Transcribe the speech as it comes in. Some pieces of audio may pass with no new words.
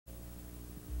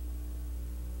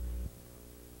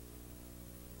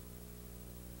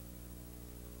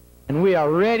And we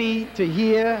are ready to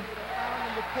hear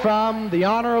from the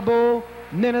Honorable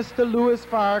Minister Louis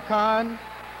Farrakhan.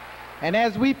 And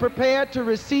as we prepare to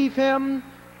receive him,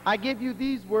 I give you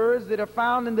these words that are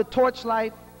found in the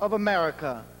Torchlight of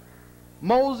America.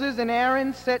 Moses and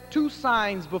Aaron set two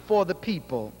signs before the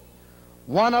people,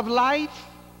 one of life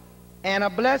and a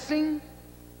blessing,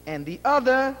 and the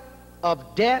other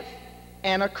of death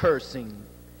and a cursing.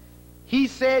 He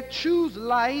said, choose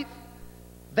life,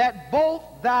 that both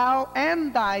thou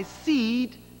and thy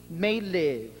seed may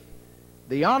live.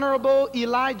 The Honorable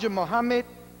Elijah Muhammad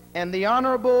and the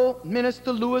Honorable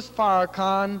Minister Louis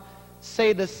Farrakhan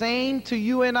say the same to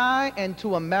you and I and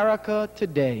to America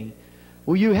today.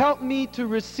 Will you help me to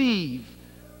receive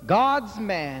God's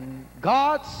man,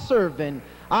 God's servant,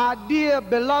 our dear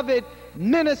beloved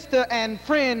minister and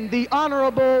friend, the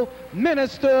Honorable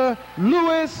Minister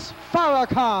Louis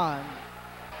Farrakhan.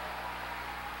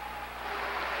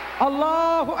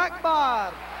 Allahu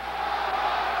Akbar.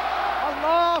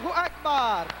 Allahu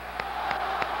Akbar.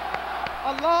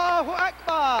 Allahu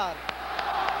Akbar.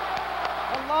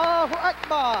 Allahu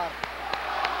Akbar.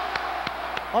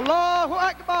 Allahu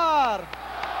Akbar.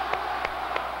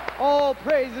 All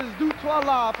praises due to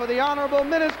Allah for the Honorable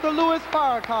Minister Louis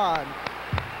Farrakhan.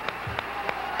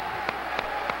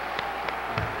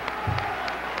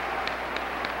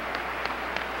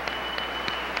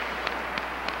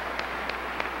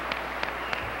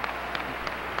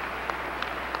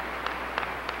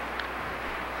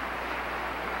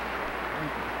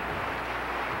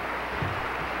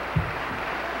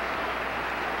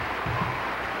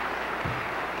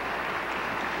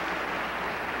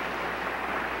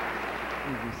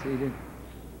 Seated.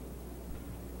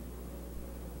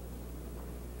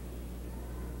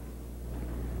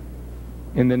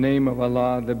 In the name of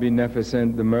Allah, the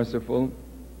Beneficent, the Merciful,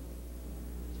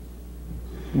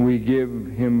 we give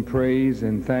Him praise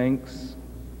and thanks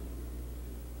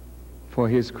for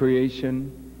His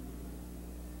creation,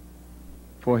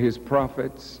 for His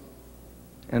prophets,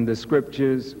 and the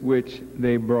scriptures which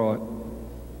they brought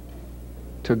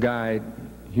to guide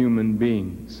human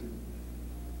beings.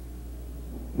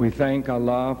 We thank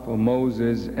Allah for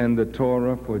Moses and the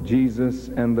Torah, for Jesus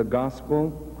and the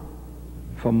Gospel,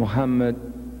 for Muhammad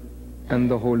and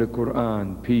the Holy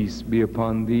Quran. Peace be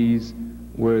upon these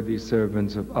worthy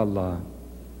servants of Allah.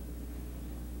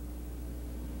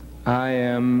 I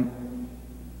am,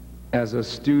 as a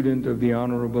student of the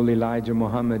Honorable Elijah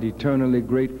Muhammad, eternally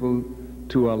grateful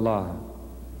to Allah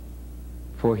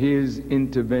for His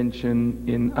intervention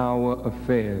in our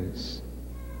affairs,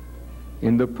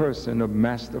 in the person of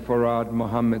Master Farad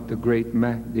Muhammad, the great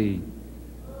Mahdi,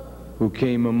 who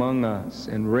came among us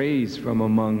and raised from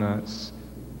among us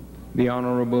the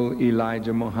Honorable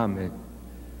Elijah Muhammad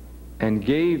and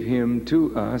gave him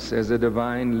to us as a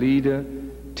divine leader,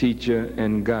 teacher,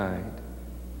 and guide.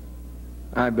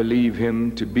 I believe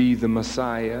him to be the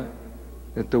Messiah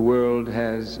that the world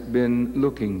has been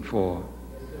looking for.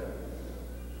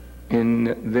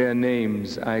 In their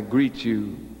names, I greet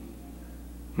you,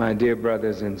 my dear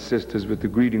brothers and sisters, with the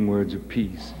greeting words of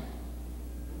peace.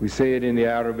 We say it in the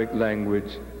Arabic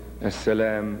language,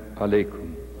 Assalamu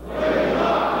alaikum.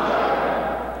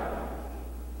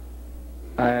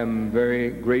 I am very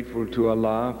grateful to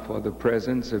Allah for the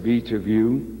presence of each of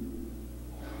you,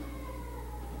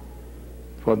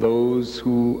 for those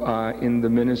who are in the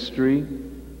ministry,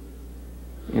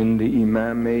 in the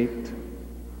imamate,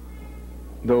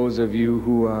 those of you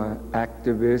who are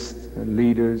activists and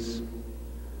leaders,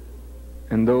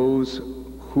 and those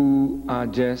who are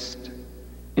just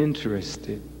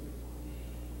interested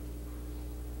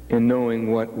in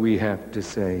knowing what we have to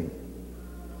say.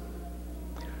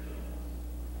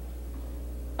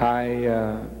 I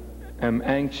am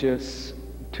anxious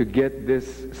to get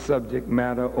this subject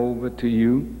matter over to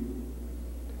you,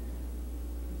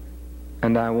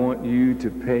 and I want you to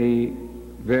pay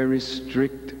very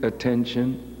strict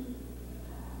attention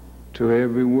to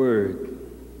every word.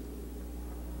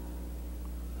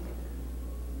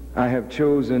 I have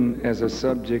chosen as a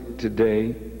subject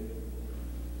today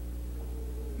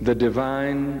the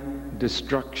divine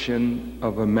destruction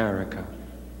of America.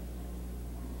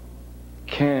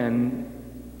 Can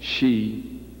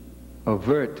she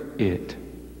avert it?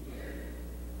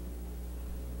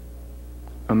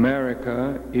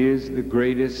 America is the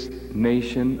greatest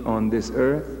nation on this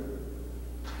earth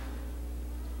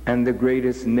and the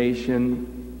greatest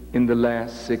nation in the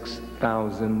last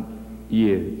 6,000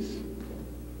 years.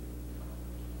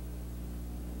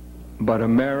 But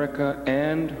America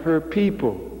and her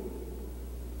people,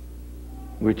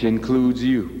 which includes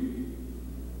you,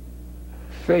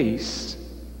 face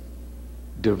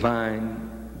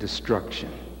divine destruction.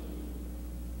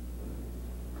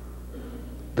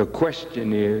 The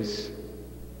question is,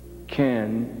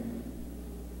 can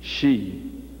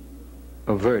she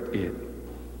avert it?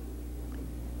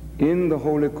 In the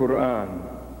Holy Quran,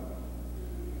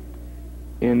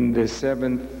 in the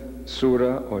 7th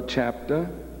surah or chapter,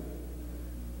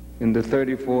 in the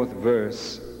 34th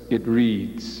verse, it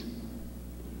reads,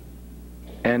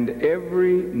 "And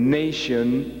every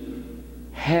nation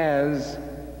has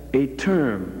a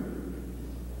term.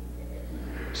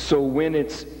 So when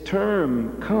its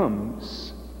term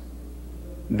comes,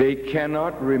 they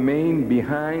cannot remain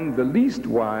behind the least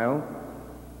while,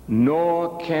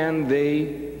 nor can they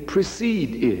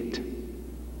precede it."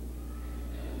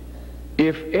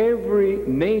 If every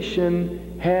nation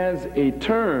has a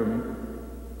term,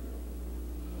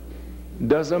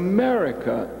 does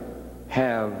America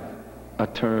have a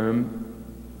term?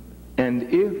 And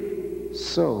if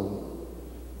so,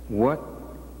 what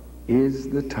is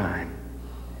the time?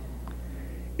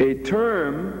 A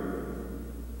term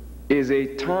is a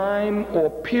time or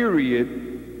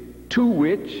period to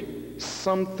which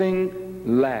something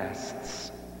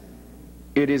lasts.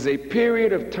 It is a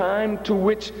period of time to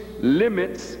which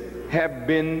limits have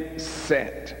been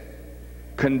set.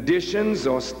 Conditions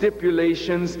or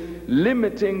stipulations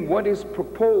limiting what is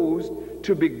proposed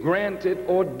to be granted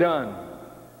or done.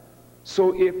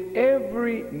 So if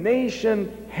every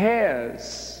nation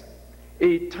has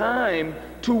a time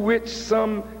to which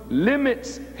some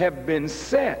limits have been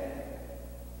set,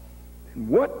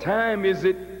 what time is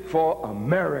it for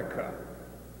America?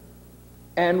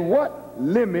 And what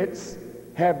limits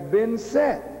have been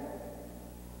set?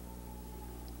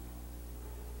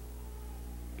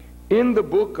 In the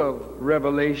book of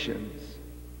Revelations,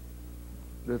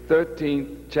 the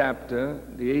 13th chapter,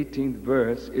 the 18th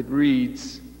verse, it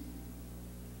reads,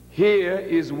 "Here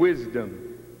is wisdom.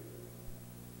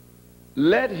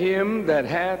 Let him that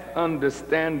hath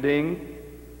understanding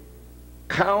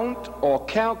count or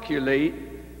calculate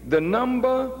the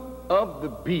number of the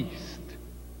beast,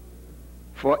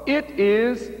 for it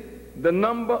is the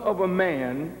number of a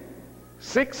man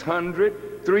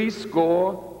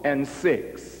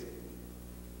 666.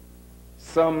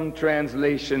 Some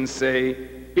translations say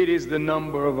it is the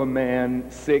number of a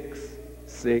man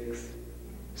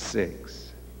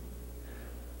 666.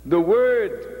 The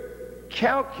word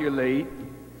calculate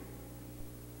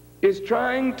is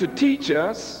trying to teach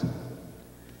us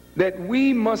that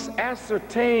we must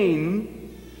ascertain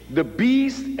the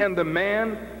beast and the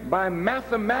man by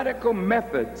mathematical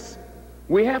methods.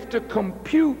 We have to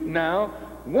compute now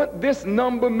what this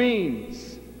number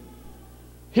means.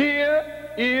 Here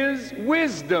is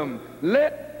wisdom.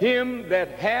 Let him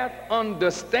that hath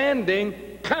understanding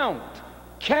count,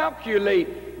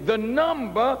 calculate the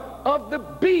number of the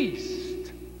beast.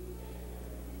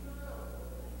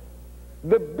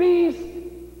 The beast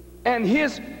and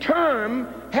his term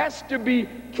has to be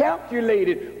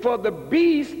calculated, for the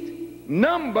beast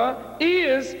number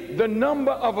is the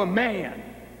number of a man.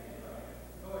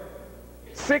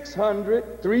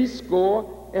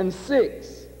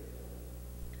 666.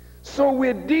 So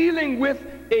we're dealing with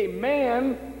a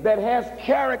man that has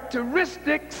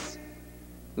characteristics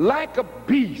like a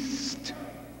beast.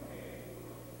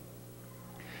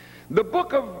 The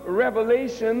book of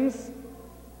Revelations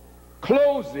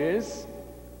closes,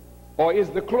 or is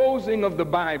the closing of the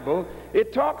Bible.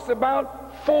 It talks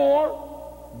about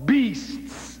 4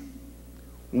 beasts.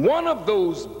 One of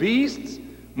those beasts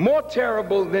more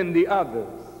terrible than the others.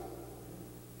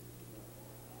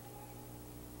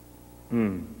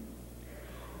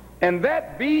 And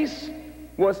that beast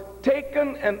was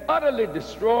taken and utterly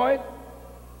destroyed,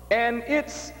 and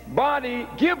its body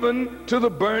given to the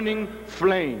burning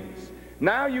flames.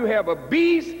 Now you have a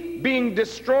beast being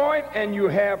destroyed, and you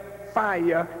have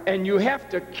fire, and you have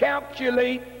to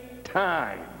calculate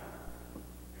time.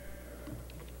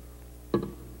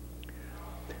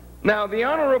 Now the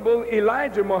Honorable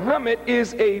Elijah Muhammad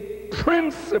is a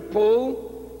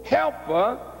principal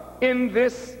helper in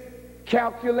this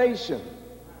calculation.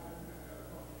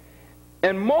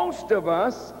 And most of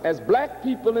us, as black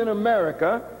people in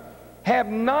America, have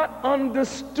not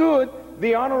understood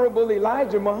the Honorable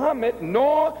Elijah Muhammad,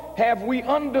 nor have we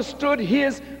understood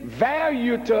his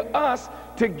value to us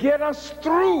to get us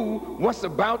through what's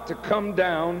about to come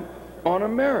down on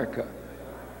America.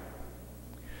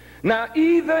 Now,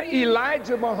 either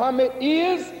Elijah Muhammad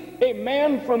is a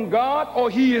man from God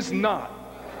or he is not.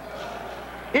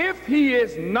 If he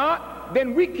is not,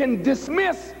 then we can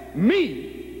dismiss me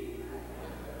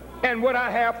and what I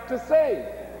have to say.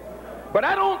 But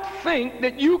I don't think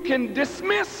that you can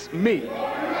dismiss me.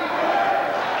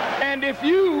 And if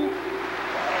you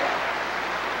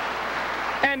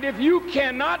And if you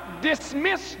cannot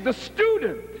dismiss the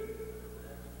student,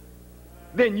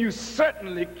 then you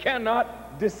certainly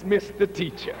cannot dismiss the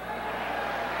teacher.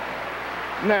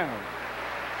 Now,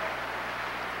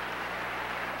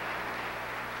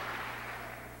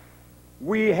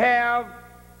 we have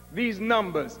these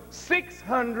numbers: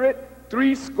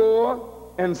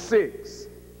 606.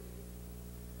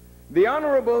 The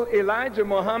Honorable Elijah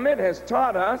Muhammad has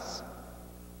taught us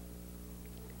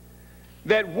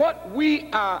that what we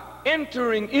are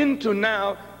entering into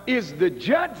now is the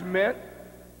judgment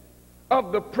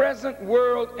of the present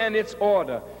world and its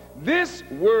order. This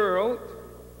world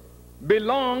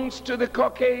belongs to the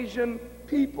Caucasian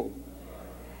people.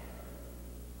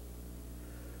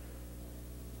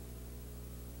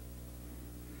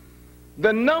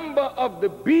 The number of the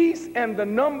beast and the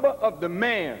number of the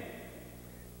man.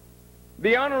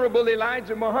 The Honorable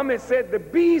Elijah Muhammad said the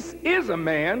beast is a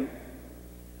man,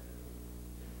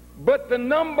 but the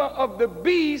number of the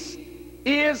beast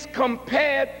is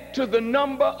compared to the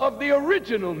number of the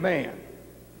original man,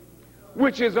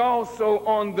 which is also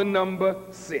on the number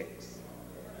 6.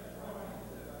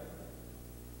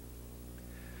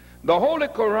 The Holy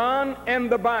Quran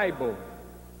and the Bible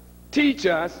teach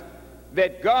us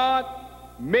that God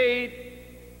made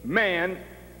man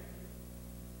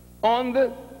on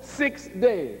the 6th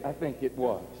day, I think it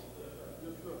was.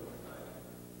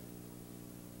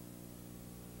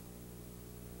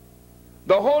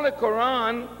 The Holy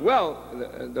Quran, well,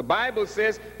 the Bible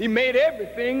says he made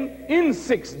everything in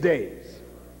 6 days.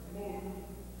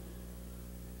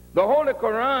 The Holy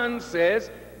Quran says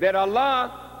that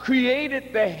Allah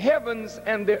created the heavens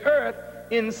and the earth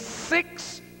in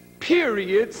 6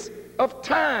 periods of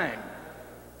time.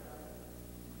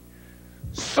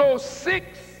 So 6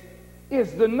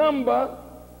 is the number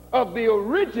of the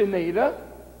originator,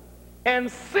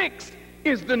 and 6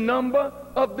 is the number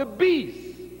of the beast.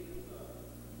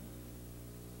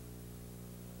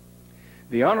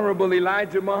 The Honorable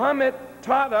Elijah Muhammad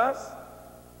taught us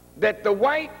that the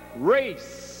white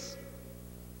race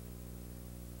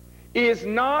is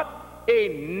not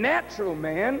a natural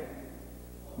man,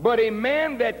 but a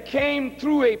man that came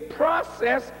through a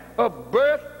process of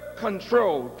birth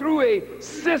control, through a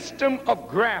system of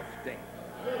grafting.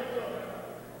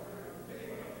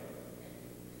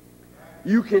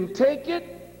 You can take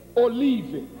it or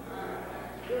leave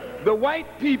it. The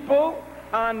white people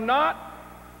are not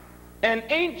an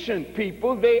ancient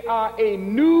people, they are a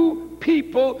new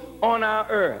people on our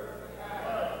earth.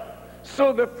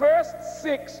 So the first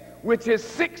 6, which is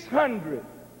 600,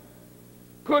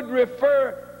 could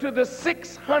refer to the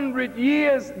 600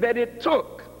 years that it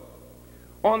took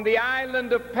on the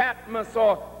island of Patmos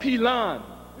or Pelan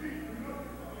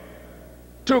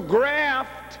to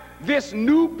graft this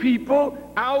new people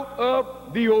out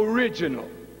of the original.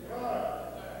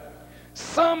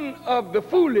 Some of the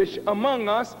foolish among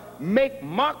us make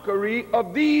mockery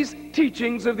of these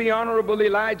teachings of the Honorable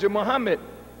Elijah Muhammad.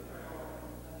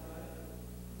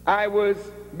 I was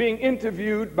being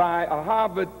interviewed by a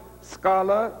Harvard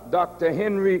scholar, Dr.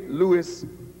 Henry Louis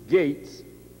Gates,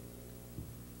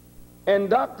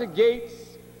 and Dr. Gates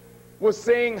was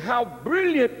saying how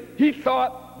brilliant he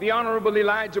thought the Honorable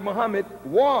Elijah Muhammad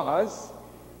was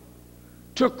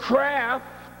to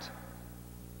craft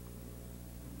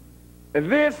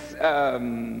this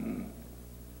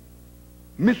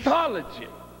mythology,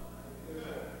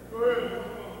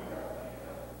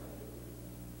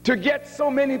 to get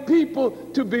so many people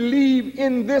to believe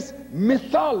in this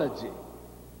mythology.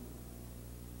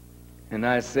 And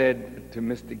I said to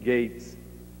Mr. Gates,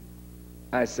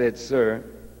 I said, sir,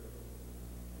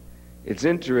 it's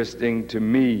interesting to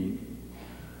me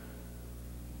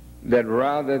that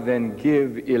rather than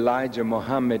give Elijah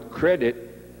Muhammad credit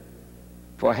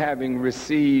for having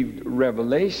received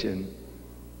revelation,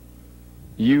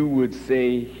 you would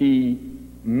say he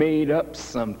made up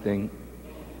something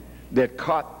that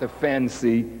caught the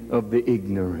fancy of the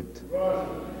ignorant.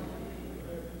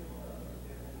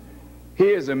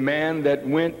 Here's a man that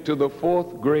went to the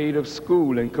 4th grade of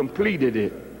school and completed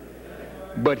it,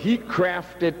 but he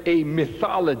crafted a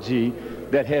mythology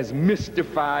that has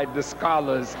mystified the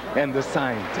scholars and the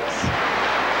scientists.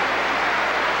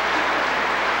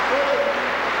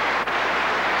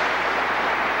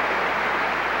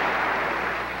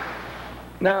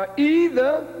 Now,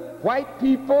 either white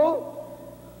people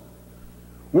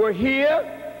were here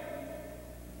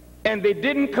and they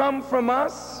didn't come from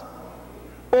us,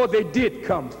 or they did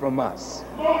come from us.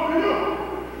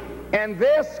 And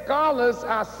their scholars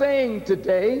are saying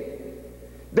today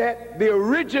that the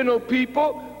original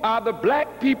people are the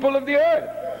black people of the earth.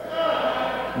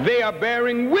 They are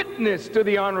bearing witness to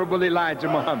the Honorable Elijah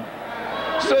Muhammad.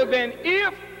 So then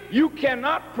if you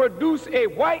cannot produce a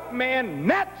white man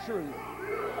naturally,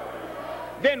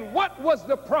 then what was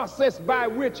the process by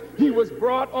which he was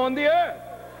brought on the earth?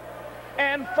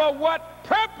 And for what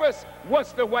purpose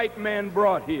was the white man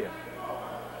brought here?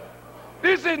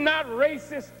 This is not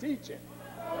racist teaching.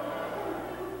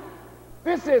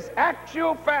 This is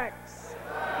actual facts.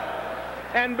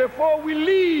 And before we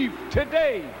leave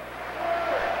today,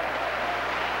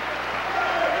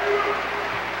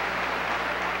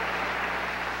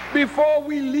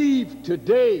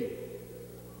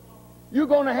 you're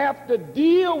going to have to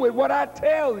deal with what I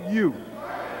tell you.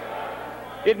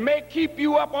 It may keep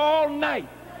you up all night,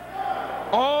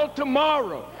 all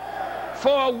tomorrow,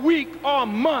 for a week or a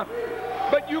month,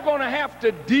 but you're going to have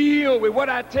to deal with what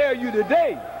I tell you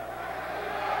today.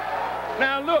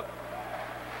 Now look,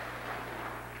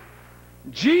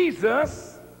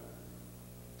 Jesus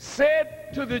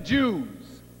said to the Jews,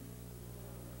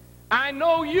 I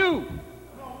know you.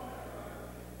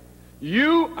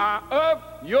 You are of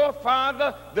your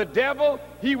father, the devil.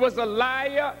 He was a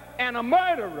liar and a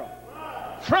murderer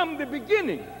from the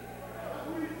beginning.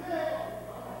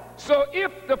 So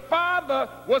if the father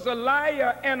was a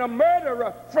liar and a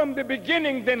murderer from the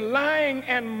beginning, then lying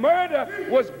and murder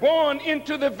was born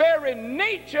into the very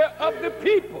nature of the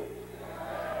people.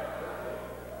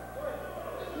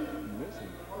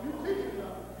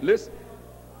 Listen.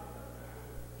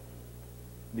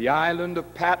 The island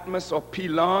of Patmos or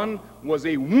Pelon was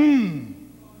a womb.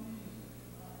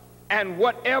 And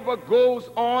whatever goes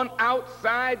on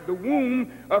outside the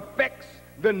womb affects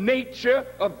the nature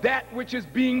of that which is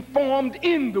being formed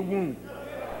in the womb.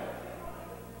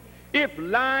 If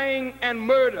lying and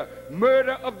murder,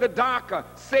 murder of the darker,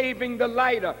 saving the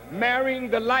lighter, marrying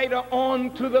the lighter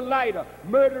on to the lighter,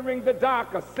 murdering the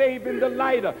darker, saving the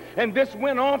lighter, and this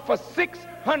went on for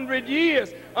 600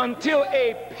 years until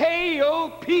a pale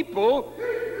people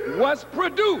was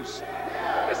produced.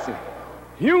 Listen,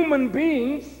 human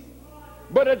beings,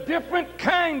 but a different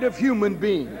kind of human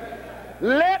being.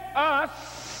 Let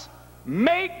us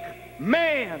make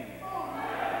man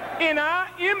in our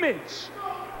image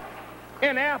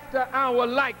and after our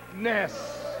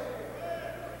likeness,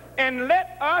 and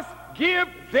let us give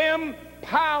them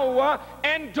power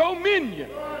and dominion.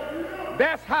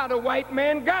 That's how the white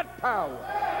man got power.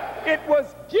 It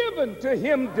was given to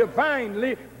him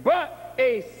divinely, but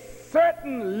a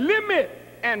certain limit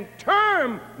and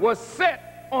term was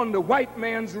set on the white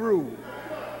man's rule.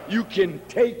 You can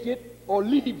take it or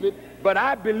leave it, but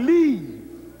I believe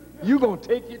you're going to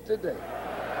take it today.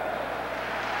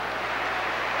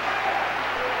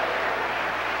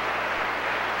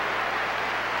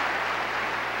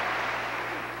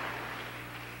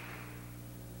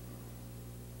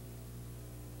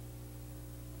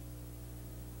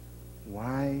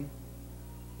 Why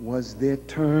was their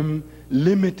term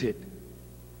limited?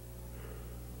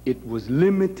 It was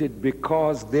limited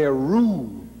because their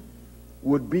rule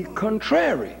would be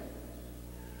contrary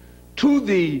to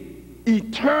the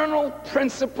eternal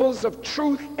principles of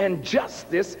truth and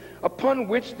justice upon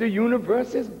which the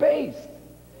universe is based.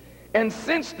 And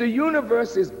since the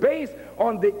universe is based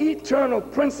on the eternal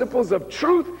principles of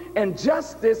truth and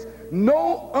justice,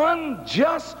 no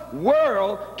unjust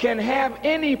world can have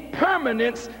any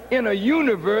permanence in a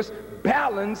universe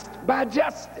balanced by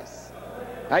justice.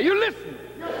 Are you listening?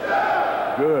 Yes,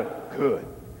 sir. Good, good.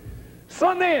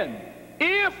 So then,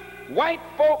 if white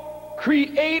folk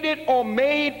created or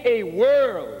made a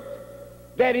world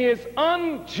that is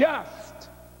unjust,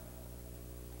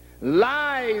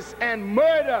 lies and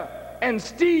murder and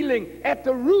stealing at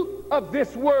the root of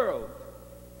this world,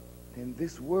 then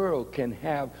this world can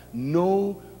have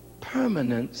no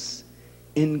permanence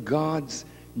in God's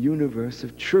universe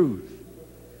of truth.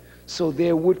 So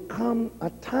there would come a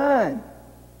time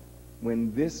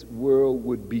when this world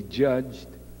would be judged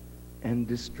and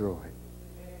destroyed.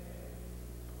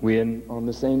 We're on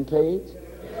the same page?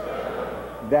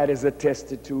 That is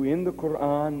attested to in the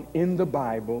Quran, in the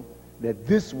Bible, that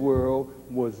this world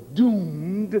was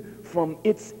doomed from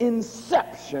its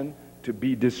inception to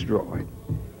be destroyed.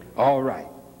 All right.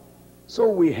 So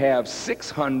we have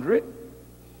 600,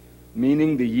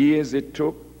 meaning the years it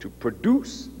took to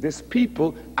produce this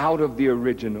people out of the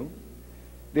original.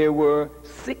 There were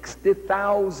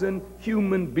 60,000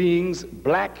 human beings,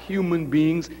 black human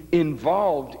beings,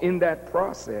 involved in that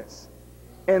process.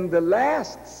 And the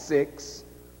last 6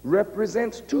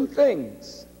 represents 2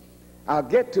 things. I'll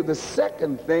get to the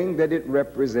second thing that it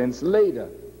represents later.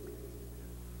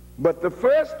 But the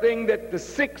first thing that the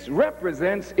 6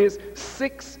 represents is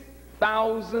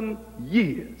 6,000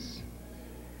 years.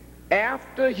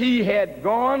 After he had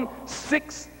gone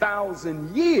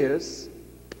 6,000 years,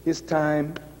 his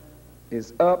time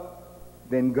is up,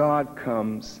 then God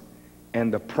comes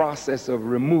and the process of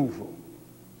removal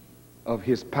of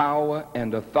his power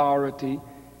and authority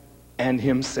and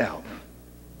himself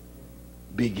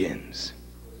begins.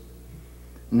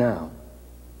 Now,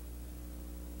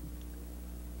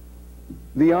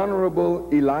 the Honorable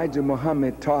Elijah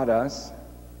Muhammad taught us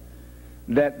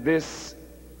that this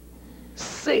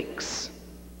 6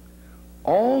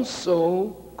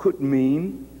 also could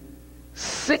mean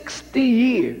 60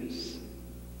 years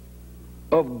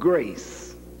of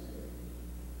grace,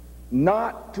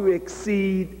 not to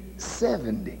exceed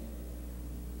 70,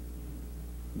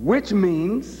 which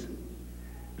means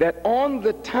that on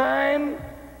the time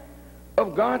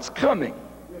of God's coming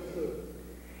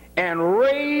and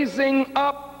raising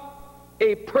up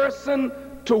a person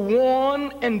to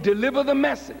warn and deliver the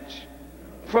message,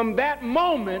 from that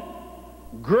moment,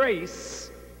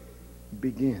 grace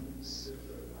begins.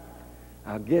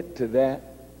 I'll get to that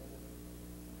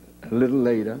a little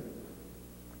later,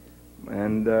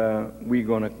 and we're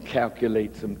going to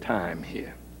calculate some time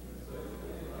here.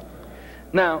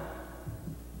 Now,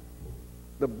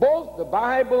 both the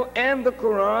Bible and the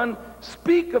Quran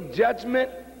speak of judgment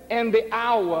and the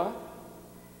hour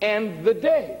and the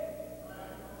day.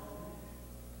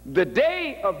 The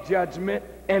day of judgment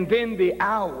and then the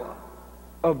hour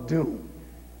of doom.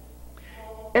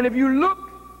 And if you look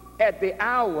at the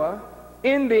hour,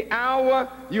 in the hour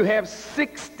you have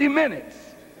 60 minutes.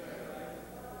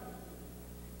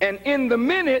 And in the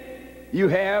minute you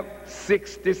have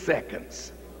 60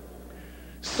 seconds.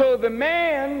 So the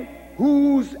man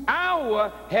whose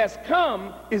hour has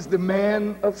come is the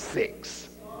man of 6.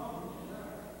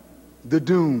 The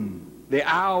doom, the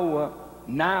hour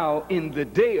now in the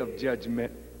day of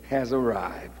judgment has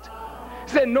arrived.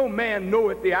 He said, no man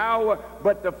knoweth the hour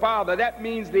but the Father. That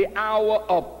means the hour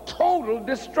of total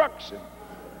destruction.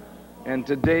 And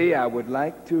today I would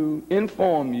like to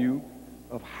inform you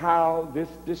of how this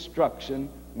destruction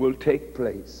will take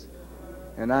place.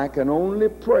 And I can only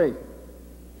pray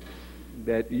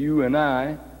that you and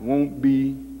I won't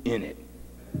be in it.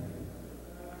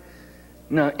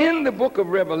 Now, in the book of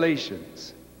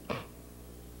Revelations,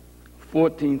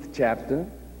 14th chapter,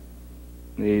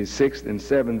 the 6th and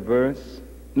 7th verse,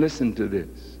 listen to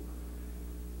this.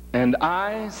 And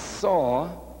I saw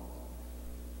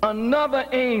another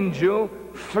angel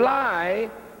fly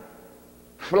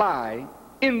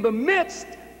in the midst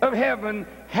of heaven,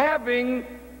 having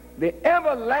the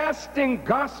everlasting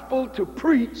gospel to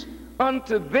preach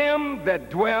unto them that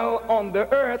dwell on the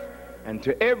earth, and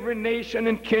to every nation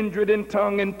and kindred and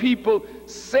tongue and people,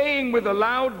 saying with a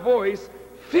loud voice,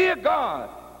 fear God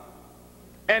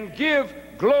and give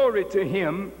glory to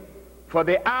him, for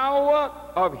the hour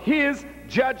of his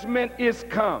judgment is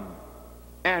come,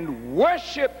 and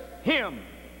worship him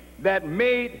that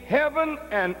made heaven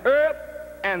and earth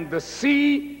and the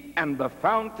sea and the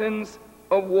fountains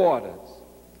of waters.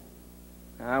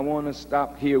 I want to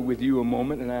stop here with you a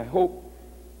moment, and I hope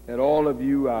that all of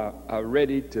you are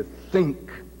ready to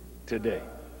think today.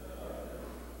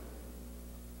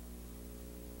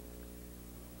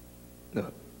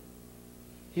 Look,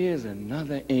 here's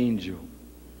another angel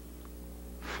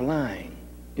flying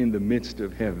in the midst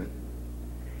of heaven,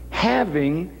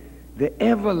 having the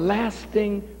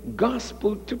everlasting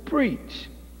gospel to preach.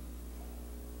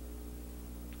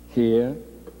 Here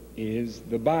is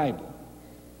the Bible.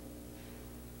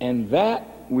 And that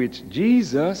which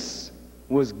Jesus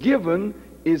was given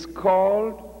is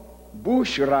called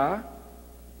Bushra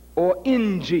or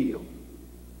Injil,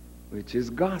 which is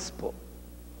gospel.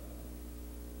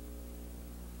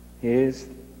 Here's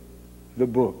the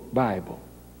book, Bible.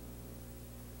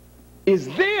 Is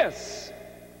this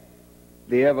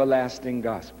the everlasting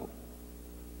gospel?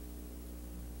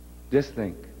 Just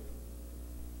think.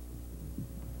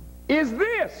 Is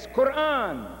this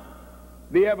Quran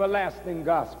the everlasting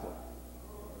gospel?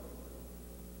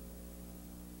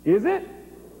 Is it?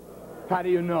 How do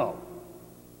you know?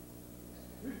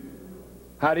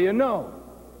 How do you know?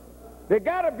 There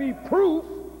got to be proof.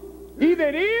 Either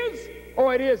it is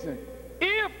or it isn't.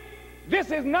 If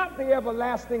this is not the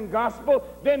everlasting gospel,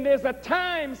 then there's a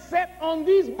time set on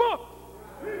these books.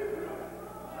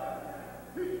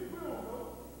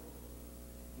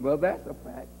 Well, that's a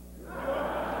fact.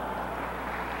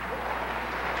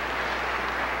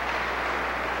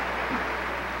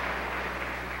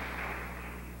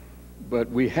 But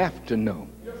we have to know.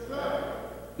 Yes, sir.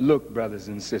 Look, brothers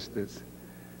and sisters,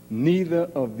 neither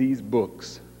of these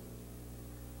books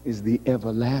is the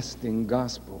everlasting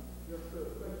gospel. Yes, sir.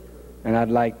 And I'd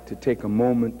like to take a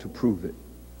moment to prove it.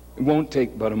 It won't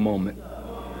take but a moment. Yes,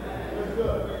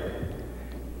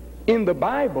 In the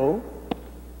Bible,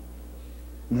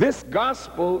 this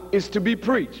gospel is to be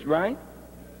preached, right?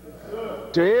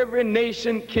 To every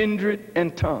nation, kindred,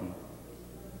 and tongue.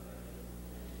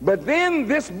 But then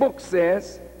this book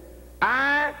says,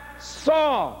 I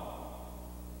saw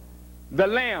the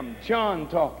Lamb, John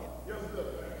talking,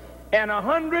 and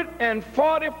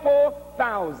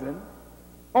 144,000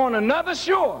 on another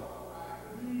shore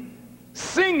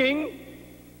singing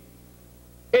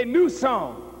a new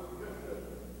song,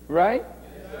 right?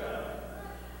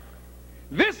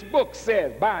 This book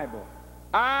says, Bible,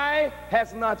 eye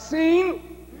has not seen,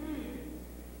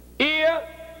 ear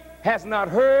has not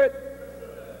heard,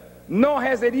 nor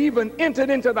has it even entered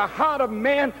into the heart of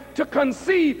man to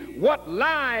conceive what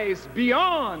lies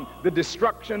beyond the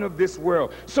destruction of this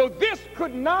world. So this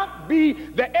could not be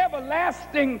the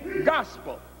everlasting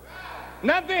gospel.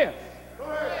 Not this.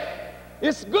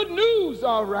 It's good news,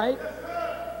 all right,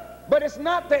 but it's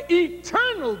not the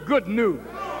eternal good news.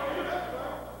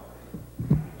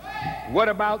 What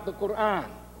about the Quran?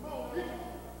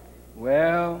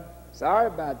 Well, sorry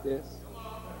about this,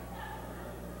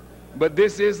 but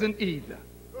this isn't either.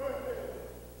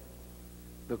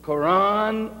 The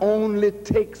Quran only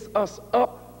takes us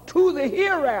up to the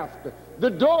hereafter, the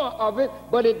door of it,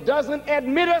 but it doesn't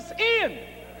admit us in.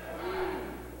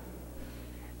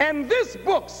 And this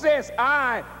book says,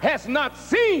 eye has not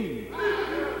seen,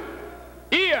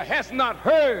 ear has not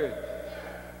heard,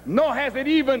 nor has it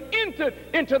even entered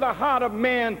into the heart of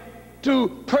man to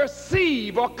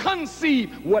perceive or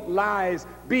conceive what lies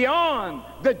beyond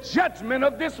the judgment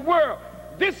of this world.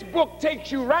 This book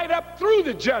takes you right up through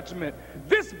the judgment.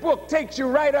 This book takes you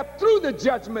right up through the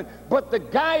judgment, but the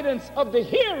guidance of the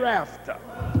hereafter,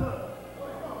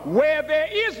 where there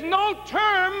is no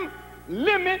term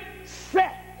limit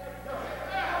set,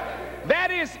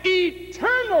 that is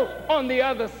eternal on the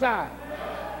other side,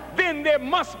 then there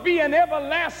must be an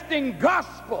everlasting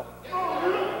gospel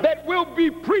that will be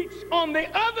preached on the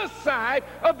other side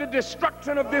of the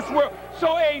destruction of this world.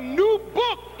 So a new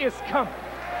book is coming.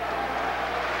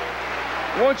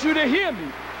 I want you to hear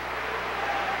me.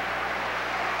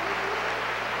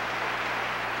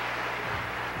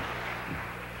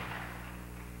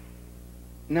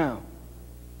 Now,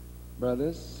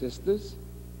 brothers, sisters,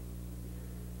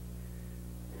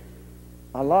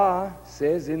 Allah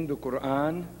says in the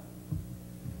Quran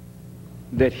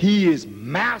that He is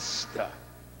master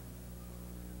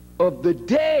of the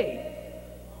day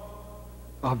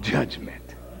of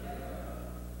judgment.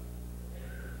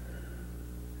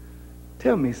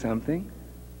 Tell me something.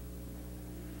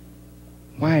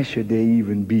 Why should there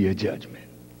even be a judgment?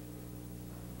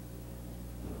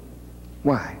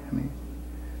 Why? I mean,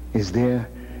 is there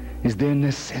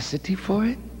necessity for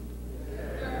it?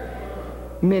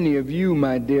 Many of you,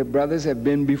 my dear brothers, have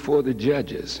been before the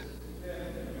judges.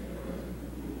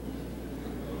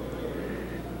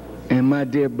 And my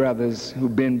dear brothers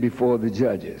who've been before the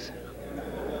judges,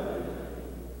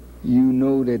 you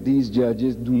know that these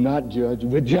judges do not judge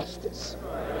with justice.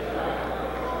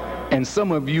 And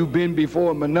some of you have been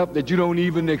before them enough that you don't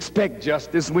even expect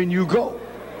justice when you go.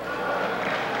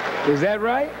 Is that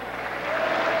right?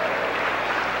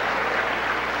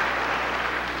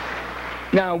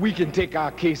 Now, we can take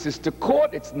our cases to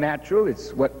court. It's natural.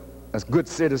 It's what a good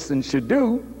citizen should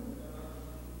do.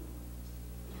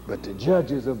 But the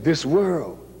judges of this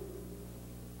world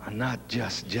are not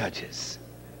just judges.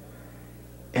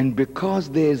 And because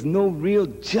there's no real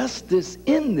justice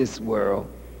in this world,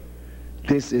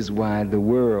 this is why the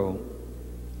world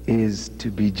is to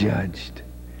be judged.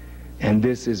 And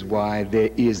this is why there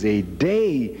is a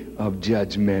day of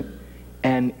judgment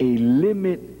and a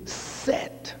limit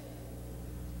set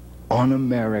on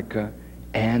America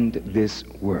and this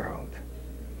world.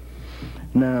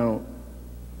 Now,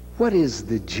 what is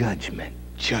the judgment?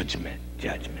 Judgment.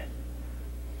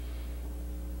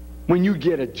 When you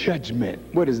get a judgment,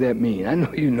 what does that mean? I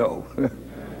know you know.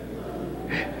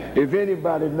 If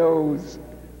anybody knows,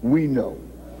 we know.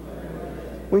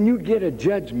 When you get a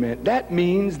judgment, that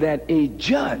means that a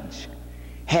judge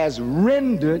has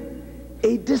rendered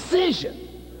a decision.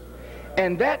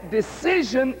 And that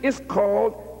decision is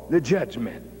called the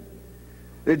judgment.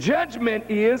 The judgment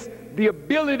is the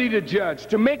ability to judge,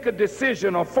 to make a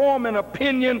decision or form an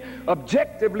opinion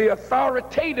objectively,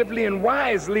 authoritatively, and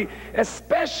wisely,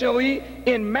 especially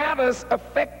in matters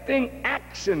affecting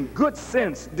action, good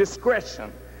sense,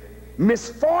 discretion.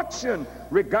 Misfortune,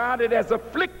 regarded as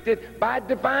afflicted by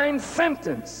divine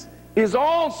sentence, is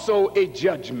also a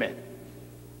judgment.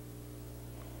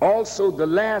 Also, the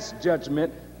last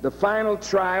judgment, the final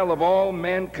trial of all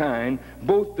mankind,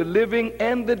 both the living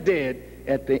and the dead,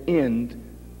 at the end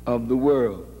of the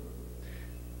world.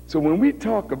 So when we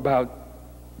talk about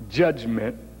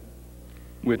judgment,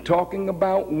 we're talking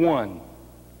about one,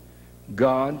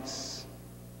 God's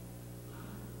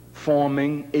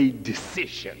forming a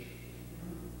decision.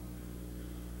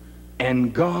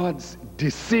 And God's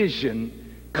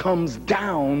decision comes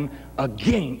down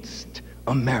against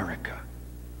America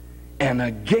and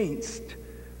against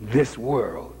this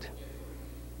world.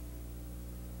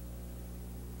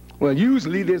 Well,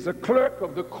 usually there's a clerk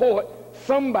of the court,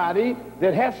 somebody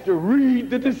that has to read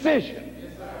the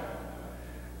decision.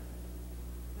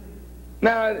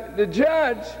 Now, the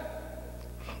judge,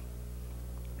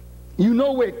 you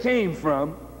know where it came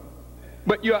from,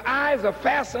 but your eyes are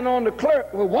fastened on the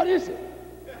clerk. Well, what is it?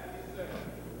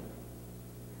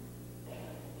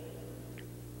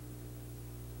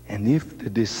 And if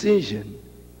the decision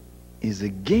is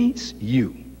against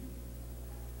you,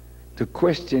 the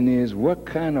question is, what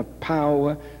kind of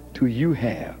power do you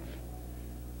have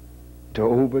to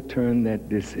overturn that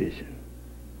decision?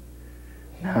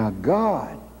 Now,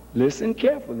 God, listen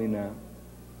carefully now,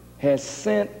 has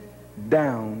sent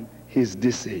down his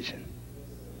decision.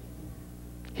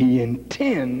 He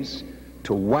intends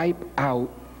to wipe out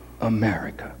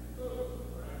America.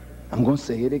 I'm going to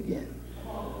say it again.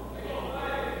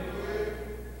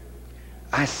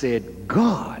 I said,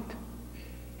 God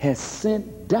has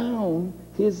sent down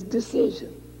his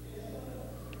decision.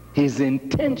 His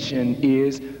intention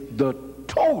is the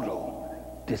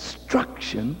total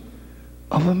destruction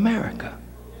of America.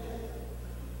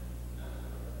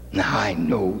 Now, I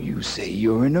know you say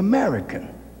you're an American,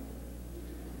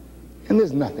 and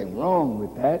there's nothing wrong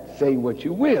with that. Say what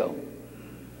you will.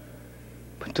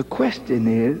 But the question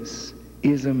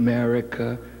is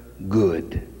America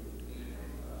good?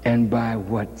 And by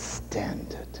what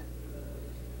standard?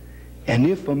 And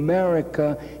if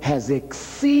America has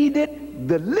exceeded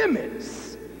the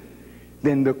limits,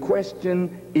 then the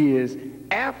question is,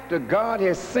 after God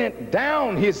has sent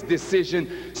down his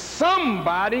decision,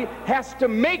 somebody has to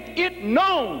make it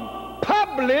known,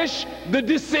 publish the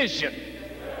decision.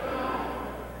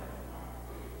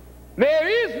 There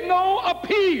is no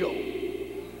appeal.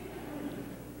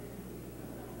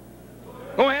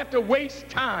 Don't have to waste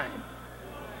time.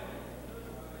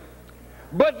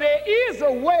 But there is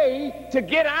a way to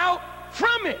get out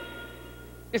from it.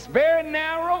 It's very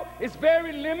narrow, it's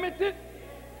very limited,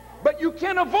 but you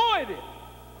can avoid it.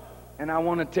 And I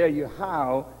want to tell you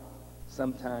how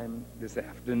sometime this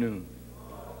afternoon.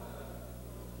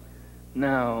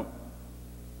 Now,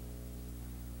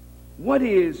 what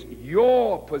is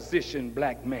your position,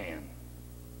 black man,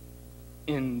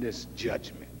 in this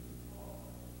judgment?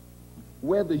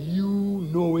 Whether you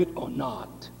know it or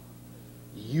not,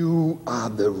 you are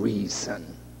the reason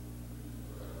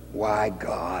why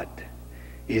God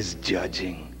is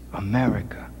judging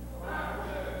America.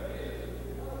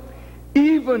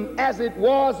 Even as it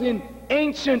was in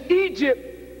ancient Egypt,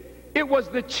 it was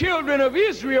the children of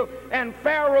Israel and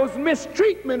Pharaoh's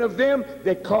mistreatment of them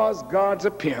that caused God's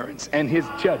appearance and his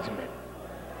judgment.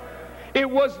 It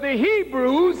was the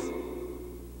Hebrews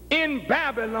in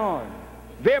Babylon,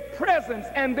 their presence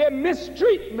and their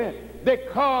mistreatment, that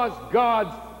caused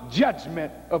God's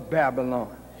judgment of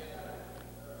Babylon.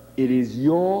 It is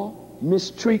your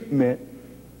mistreatment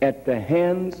at the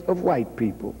hands of white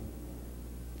people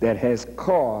that has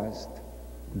caused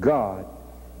God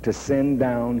to send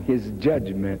down his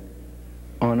judgment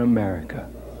on America.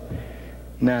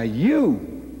 Now you,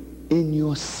 in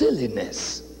your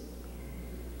silliness,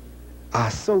 are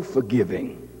so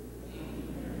forgiving.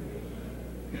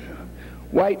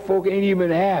 White folk ain't even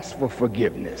asked for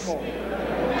forgiveness.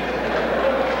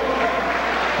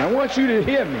 I want you to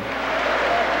hear me.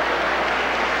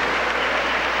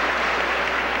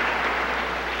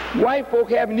 White folk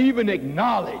haven't even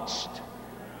acknowledged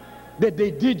that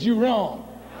they did you wrong.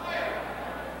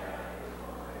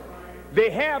 They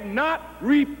have not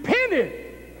repented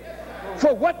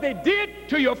for what they did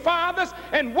to your fathers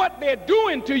and what they're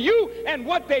doing to you and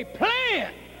what they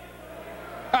plan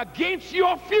against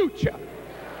your future.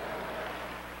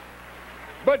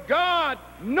 But God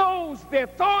knows their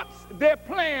thoughts, their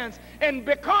plans, and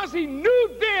because he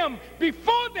knew them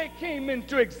before they came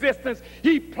into existence,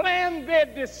 he planned their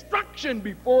destruction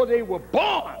before they were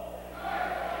born.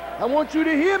 I want you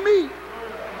to hear me.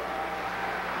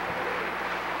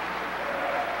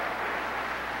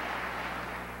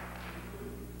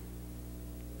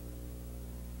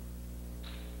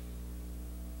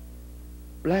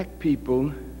 Black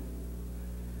people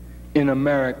in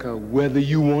America, whether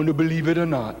you want to believe it or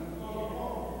not,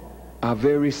 are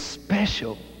very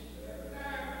special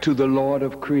to the Lord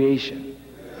of creation.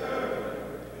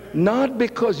 Not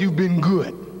because you've been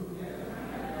good,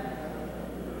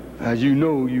 As you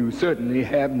know, you certainly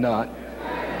have not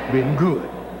been good.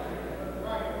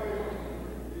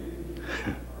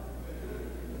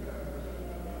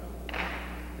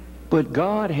 But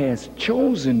God has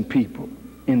chosen people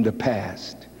in the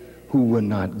past who were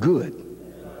not good.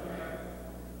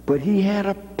 But he had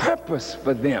a purpose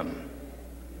for them.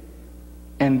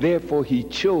 And therefore he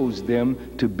chose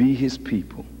them to be his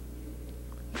people.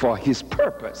 For his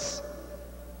purpose,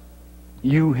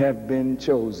 you have been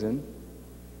chosen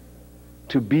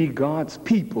to be God's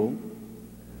people,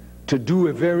 to do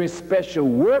a very special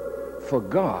work for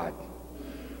God.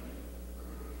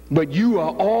 But you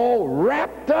are all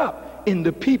wrapped up in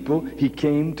the people he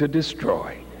came to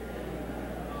destroy.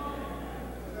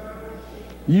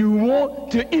 You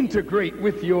want to integrate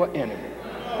with your enemy.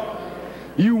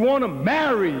 You want to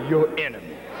marry your enemy.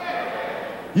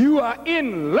 You are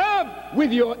in love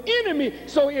with your enemy.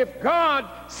 So if God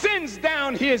sends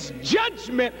down his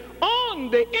judgment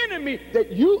on the enemy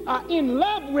that you are in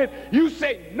love with, you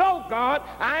say, no, God,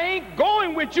 I ain't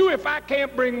going with you if I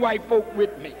can't bring white folk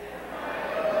with me.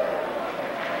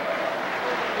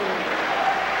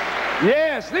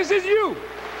 Yes, this is you.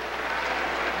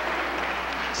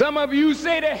 Some of you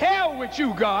say, to hell with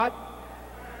you, God.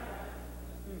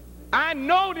 I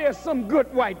know there's some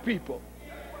good white people.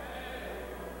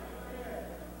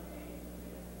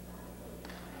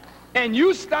 And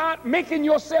you start making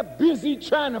yourself busy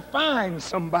trying to find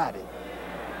somebody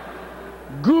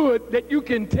good that you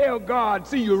can tell God,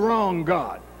 see, you're wrong,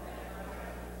 God.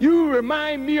 You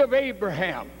remind me of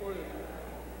Abraham.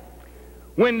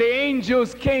 When the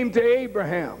angels came to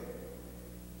Abraham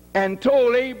and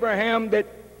told Abraham that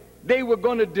they were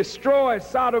going to destroy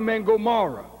Sodom and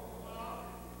Gomorrah.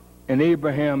 And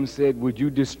Abraham said, would you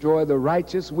destroy the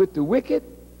righteous with the wicked?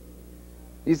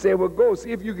 He said, well, go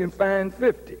see if you can find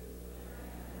 50.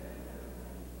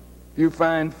 If you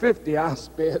find 50, I'll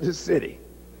spare the city.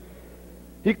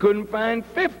 He couldn't find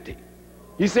 50.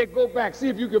 He said, go back, see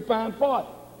if you can find 40.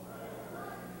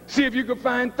 See if you can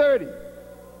find 30.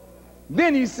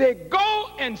 Then he said, go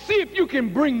and see if you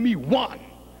can bring me one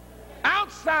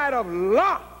outside of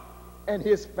Lot and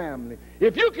his family.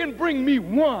 If you can bring me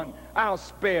one, I'll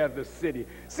spare the city.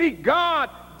 See, God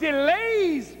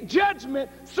delays judgment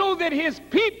so that his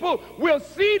people will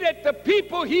see that the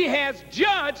people he has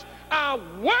judged are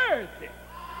worthy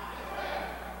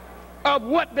of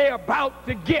what they're about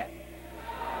to get.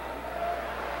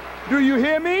 Do you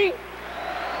hear me?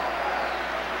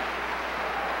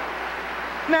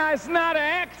 Now, it's not an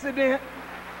accident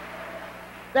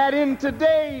that in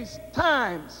today's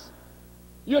times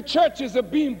your churches are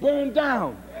being burned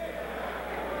down.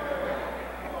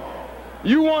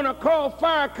 You want to call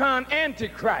Farrakhan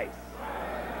Antichrist.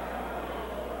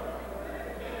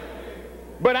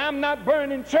 But I'm not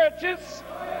burning churches.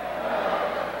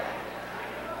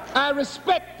 I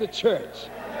respect the church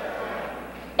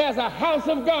as a house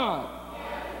of God.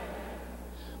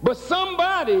 But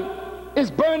somebody is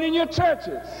burning your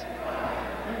churches.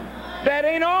 That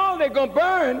ain't all they're going to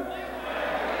burn.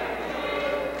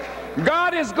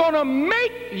 God is going to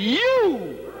make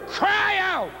you cry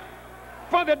out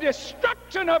for the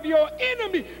destruction of your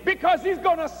enemy, because he's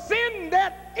going to send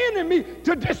that enemy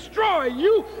to destroy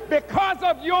you because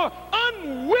of your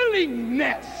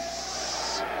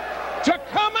unwillingness to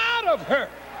come out of her.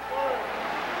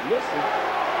 Listen.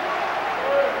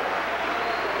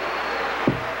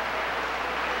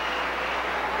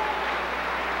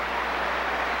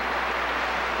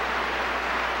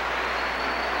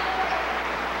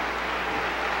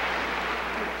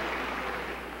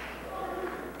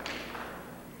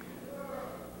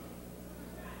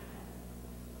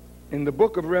 In the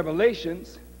book of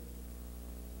Revelations,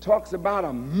 talks about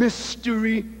a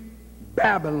mystery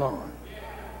Babylon.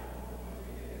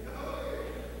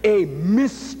 A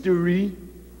mystery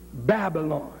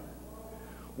Babylon.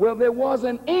 Well, there was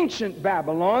an ancient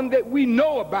Babylon that we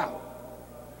know about.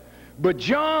 But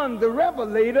John the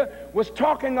Revelator was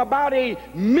talking about a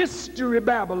mystery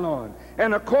Babylon.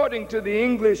 And according to the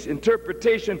English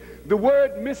interpretation, the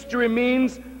word mystery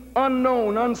means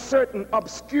unknown, uncertain,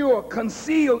 obscure,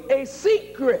 concealed, a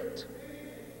secret.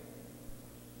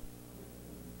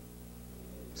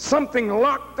 Something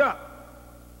locked up.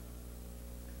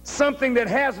 Something that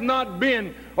has not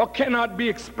been or cannot be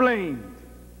explained.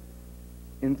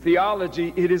 In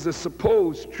theology, it is a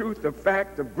supposed truth, a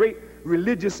fact of great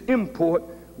religious import,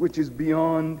 which is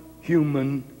beyond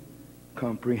human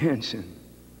comprehension.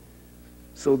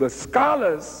 So the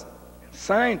scholars,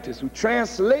 scientists who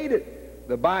translated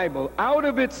the Bible out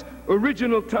of its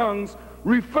original tongues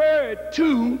referred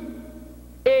to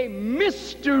a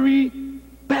mystery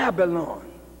Babylon.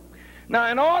 Now,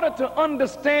 in order to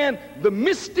understand the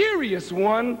mysterious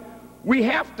one, we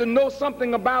have to know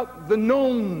something about the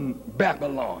known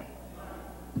Babylon.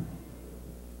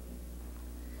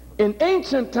 In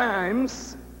ancient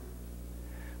times,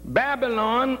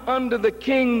 Babylon, under the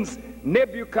kings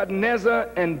Nebuchadnezzar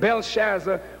and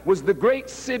Belshazzar, was the great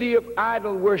city of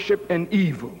idol worship and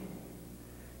evil.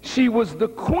 She was the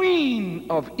queen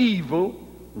of evil,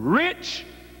 rich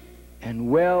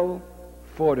and well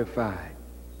fortified.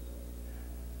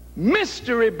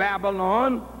 Mystery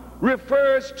Babylon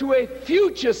refers to a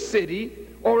future city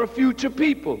or a future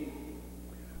people.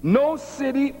 No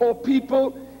city or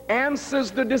people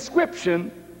answers the description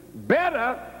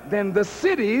better than the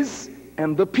cities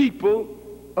and the people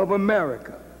of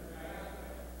America.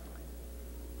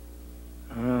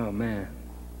 Oh man,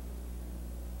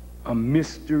 a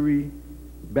mystery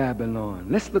Babylon.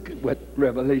 Let's look at what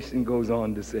Revelation goes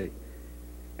on to say.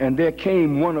 And there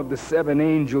came one of the seven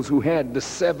angels who had the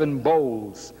seven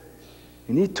bowls,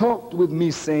 and he talked with me,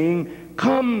 saying,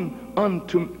 Come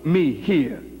unto me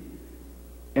here,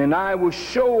 and I will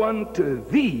show unto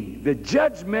thee the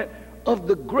judgment of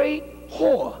the great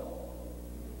whore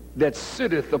that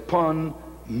sitteth upon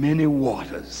many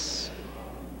waters.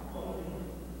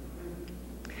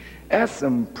 That's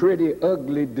some pretty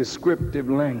ugly descriptive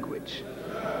language.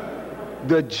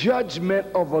 The judgment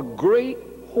of a great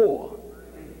whore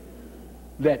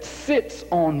that sits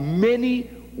on many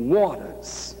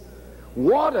waters.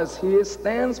 Waters here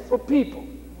stands for people,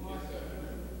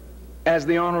 as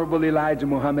the Honorable Elijah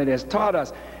Muhammad has taught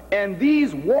us. And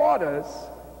these waters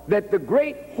that the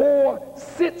great whore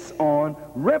sits on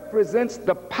represents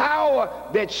the power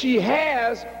that she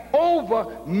has over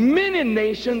many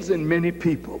nations and many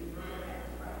people.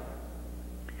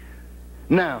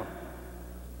 Now,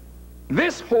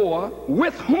 this whore,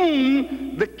 with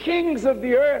whom the kings of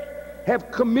the earth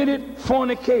have committed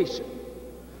fornication,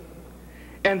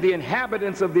 and the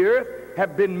inhabitants of the earth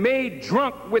have been made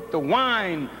drunk with the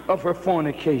wine of her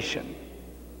fornication.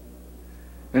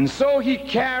 And so he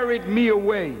carried me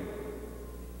away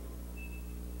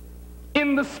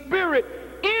in the spirit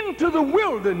into the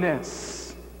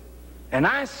wilderness, and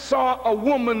I saw a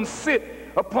woman sit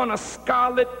upon a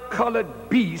scarlet-colored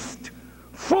beast,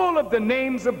 full of the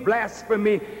names of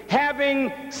blasphemy,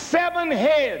 having 7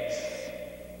 heads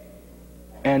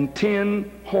and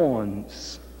 10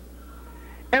 horns.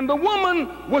 And the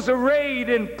woman was arrayed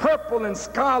in purple and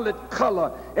scarlet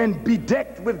color, and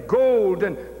bedecked with gold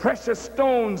and precious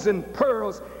stones and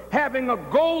pearls, having a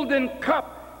golden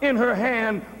cup in her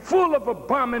hand, full of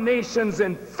abominations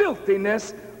and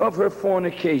filthiness of her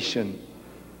fornication.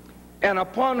 And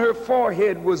upon her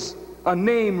forehead was a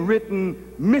name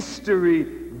written, Mystery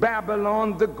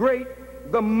Babylon the Great,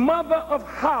 the mother of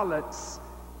harlots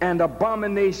and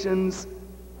abominations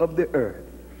of the earth.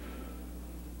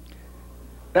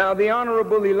 Now, the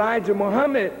Honorable Elijah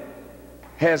Muhammad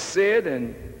has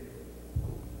said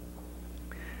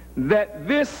that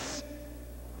this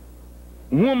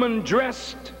woman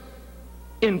dressed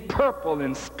in purple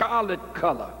and scarlet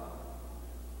color,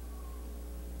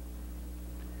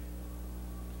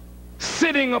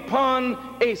 sitting upon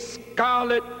a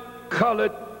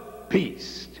scarlet-colored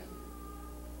beast,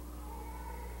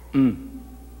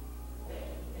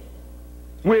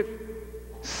 with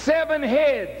 7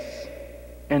 heads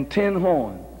and 10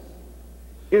 horns,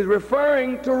 is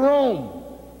referring to Rome.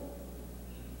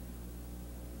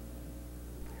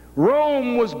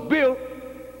 Rome was built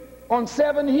on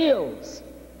 7 hills.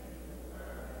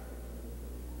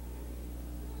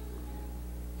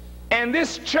 And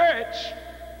this church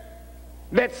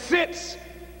that sits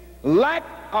like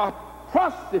a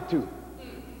prostitute,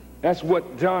 that's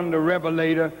what John the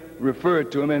Revelator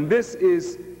referred to him. And this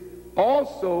is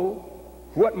also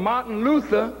what Martin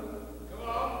Luther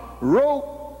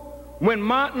wrote when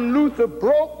Martin Luther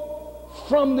broke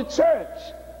from the church.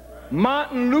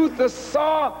 Martin Luther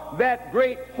saw that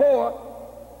great whore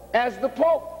as the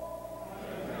Pope.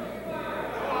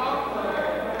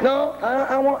 No,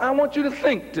 I want you to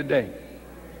think today.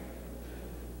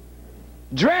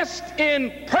 Dressed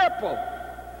in purple,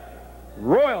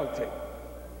 royalty,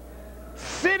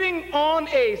 sitting on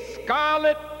a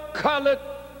scarlet-colored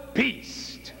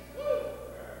beast.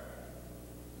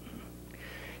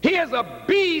 He is a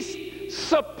beast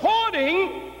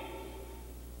supporting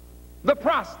the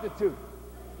prostitute.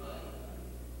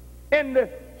 And the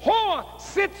whore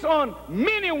sits on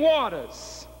many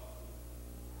waters.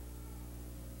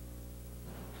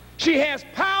 She has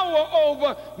power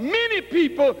over many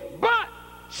people, but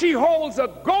she holds a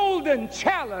golden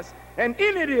chalice, and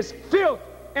in it is filth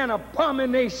and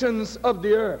abominations of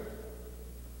the earth.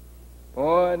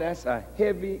 Boy, that's a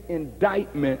heavy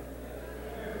indictment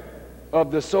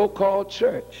of the so-called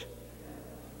church.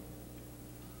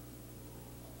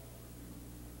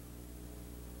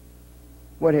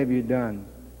 What have you done?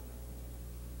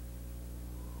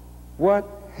 What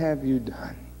have you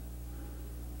done?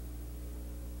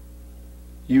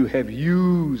 You have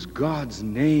used God's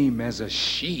name as a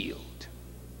shield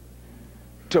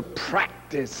to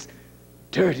practice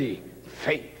dirty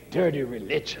faith, dirty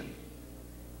religion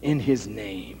in his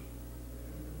name.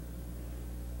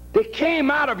 They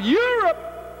came out of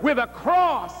Europe with a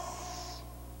cross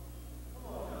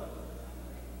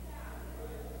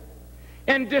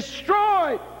and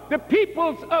destroyed the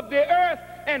peoples of the earth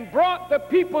and brought the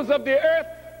peoples of the earth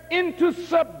into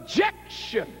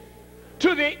subjection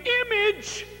to the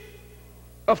image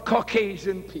of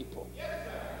Caucasian people. Yes,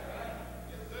 sir.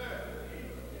 Yes, sir.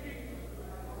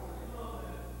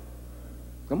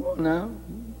 Come on now.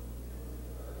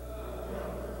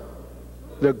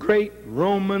 The great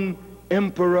Roman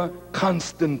Emperor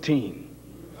Constantine,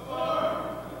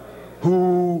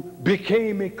 who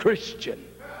became a Christian,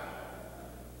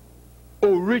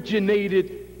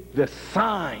 originated the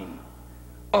sign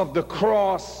of the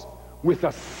cross with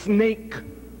a snake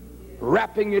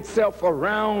wrapping itself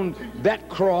around that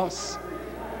cross,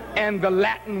 and the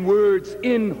Latin words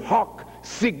in hoc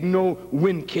signo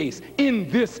vinces. In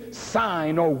this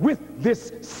sign, or with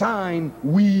this sign,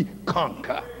 we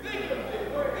conquer.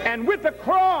 And with the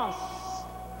cross,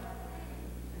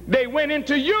 they went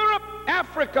into Europe,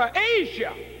 Africa,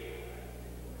 Asia,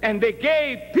 and they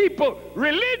gave people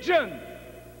religion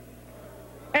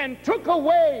and took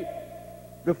away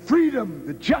the freedom,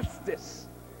 the justice,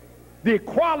 the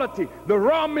equality, the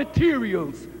raw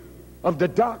materials of the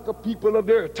darker people of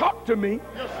the earth. Talk to me.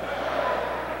 Yes,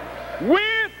 sir.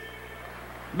 With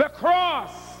the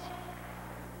cross,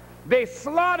 they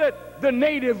slaughtered the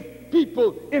native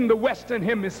people in the Western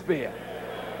Hemisphere,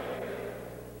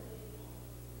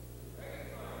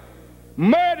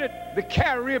 murdered the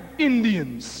Carib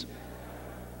Indians,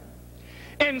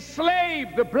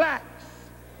 enslaved the blacks.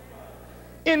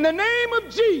 In the name of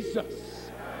Jesus,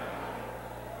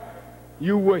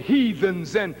 you were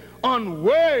heathens and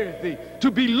unworthy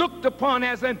to be looked upon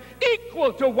as an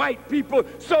equal to white people,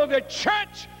 so the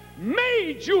church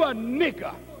made you a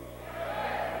nigger.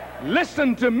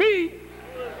 Listen to me.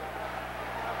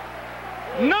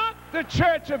 Not the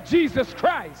Church of Jesus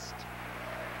Christ,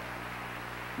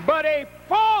 but a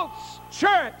false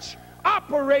church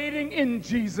operating in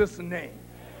Jesus' name.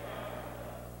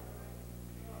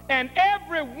 And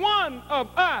every one of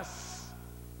us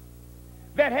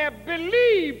that have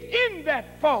believed in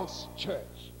that false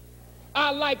church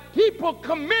are like people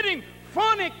committing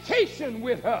fornication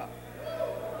with her.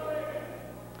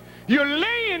 You're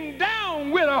laying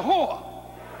down with a whore,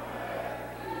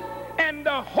 and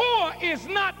the whore is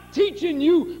not teaching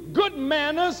you good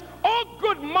manners or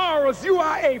good morals. You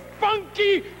are a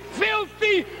funky,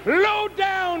 filthy,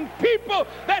 low-down people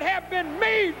that have been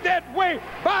made that way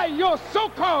by your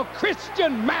so-called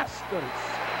Christian masters.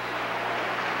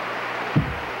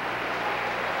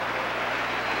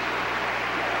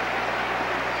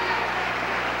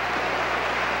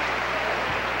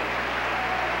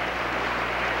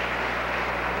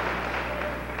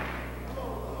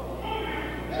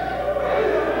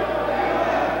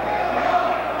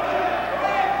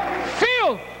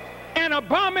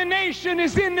 Abomination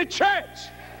is in the church.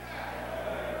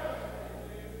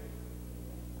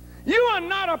 You are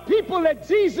not a people that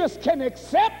Jesus can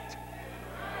accept.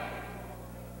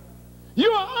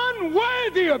 You are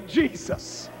unworthy of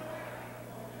Jesus.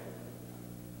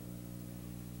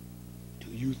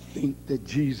 Do you think that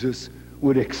Jesus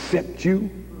would accept you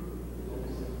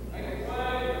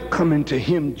coming to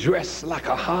him dressed like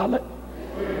a harlot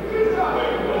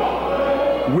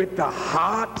with the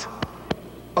heart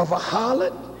of a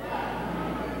harlot?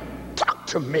 Talk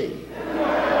to me.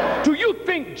 Do you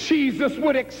think Jesus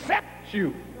would accept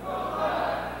you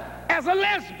as a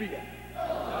lesbian?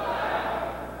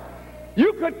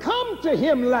 You could come to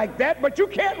him like that, but you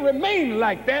can't remain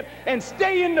like that and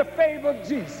stay in the favor of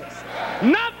Jesus.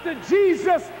 Not the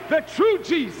Jesus, the true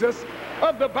Jesus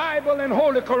of the Bible and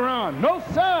Holy Quran. No,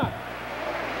 sir.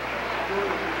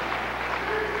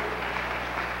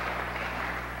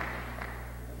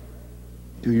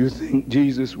 Do you think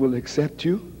Jesus will accept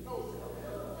you?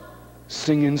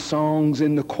 Singing songs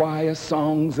in the choir,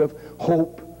 songs of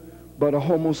hope, but a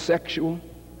homosexual,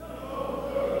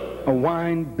 a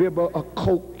wine bibber, a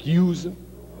coke user?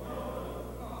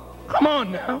 Come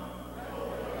on now.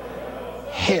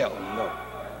 Hell no.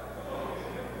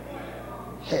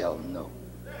 Hell no.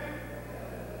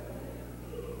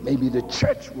 Maybe the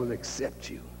church will accept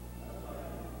you,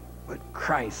 but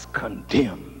Christ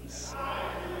condemns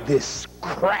this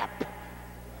crap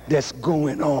that's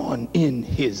going on in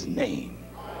his name.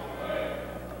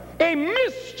 A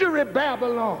mystery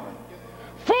Babylon,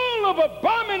 full of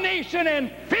abomination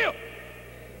and filth.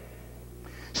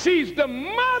 She's the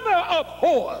mother of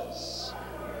whores.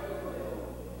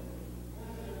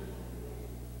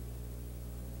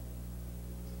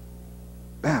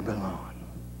 Babylon,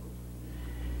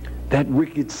 that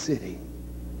wicked city.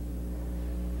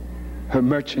 Her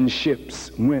merchant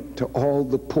ships went to all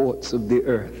the ports of the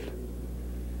earth,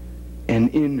 and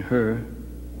in her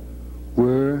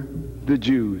were the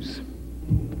Jews.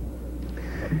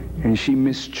 And she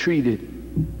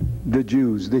mistreated the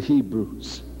Jews, the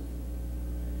Hebrews.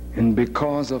 And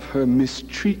because of her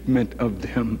mistreatment of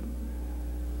them,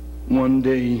 one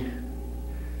day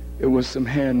there was some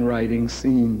handwriting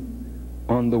seen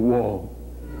on the wall.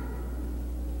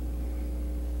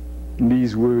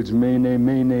 These words, Mene,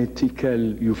 Mene,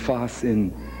 Tekel,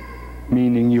 Upharsin,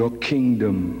 meaning your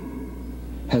kingdom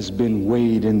has been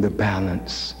weighed in the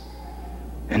balance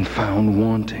and found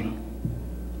wanting.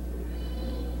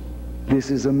 This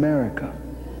is America.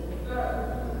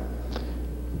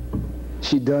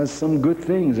 She does some good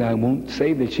things. I won't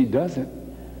say that she doesn't.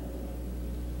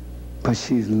 But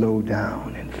she's low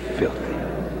down and filthy.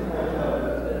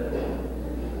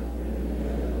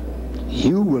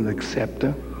 You will accept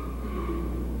her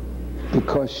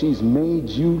because she's made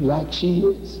you like she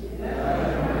is.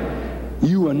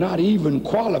 You are not even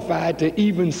qualified to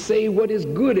even say what is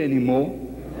good anymore,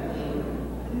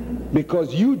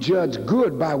 because you judge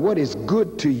good by what is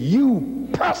good to you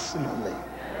personally.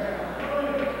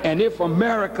 And if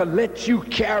America lets you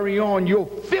carry on your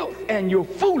filth and your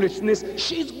foolishness,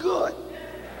 she's good.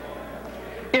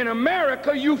 In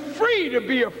America, you're free to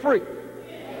be a freak.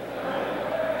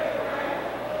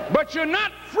 But you're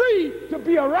not free to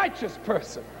be a righteous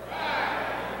person.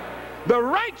 The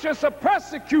righteous are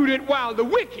persecuted while the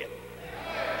wicked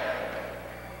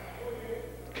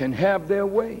can have their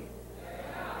way.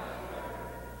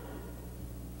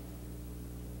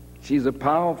 She's a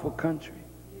powerful country,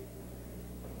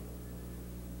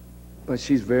 but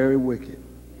she's very wicked.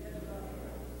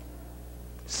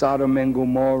 Sodom and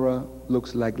Gomorrah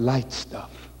looks like light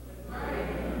stuff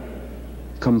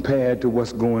compared to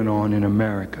what's going on in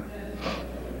America.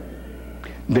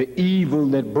 The evil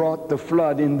that brought the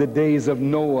flood in the days of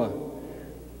Noah,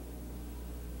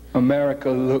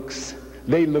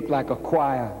 they look like a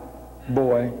choir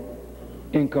boy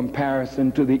in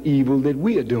comparison to the evil that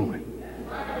we are doing.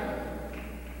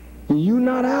 You're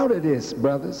not out of this,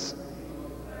 brothers.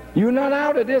 You're not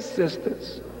out of this,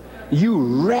 sisters.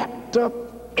 You wrapped up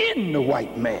in the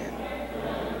white man.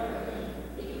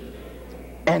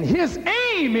 And his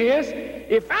aim is,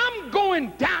 if I'm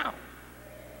going down,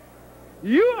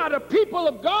 you are the people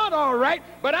of God, all right,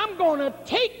 but I'm going to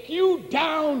take you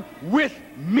down with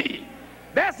me.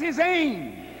 That's his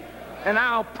aim. And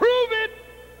I'll prove it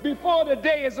before the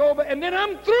day is over, and then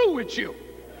I'm through with you.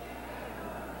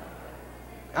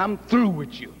 I'm through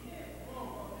with you.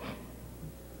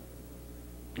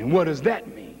 And what does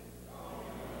that mean?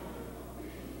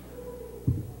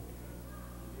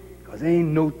 Because ain't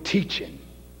no teaching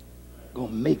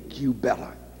gonna make you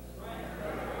better.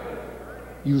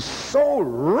 You so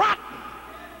rotten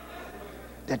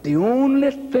that the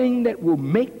only thing that will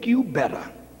make you better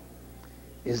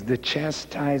is the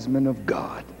chastisement of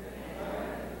God.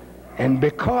 And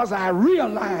because I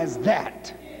realize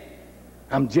that,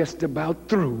 I'm just about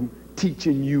through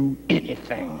teaching you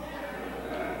anything.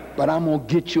 But I'm gonna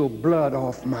get your blood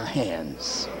off my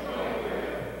hands.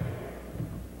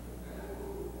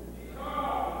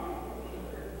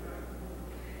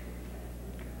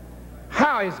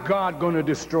 How is God going to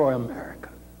destroy America?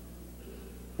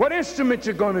 What instrument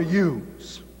you're going to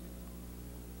use?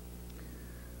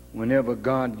 Whenever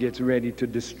God gets ready to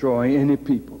destroy any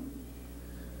people,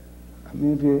 I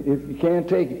mean, if you can't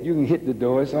take it, you can hit the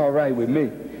door. It's all right with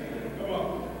me.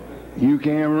 You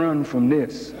can't run from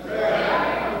this.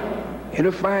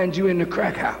 It'll find you in the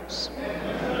crack house.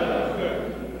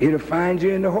 It'll find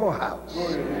you in the whorehouse.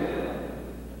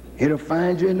 It'll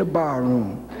find you in the bar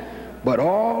room. But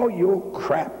all your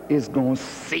crap is going to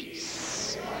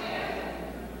cease.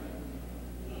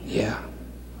 Yeah.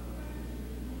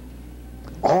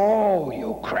 All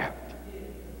your crap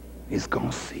is going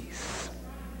to cease.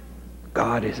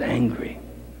 God is angry.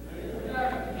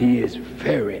 He is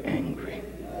very angry.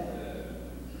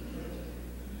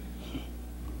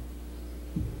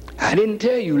 I didn't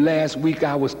tell you last week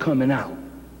I was coming out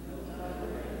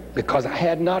because I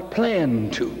had not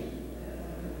planned to.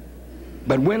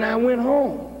 But when I went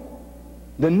home,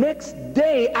 the next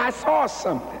day I saw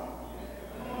something.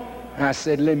 I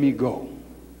said, let me go.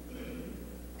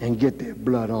 and get their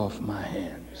blood off my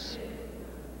hands.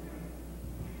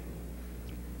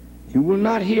 You will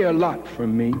not hear a lot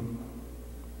from me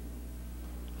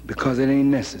because it ain't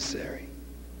necessary.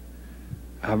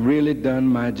 I've really done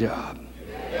my job.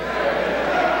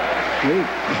 Wait.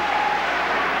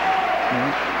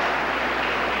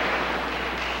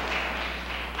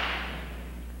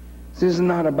 This is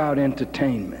not about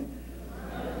entertainment.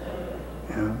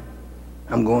 You know?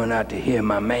 I'm going out to hear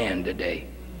my man today.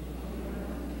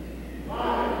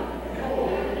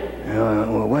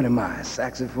 Well, what am I, a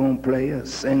saxophone player, a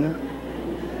singer?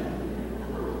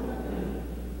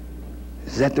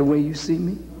 Is that the way you see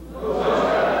me?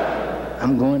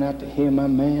 I'm going out to hear my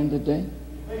man today?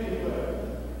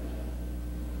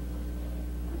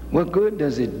 What good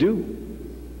does it do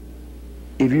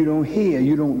if you don't hear,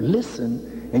 you don't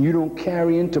listen, and you don't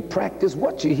carry into practice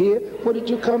what you hear? What did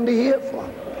you come to hear for?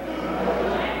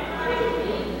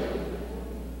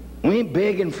 We ain't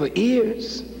begging for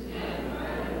ears.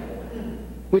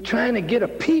 We're trying to get a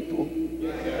people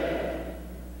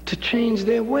to change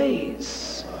their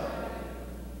ways.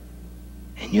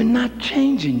 And you're not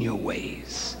changing your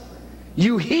ways.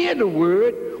 You hear the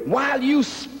word while you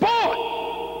sport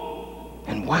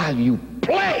and while you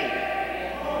play.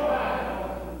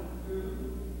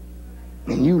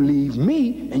 And you leave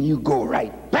me and you go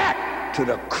right back to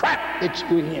the crap that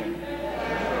you're in.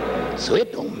 So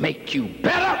it don't make you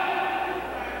better,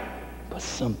 but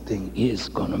something is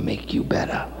gonna make you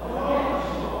better.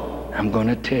 I'm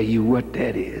gonna tell you what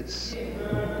that is.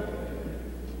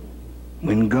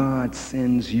 When God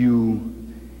sends you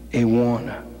a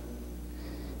warner,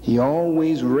 he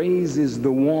always raises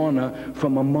the warner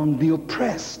from among the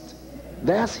oppressed.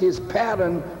 That's his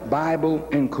pattern, Bible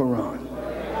and Quran.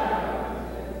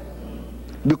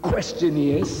 The question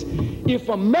is, if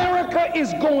America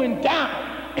is going down,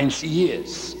 and she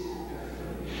is,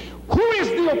 who is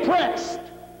the oppressed?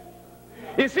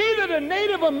 It's either the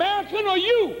Native American or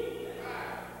you,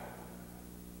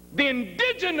 the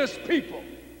indigenous people.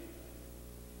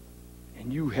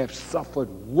 And you have suffered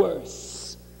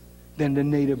worse than the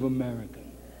Native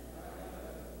American,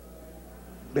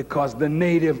 because the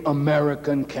Native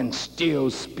American can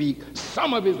still speak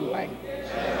some of his language.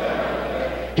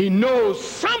 He knows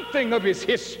something of his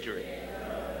history,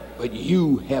 but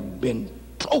you have been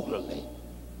totally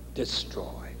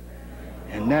destroyed.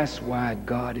 And that's why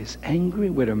God is angry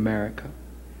with America.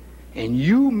 And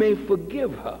you may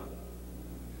forgive her,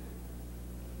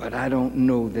 but I don't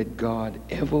know that God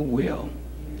ever will.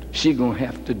 She's gonna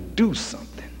have to do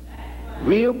something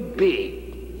real big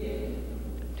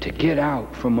to get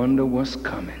out from under what's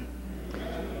coming.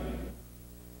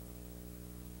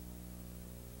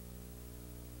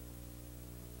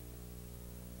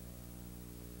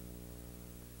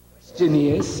 The question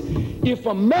is, if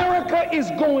America is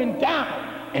going down,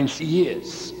 and she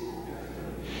is,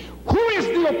 who is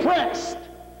the oppressed?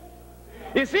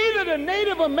 It's either the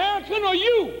Native American or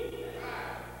you,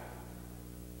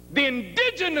 the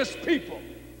indigenous people.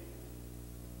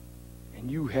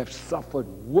 And you have suffered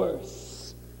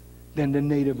worse than the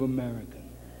Native American,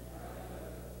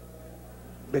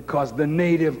 because the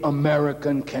Native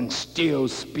American can still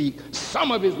speak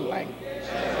some of his language.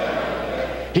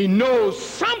 He knows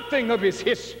something of his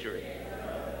history,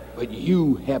 but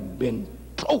you have been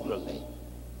totally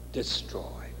destroyed.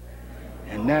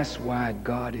 And that's why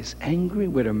God is angry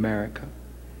with America.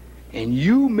 And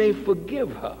you may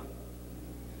forgive her,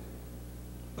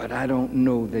 but I don't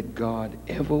know that God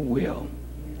ever will.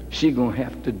 She's gonna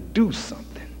have to do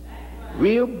something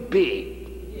real big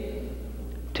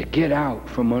to get out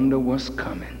from under what's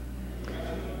coming.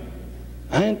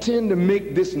 I intend to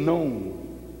make this known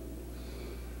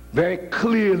very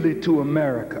clearly to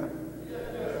America.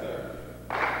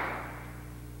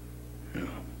 You know,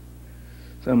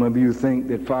 some of you think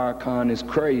that Farrakhan is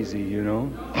crazy, you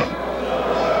know.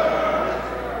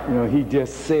 You know, he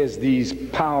just says these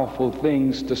powerful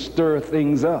things to stir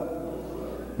things up.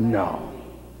 No,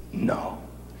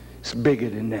 it's bigger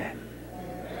than that.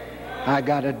 I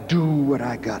gotta do what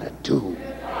I gotta do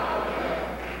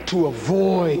to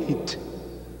avoid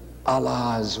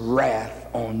Allah's wrath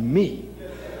on me.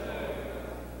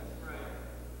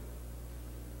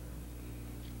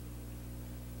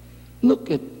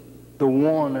 Look at the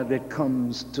warner that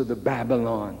comes to the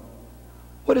Babylon.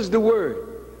 What is the word?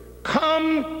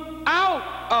 Come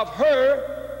out of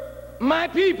her, my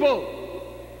people,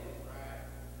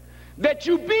 that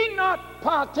you be not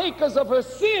partakers of her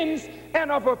sins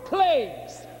and of her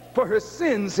plagues, for her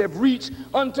sins have reached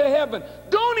unto heaven.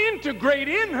 Don't integrate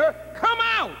in her. Come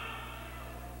out.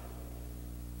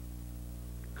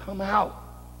 Come out.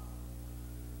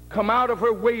 Come out of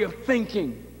her way of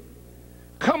thinking.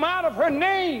 come out of her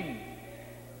name,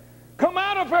 come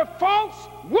out of her false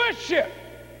worship,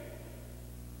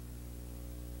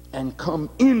 and come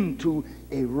into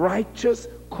a righteous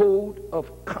code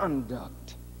of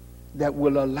conduct that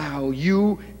will allow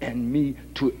you and me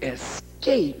to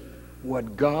escape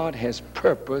what God has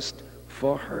purposed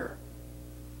for her.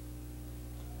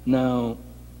 Now,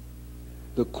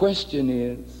 the question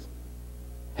is,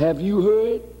 have you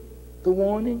heard the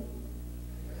warning?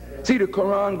 See, the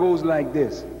Quran goes like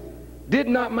this. Did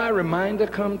not my reminder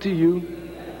come to you?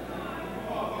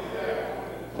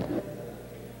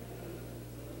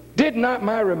 Did not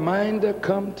my reminder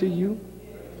come to you?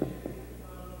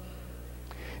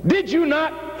 Did you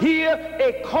not hear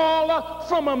a caller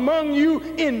from among you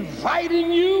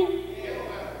inviting you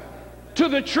to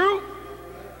the truth?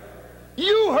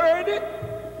 You heard it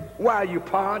while you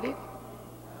partied.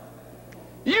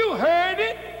 You heard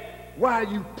it while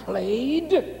you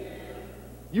played.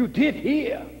 You did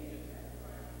hear.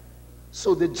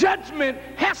 So the judgment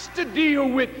has to deal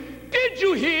with, did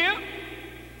you hear?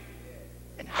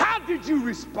 And how did you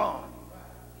respond?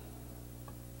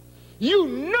 You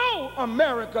know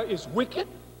America is wicked,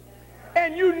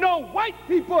 and you know white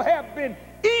people have been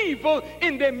evil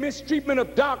in their mistreatment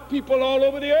of dark people all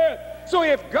over the earth. So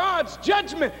if God's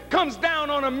judgment comes down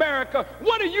on America,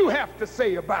 what do you have to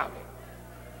say about it?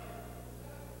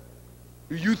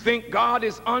 Do you think God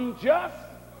is unjust?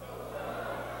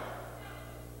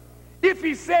 If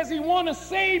he says he wants to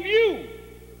save you,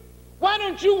 why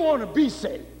don't you want to be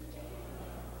saved?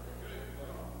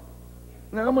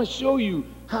 Now I'm going to show you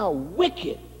how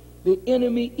wicked the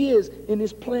enemy is in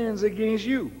his plans against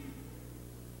you.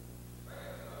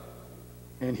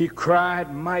 And he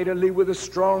cried mightily with a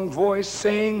strong voice,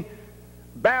 saying,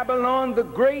 Babylon the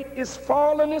great is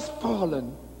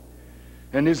fallen,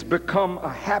 and is become a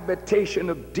habitation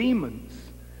of demons,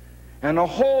 and a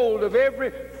hold of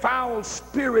every foul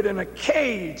spirit, and a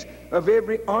cage of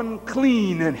every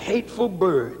unclean and hateful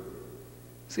bird.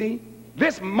 See,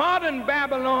 this modern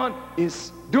Babylon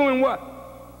is doing what?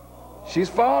 She's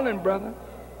falling, brother.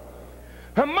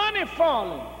 Her money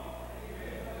falling.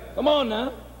 Come on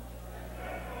now.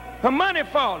 Her money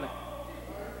falling.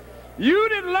 You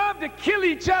that love to kill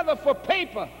each other for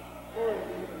paper,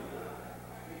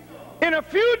 in a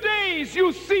few days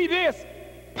you'll see this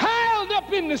piled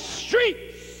up in the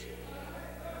streets.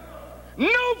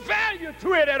 No value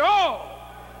to it at all.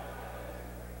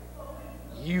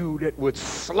 You that would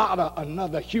slaughter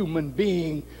another human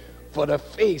being for the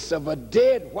face of a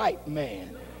dead white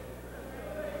man.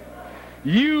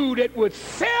 You that would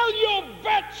sell your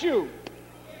virtue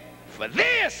for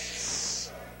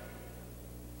this,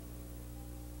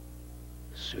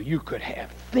 so you could have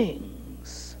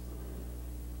things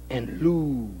and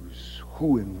lose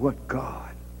who and what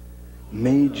God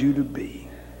made you to be.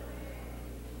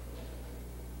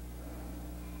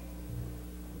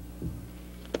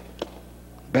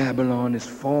 Babylon is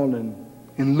fallen,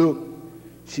 and look,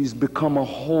 she's become a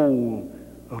whole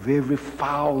of every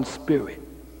foul spirit.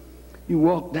 You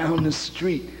walk down the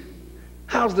street,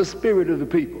 how's the spirit of the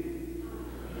people?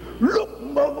 Look,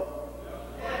 mother,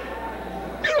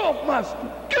 get off my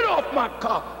street, get off my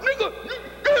car, nigga,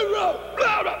 get up,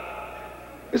 blah, blah.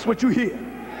 It's what you hear.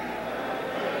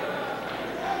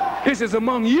 This is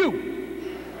among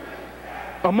you,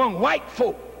 among white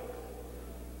folk.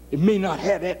 It may not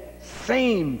have that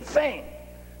same thing,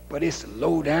 but it's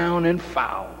low down and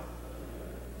foul.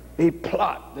 They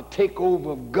plot the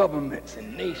takeover of governments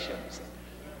and nations.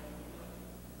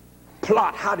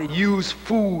 Plot how to use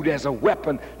food as a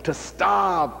weapon to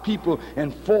starve people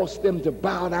and force them to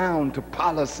bow down to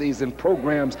policies and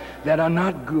programs that are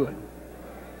not good.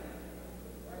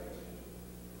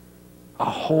 A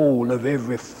hole of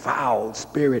every foul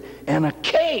spirit and a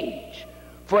cage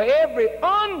for every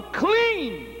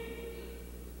unclean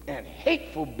and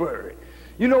hateful bird.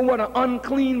 You know what an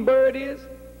unclean bird is?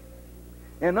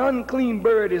 An unclean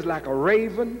bird is like a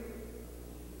raven,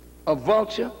 a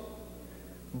vulture,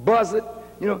 buzzard.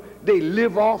 You know, they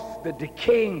live off the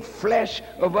decaying flesh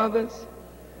of others.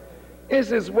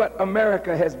 This is what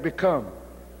America has become.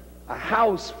 A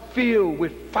house filled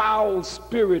with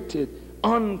foul-spirited,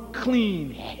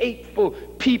 unclean, hateful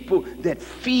people that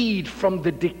feed from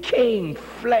the decaying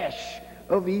flesh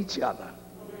of each other.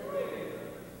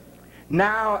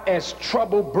 Now, as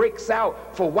trouble breaks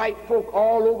out for white folk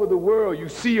all over the world, you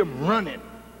see them running,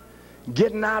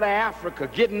 getting out of Africa,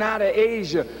 getting out of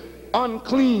Asia,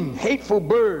 unclean, hateful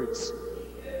birds.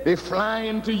 They fly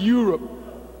into Europe,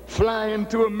 fly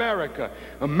into America.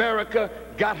 America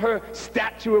got her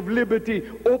Statue of Liberty,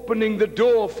 opening the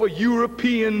door for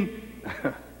European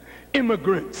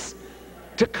immigrants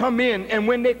to come in, and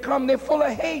when they come, they're full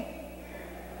of hate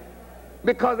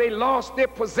because they lost their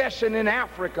possession in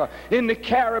Africa, in the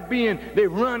Caribbean. They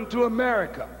run to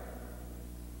America,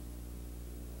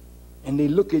 and they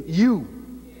look at you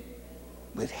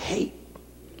with hate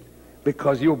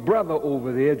because your brother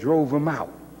over there drove them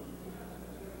out.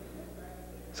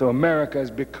 So America has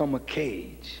become a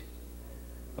cage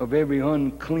of every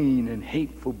unclean and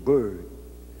hateful bird.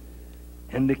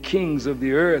 And the kings of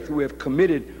the earth who have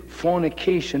committed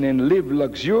fornication and lived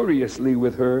luxuriously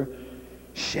with her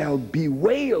shall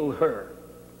bewail her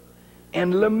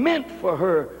and lament for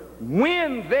her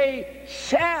when they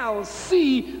shall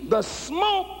see the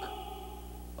smoke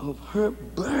of her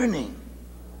burning.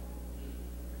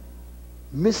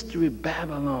 Mystery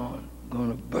Babylon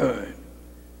gonna burn.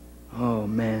 Oh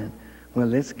man, well,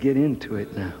 let's get into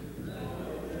it now.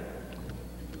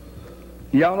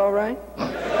 Y'all all right?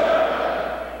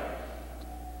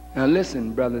 Now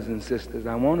listen, brothers and sisters,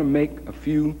 I want to make a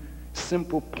few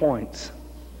simple points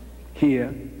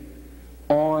here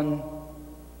on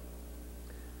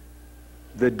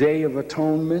the Day of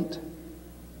Atonement,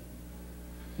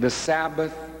 the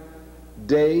Sabbath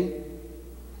day,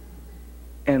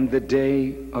 and the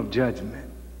Day of Judgment.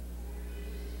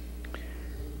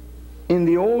 In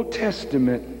the Old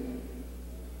Testament,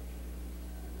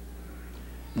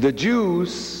 the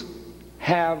Jews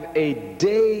have a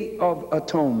Day of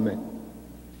Atonement,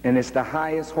 and it's the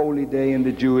highest holy day in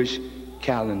the Jewish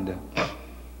calendar.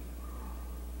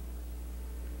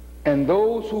 And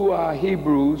those who are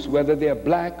Hebrews, whether they're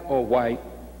black or white,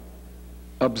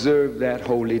 observe that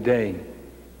holy day.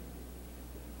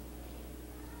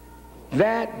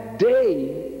 That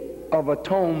Day of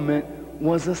Atonement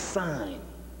was a sign.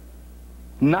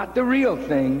 Not the real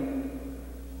thing,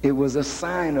 it was a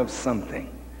sign of something.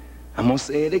 I'm going to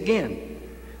say it again.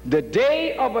 The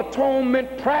Day of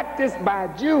Atonement practiced by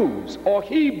Jews or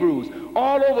Hebrews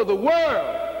all over the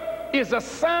world is a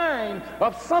sign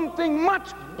of something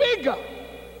much bigger.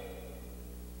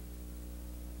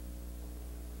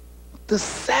 The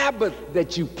Sabbath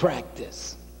that you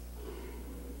practice,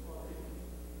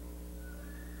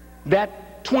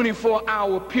 that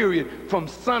 24-hour period from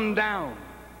sundown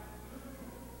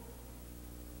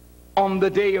on the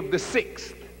day of the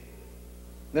 6th,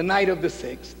 the night of the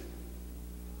 6th,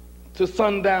 to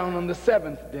sundown on the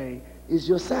 7th day is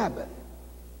your Sabbath.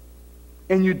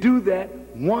 And you do that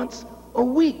once a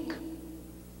week.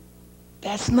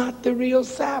 That's not the real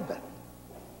Sabbath.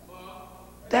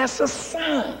 That's a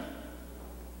sign.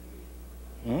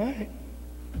 All right.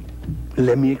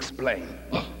 Let me explain.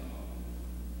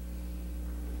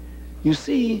 You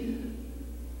see,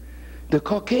 the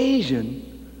Caucasian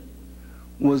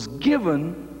was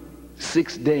given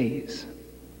 6 days.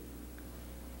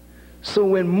 So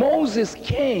when Moses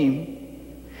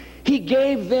came, he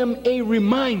gave them a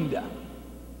reminder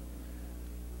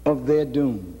of their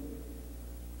doom.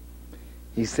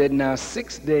 He said, now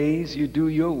 6 days you do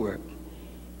your work,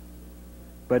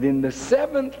 but in the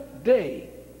 7th day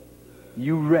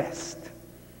you rest.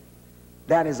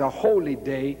 That is a holy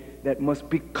day that must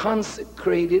be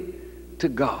consecrated to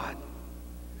God.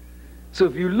 So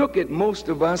if you look at most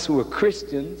of us who are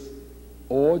Christians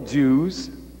or Jews,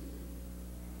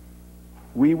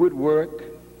 we would work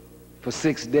for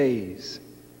 6 days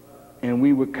and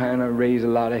we would kind of raise a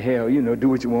lot of hell, you know, do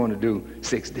what you want to do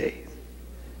 6 days.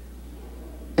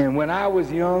 And when I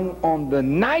was young, on the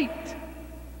night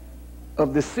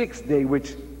of the 6th day,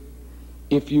 which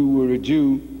if you were a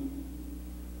Jew,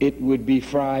 it would be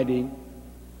Friday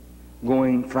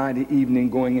evening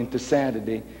going into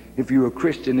Saturday. If you were a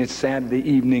Christian, it's Saturday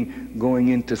evening going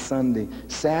into Sunday.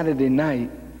 Saturday night,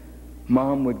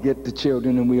 Mom would get the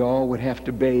children and we all would have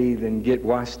to bathe and get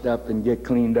washed up and get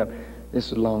cleaned up. This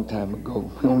was a long time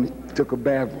ago. We only took a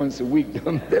bath once a week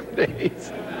on them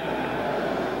days.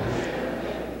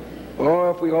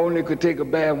 Or if we only could take a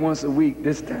bath once a week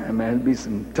this time, man, it'd be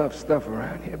some tough stuff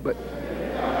around here. But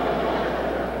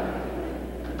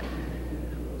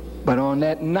on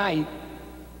that night,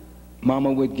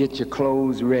 Mama would get your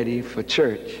clothes ready for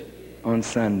church on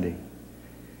Sunday.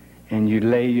 And you'd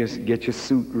get your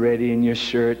suit ready and your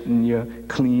shirt and your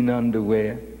clean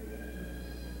underwear.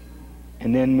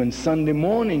 And then when Sunday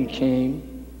morning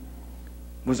came,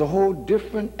 it was a whole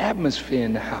different atmosphere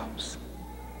in the house.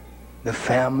 The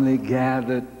family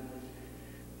gathered.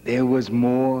 There was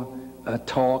more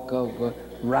talk of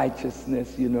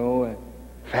righteousness, you know,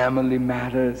 family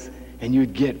matters. And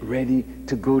you'd get ready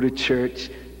to go to church,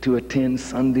 to attend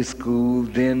Sunday school,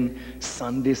 then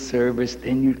Sunday service,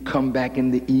 then you'd come back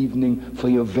in the evening for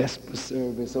your Vesper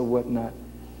service or whatnot.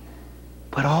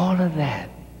 But all of that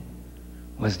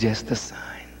was just a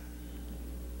sign.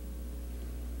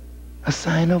 A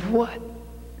sign of what?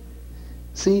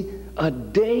 See, a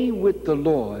day with the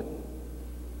Lord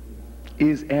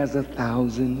is as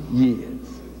 1,000 years.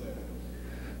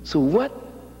 So what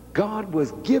God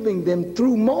was giving them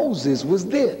through Moses was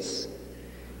this.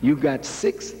 You got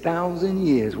 6,000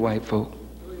 years, white folk,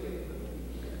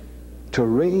 to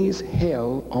raise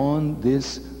hell on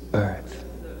this earth.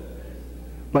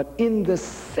 But in the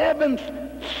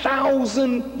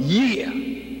 7,000th year,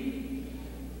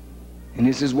 and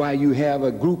this is why you have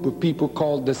a group of people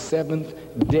called the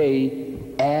Seventh-day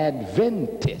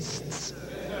Adventists,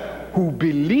 who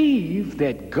believe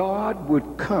that God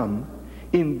would come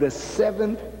in the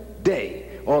 7th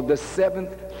day, or the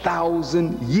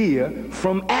 7,000th year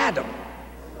from Adam.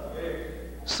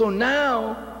 So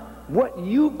now, what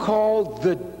you call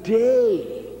the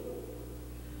day,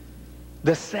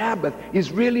 the Sabbath,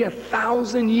 is really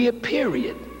 1,000-year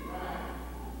period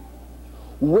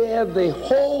where the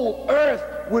whole earth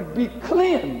would be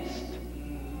cleansed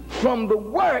from the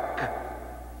work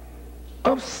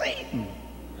of Satan.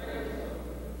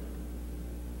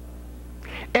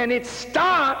 And it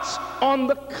starts on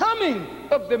the coming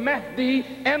of the Mahdi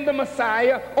and the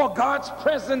Messiah, or God's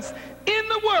presence in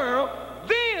the world.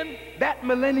 Then that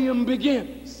millennium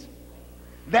begins.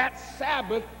 That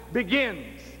Sabbath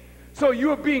begins. So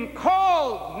you're being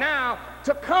called now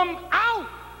to come out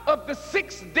of the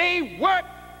 6-day work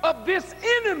of this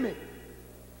enemy.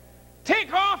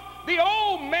 Take off the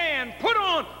old man, put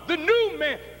on the new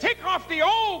man. Take off the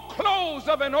old clothes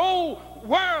of an old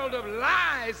world of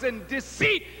lies and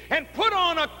deceit, and put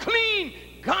on a clean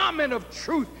garment of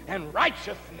truth and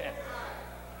righteousness.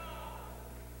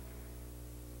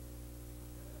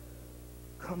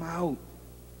 Come out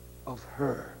of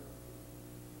her.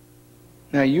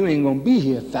 Now, you ain't gonna be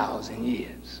here 1,000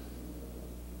 years,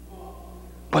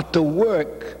 but the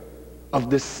work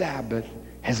of the Sabbath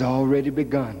has already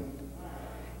begun.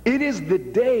 It is the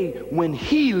day when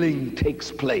healing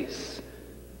takes place.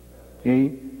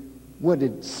 See? What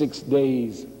did 6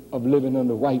 days of living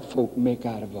under white folk make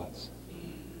out of us?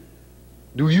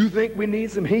 Do you think we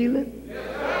need some healing?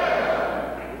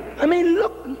 I mean,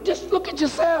 just look at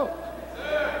yourself.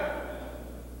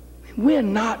 We're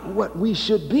not what we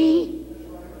should be.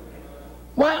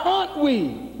 Why aren't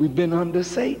we? We've been under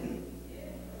Satan.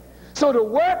 So the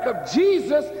work of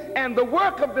Jesus and the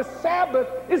work of the Sabbath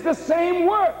is the same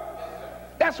work.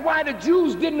 That's why the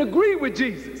Jews didn't agree with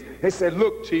Jesus. They said,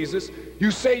 look, Jesus,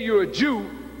 you say you're a Jew,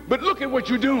 but look at what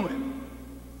you're doing.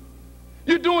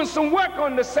 You're doing some work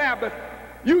on the Sabbath.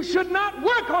 You should not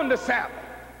work on the Sabbath.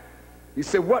 He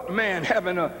said, what man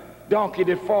having a donkey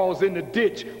that falls in the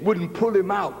ditch wouldn't pull him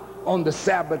out on the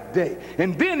Sabbath day?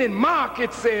 And then in Mark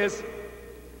it says,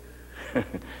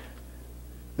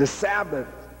 the Sabbath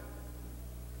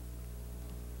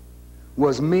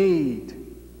was made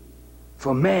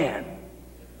for man,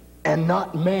 and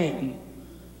not man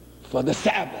for the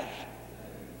Sabbath.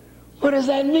 What does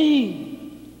that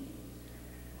mean?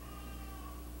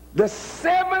 The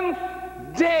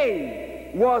 7th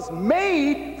day was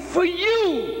made for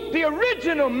you, the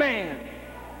original man,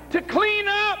 to clean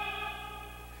up,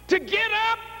 to get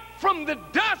up from the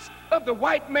dust of the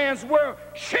white man's world.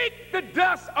 Shake the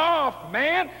dust off,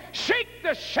 man. Shake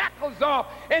the shackles off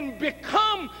and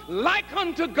become like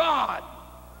unto God.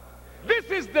 This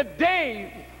is the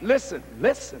day. Listen.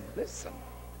 This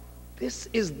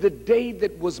is the day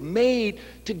that was made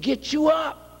to get you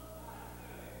up.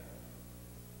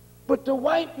 But the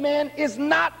white man is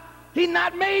not, he's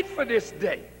not made for this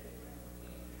day.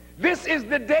 This is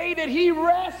the day that he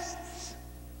rests.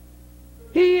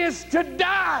 He is to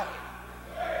die.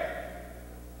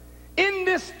 In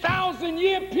this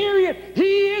 1,000-year period,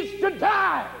 he is to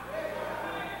die.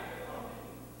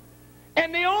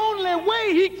 And the only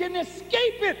way he can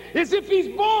escape it is if he's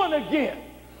born again.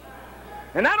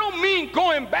 And I don't mean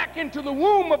going back into the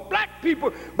womb of black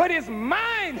people, but his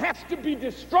mind has to be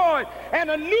destroyed and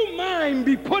a new mind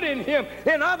be put in him.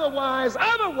 And otherwise,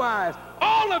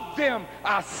 all of them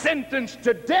are sentenced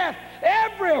to death.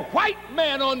 Every white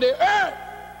man on the earth.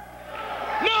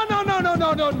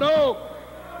 No.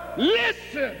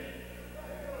 Listen.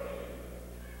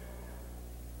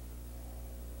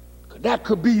 That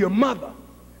could be your mother.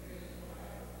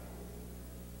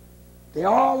 They're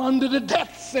all under the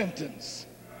death sentence.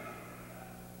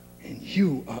 And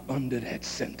you are under that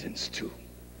sentence too.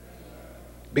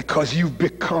 Because you've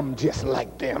become just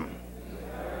like them.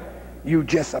 You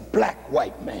just a black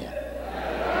white man.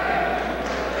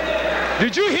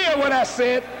 Did you hear what I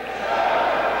said?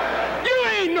 You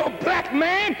ain't no black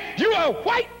man. You're a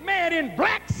white man in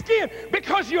black skin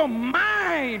because your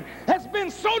mind has been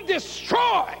so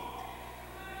destroyed.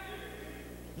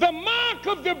 The mark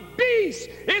mark of the beast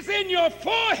is in your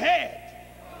forehead.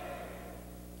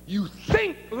 You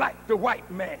think like the white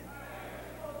man,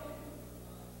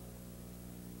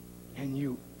 and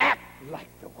you act like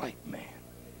the white man.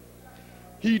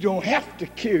 He don't have to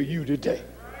kill you today.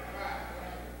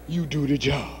 You do the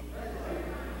job.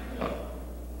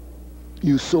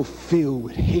 You so filled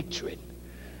with hatred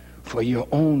for your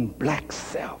own black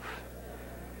self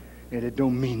that it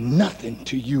don't mean nothing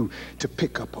to you to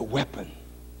pick up a weapon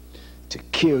to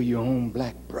kill your own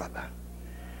black brother.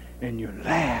 And you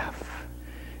laugh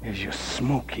as you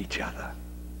smoke each other.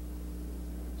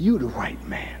 You the white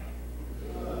man,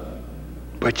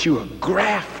 but you a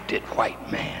grafted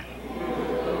white man.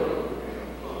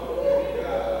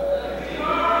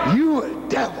 You a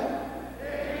devil.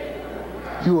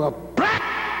 You a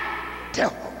black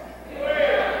devil.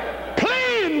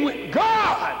 Playing with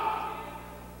God.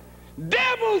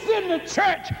 Devils in the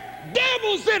church.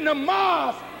 Devils in the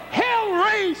mosque.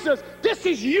 Hellraisers. This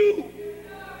is you.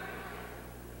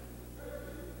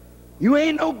 You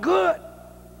ain't no good.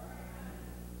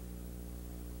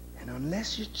 And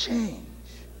unless you change,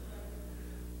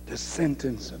 the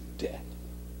sentence of death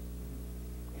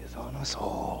is on us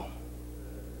all.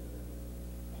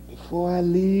 And before I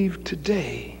leave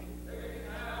today,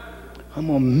 I'm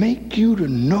going to make you to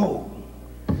know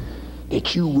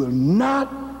that you will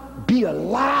not be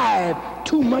alive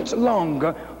too much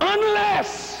longer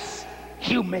unless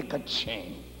you make a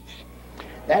change.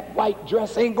 That white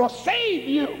dress ain't going to save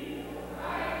you.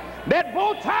 That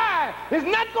bow tie is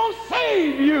not going to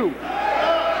save you.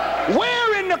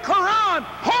 Wearing the Quran,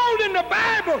 holding the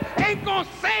Bible ain't going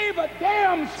to save a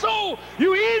damn soul.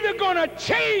 You either going to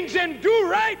change and do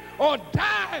right or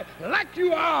die like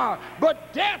you are.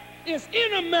 But death is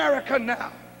in America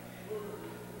now.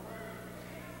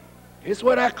 It's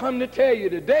what I come to tell you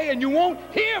today, and you won't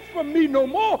hear from me no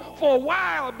more for a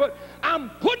while, but I'm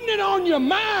putting it on your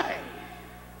mind.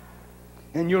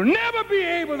 And you'll never be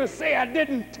able to say I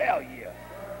didn't tell you.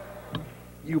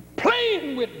 You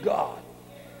playing with God.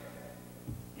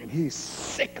 And he's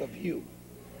sick of you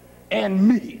and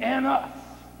me and us.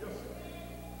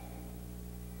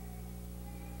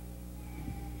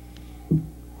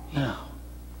 Now,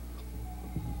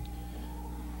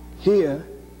 here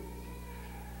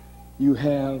you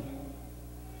have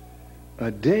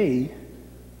a day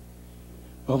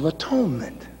of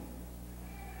atonement.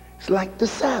 It's like the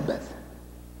Sabbath.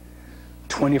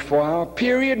 24-hour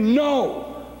period?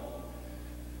 No.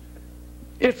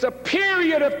 It's a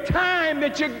period of time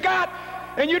that you got,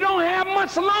 and you don't have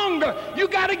much longer. You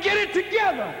got to get it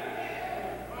together.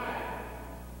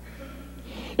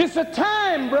 It's a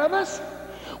time, brothers,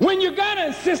 when you got to,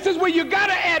 and sisters, where you got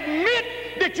to admit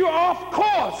that you're off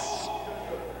course.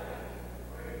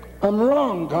 I'm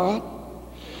wrong, God.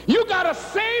 You got to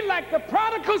say like the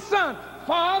prodigal son,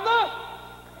 Father,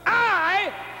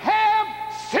 I have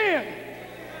sinned.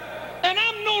 And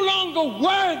I'm no longer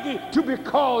worthy to be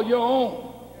called your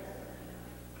own.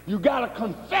 You got to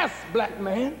confess, black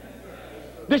man,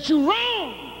 that you're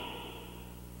wrong.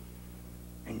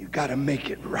 And you got to make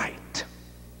it right.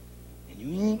 And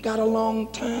you ain't got a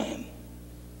long time.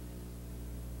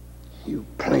 You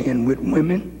playing with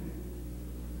women,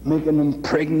 making them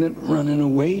pregnant, running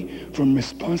away from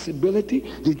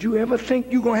responsibility. Did you ever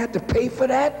think you're going to have to pay for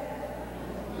that?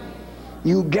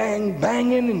 You gang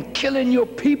banging and killing your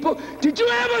people. Did you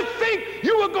ever think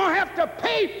you were going to have to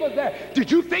pay for that? Did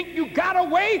you think you got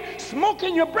away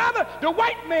smoking your brother? The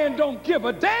white man don't give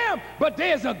a damn, but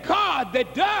there's a God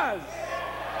that does.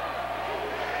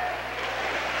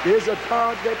 There's a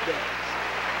God that does.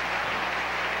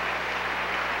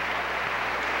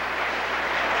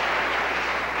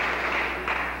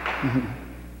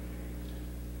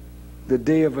 The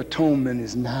Day of Atonement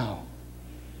is now.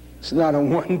 It's not a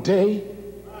one day.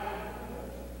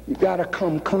 You got to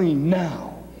come clean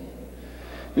now.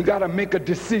 You got to make a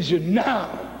decision now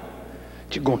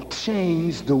that you're going to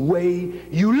change the way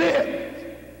you live.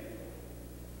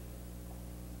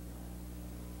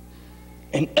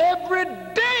 And every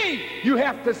day you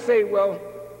have to say, well,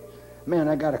 man,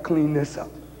 I got to clean this up.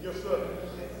 Yes, sir.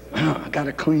 I got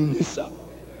to clean this up.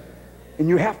 And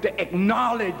you have to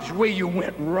acknowledge where you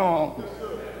went wrong. Yes,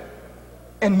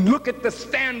 and look at the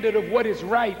standard of what is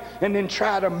right and then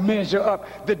try to measure up.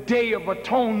 The Day of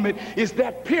Atonement is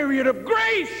that period of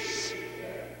grace.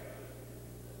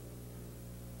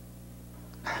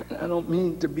 I don't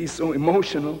mean to be so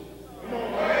emotional,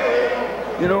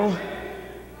 you know,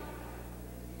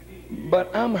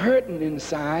 but I'm hurting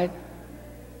inside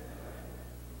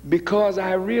because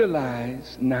I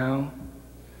realize now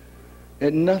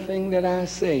that nothing that I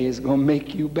say is going to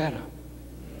make you better.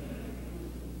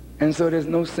 And so there's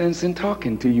no sense in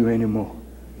talking to you anymore.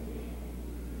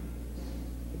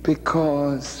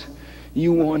 Because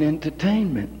you want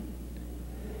entertainment.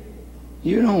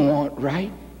 You don't want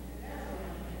right.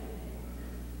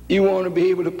 You want to be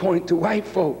able to point to white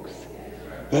folks,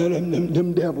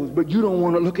 them devils, but you don't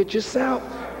want to look at yourself.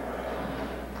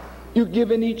 You're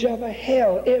giving each other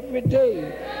hell every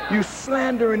day. You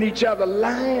slandering each other,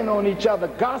 lying on each other,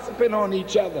 gossiping on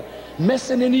each other,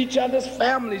 messing in each other's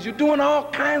families. You're doing all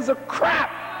kinds of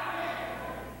crap.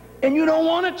 And you don't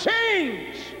want to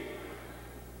change.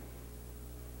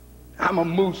 I'm a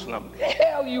Muslim. The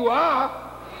hell you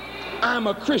are. I'm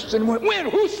a Christian. When?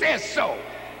 Who says so?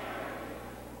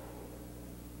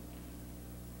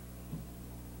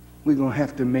 We're going to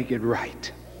have to make it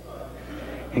right.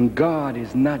 And God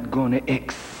is not going to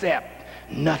accept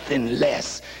nothing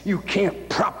less. You can't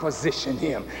proposition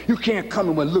him. You can't come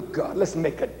and, well, look, God, let's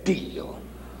make a deal.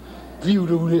 If you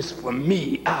do this for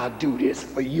me, I'll do this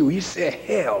for you. He said,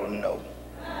 hell no.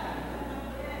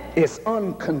 It's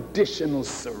unconditional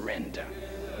surrender.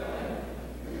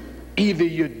 Either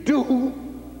you do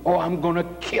or I'm going to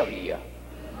kill you.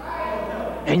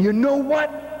 And you know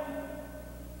what?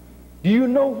 Do you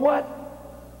know what?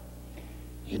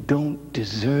 You don't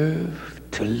deserve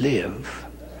to live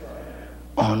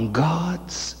on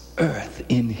God's earth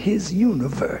in his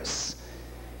universe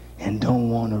and don't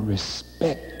want to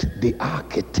respect the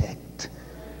architect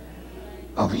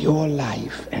of your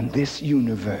life and this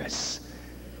universe.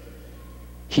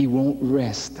 He won't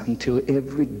rest until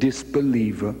every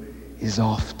disbeliever is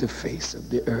off the face of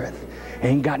the earth.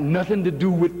 Ain't got nothing to do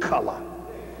with color.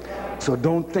 So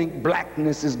don't think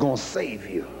blackness is going to save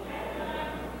you.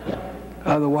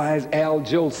 Otherwise, Al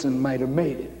Jolson might have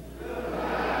made it.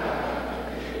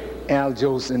 Al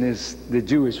Jolson is the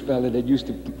Jewish fella that used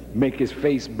to make his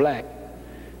face black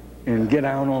and get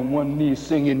down on one knee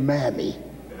singing Mammy.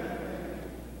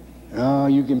 Oh,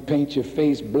 you can paint your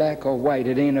face black or white.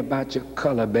 It ain't about your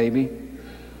color, baby.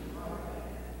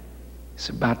 It's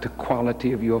about the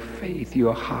quality of your faith,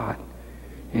 your heart,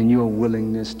 and your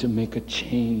willingness to make a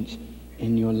change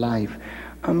in your life.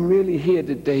 I'm really here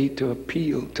today to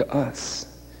appeal to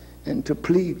us and to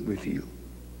plead with you.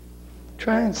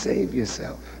 Try and save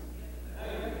yourself.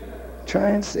 Try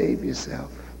and save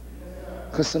yourself.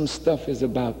 Because some stuff is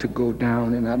about to go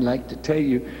down, and I'd like to tell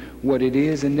you what it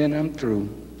is, and then I'm through.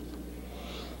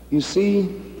 You see,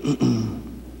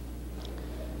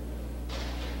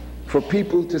 for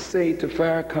people to say to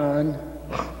Farrakhan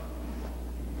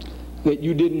that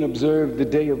you didn't observe the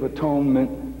Day of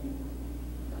Atonement,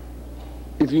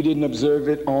 if you didn't observe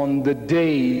it on the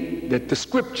day that the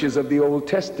scriptures of the Old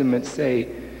Testament say,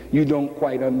 you don't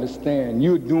quite understand.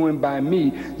 You're doing by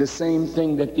me the same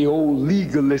thing that the old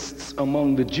legalists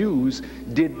among the Jews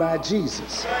did by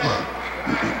Jesus.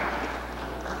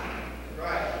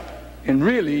 And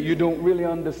really, you don't really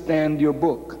understand your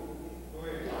book.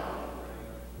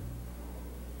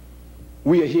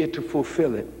 We are here to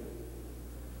fulfill it.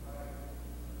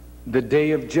 The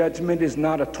day of judgment is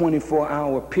not a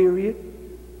 24-hour period.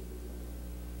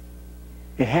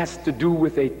 It has to do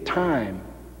with a time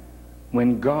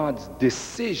when God's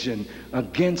decision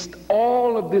against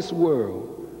all of this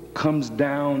world comes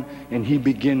down and he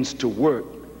begins to work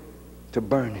to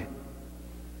burn it.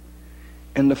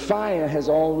 And the fire has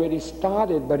already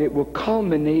started, but it will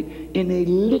culminate in a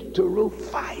literal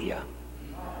fire.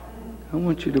 I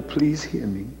want you to please hear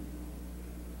me.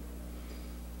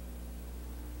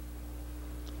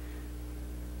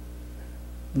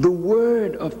 The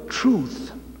word of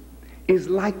truth is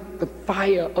like the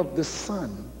fire of the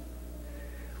sun.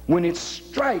 When it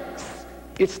strikes,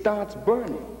 it starts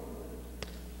burning.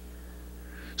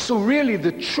 So really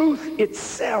the truth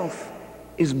itself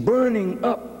is burning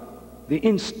up the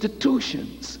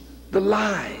institutions, the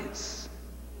lies,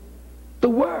 the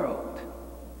world.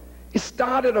 It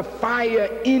started a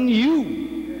fire in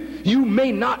you. You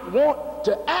may not want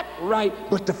to act right,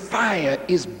 but the fire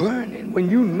is burning. When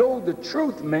you know the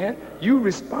truth, man, you're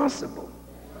responsible.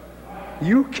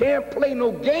 You can't play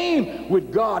no game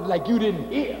with God like you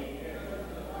didn't hear.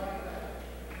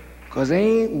 Because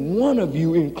ain't one of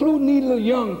you, including these little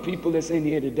young people that's in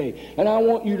here today, and I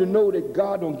want you to know that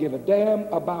God don't give a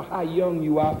damn about how young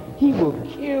you are. He will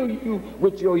kill you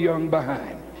with your young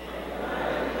behind.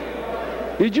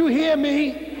 Did you hear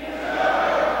me?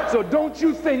 So don't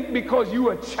you think because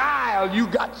you're a child, you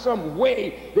got some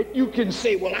way that you can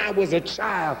say, well, I was a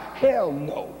child. Hell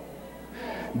no.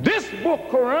 This book,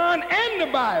 Quran, and the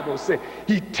Bible say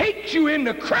he takes you in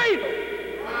the cradle.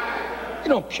 He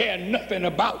don't care nothing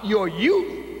about your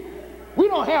youth. We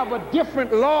don't have a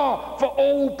different law for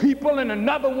old people and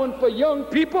another one for young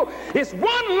people. It's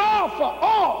one law for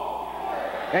all.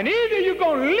 And either you're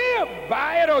going to live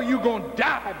by it or you're going to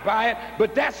die by it,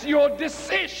 but that's your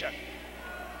decision.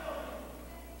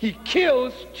 He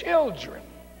kills children,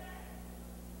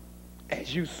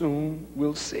 as you soon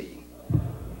will see.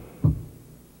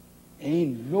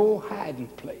 Ain't no hiding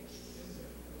place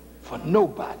for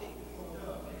nobody.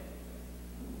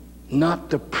 Not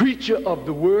the preacher of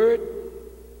the word,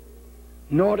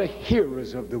 nor the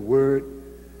hearers of the word.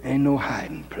 Ain't no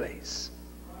hiding place.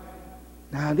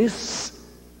 Now this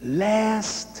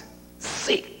last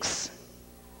 6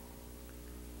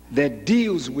 that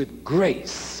deals with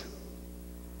grace.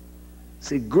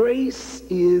 See, grace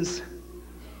is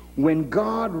when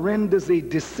God renders a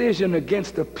decision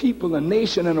against a people, a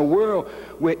nation, and a world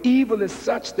where evil is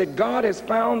such that God has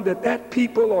found that that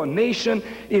people or nation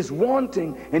is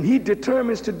wanting, and he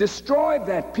determines to destroy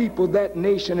that people, that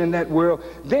nation, and that world.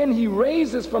 Then he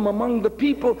raises from among the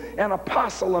people an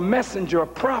apostle, a messenger, a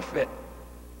prophet,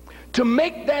 to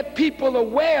make that people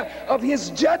aware of his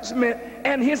judgment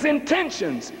and his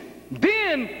intentions.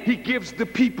 Then he gives the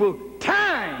people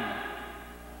time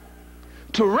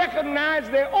to recognize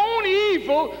their own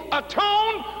evil,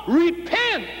 atone,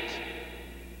 repent,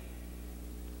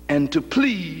 and to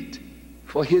plead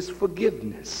for his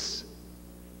forgiveness.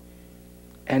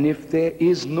 And if there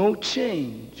is no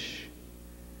change,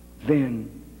 then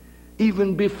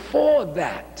even before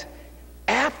that,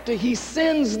 after he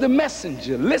sends the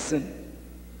messenger, listen,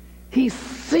 he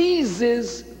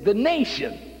seizes the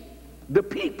nation, the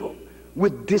people,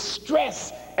 with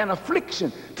distress and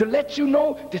affliction to let you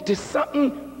know that there's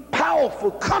something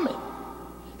powerful coming.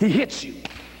 He hits you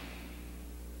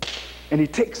and he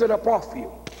takes it up off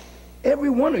you. Every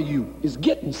one of you is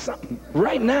getting something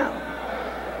right now.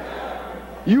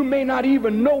 You may not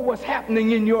even know what's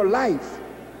happening in your life,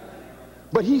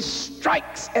 but he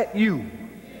strikes at you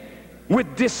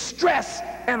with distress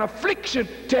and affliction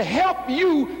to help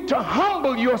you to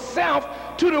humble yourself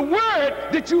to the word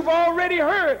that you've already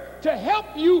heard, to help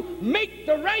you make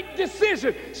the right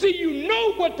decision. See, you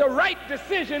know what the right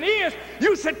decision is.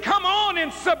 You said, come on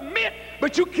and submit,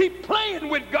 but you keep playing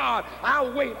with God.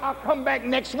 I'll wait. I'll come back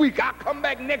next week. I'll come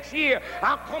back next year.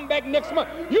 I'll come back next month.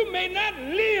 You may not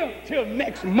live till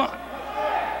next month.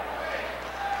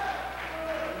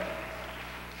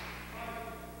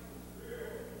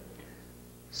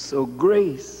 So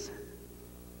grace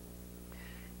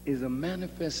is a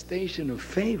manifestation of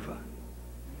favor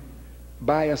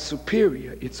by a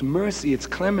superior. It's mercy, it's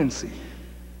clemency,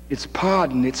 it's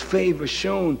pardon, it's favor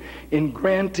shown in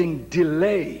granting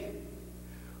delay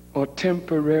or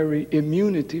temporary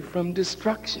immunity from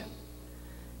destruction.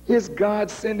 Here's God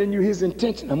sending you his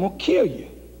intention. I'm going to kill you.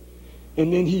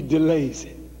 And then he delays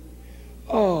it.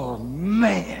 Oh,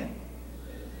 man.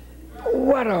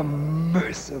 What a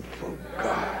merciful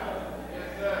God.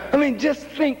 I mean, just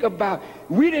think about,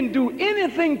 we didn't do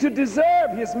anything to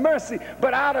deserve his mercy,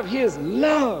 but out of his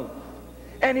love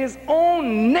and his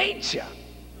own nature,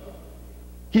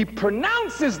 he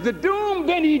pronounces the doom,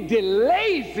 then he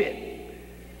delays it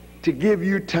to give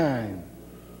you time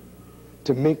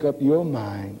to make up your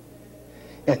mind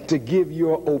and to give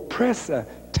your oppressor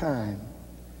time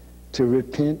to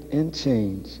repent and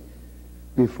change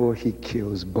before he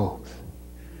kills both.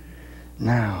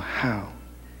 Now, how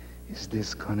is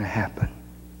this going to happen?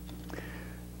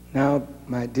 Now,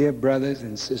 my dear brothers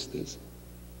and sisters,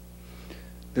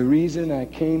 the reason I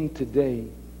came today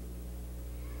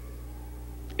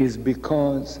is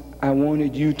because I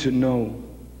wanted you to know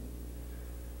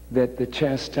that the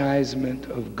chastisement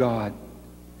of God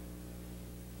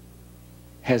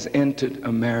has entered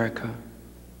America,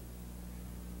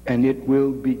 and it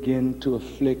will begin to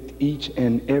afflict each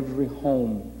and every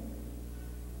home.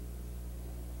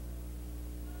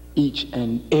 Each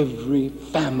and every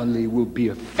family will be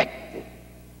affected.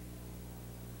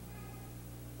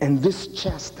 And this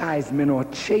chastisement or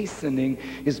chastening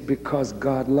is because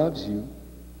God loves you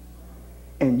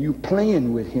and you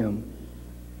playing with him,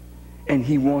 and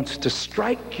he wants to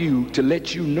strike you to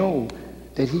let you know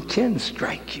that he can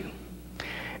strike you.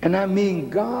 And I mean,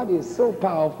 God is so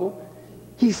powerful,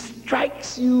 he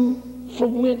strikes you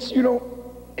from whence you don't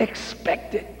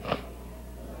expect it.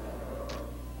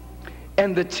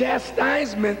 And the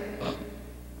chastisement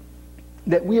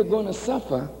that we are going to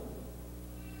suffer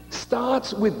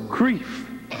starts with grief.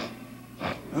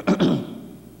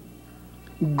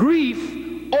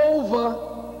 Grief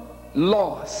over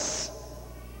loss.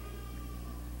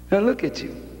 Now look at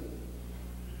you.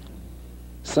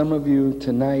 Some of you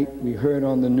tonight, we heard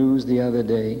on the news the other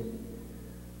day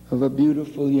of a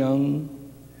beautiful young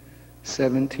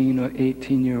 17 or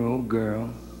 18-year-old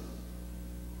girl.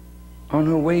 On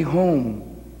her way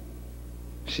home,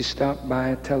 She stopped by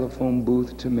a telephone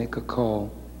booth to make a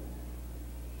call.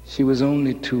 She was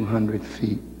only 200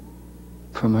 feet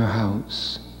from her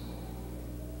house.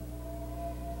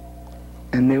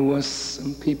 And there was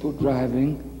some people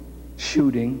driving,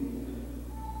 shooting,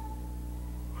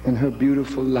 and her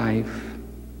beautiful life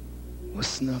was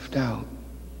snuffed out.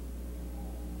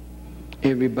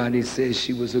 Everybody says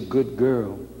she was a good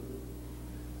girl.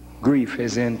 Grief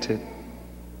has entered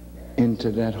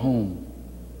into that home.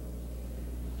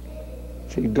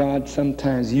 See, God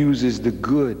sometimes uses the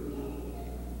good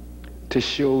to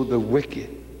show the wicked.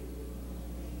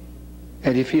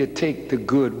 And if you take the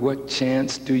good, what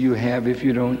chance do you have if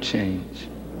you don't change?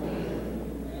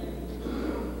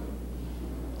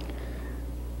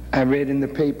 I read in the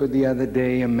paper the other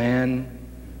day a man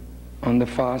on the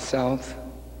far south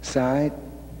side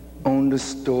owned a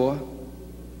store.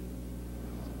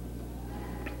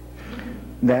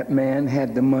 That man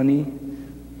had the money,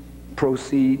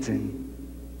 proceeds, and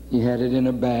he had it in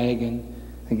a bag, and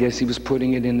I guess he was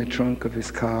putting it in the trunk of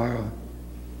his car.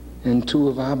 And two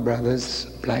of our brothers,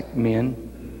 black men,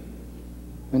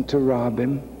 went to rob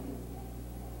him.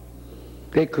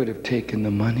 They could have taken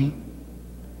the money,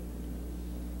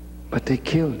 but they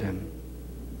killed him.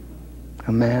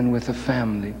 A man with a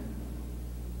family.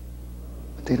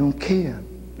 But they don't care.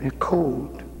 They're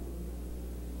cold.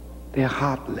 They're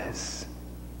heartless.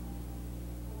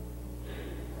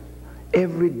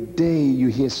 Every day you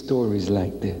hear stories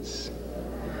like this.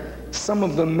 Some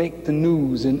of them make the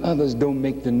news and others don't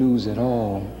make the news at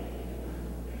all.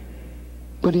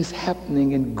 But it's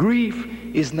happening, and grief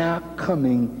is now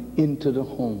coming into the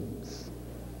homes.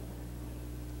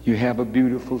 You have a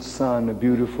beautiful son, a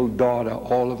beautiful daughter,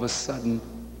 all of a sudden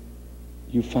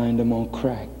you find them on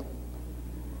crack.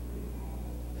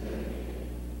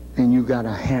 And you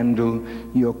gotta handle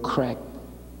your crack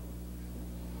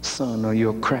son or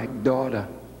your crack daughter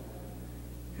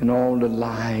and all the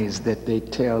lies that they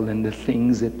tell and the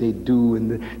things that they do and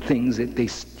the things that they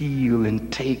steal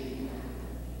and take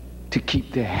to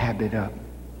keep their habit up.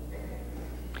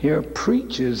 Here are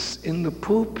preachers in the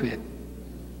pulpit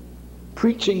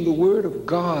preaching the word of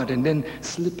God and then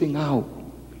slipping out,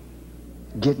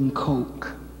 getting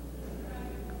coke.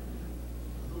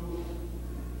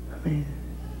 I mean,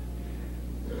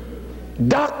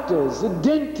 doctors,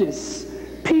 dentists,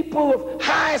 people of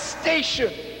high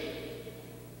station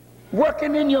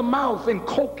working in your mouth and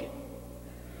coking,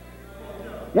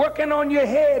 working on your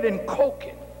head and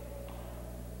coking.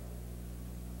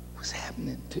 What's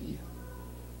happening to you?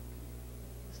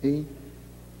 See?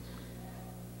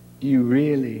 You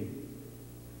really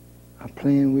are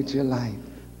playing with your life.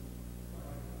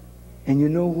 And you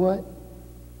know what?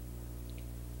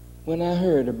 When I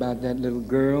heard about that little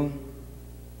girl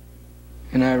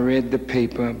and I read the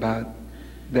paper about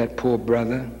that poor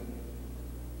brother,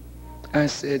 I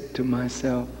said to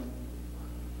myself,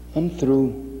 I'm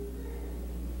through.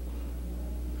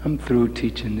 I'm through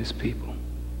teaching these people.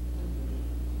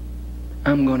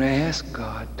 I'm going to ask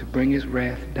God to bring his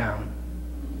wrath down.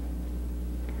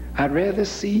 I'd rather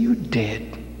see you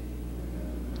dead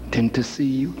than to see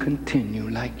you continue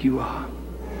like you are.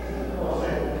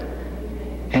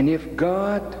 And if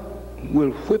God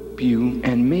will whip you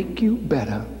and make you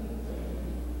better,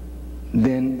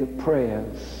 then the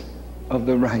prayers of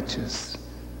the righteous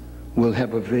will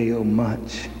have availed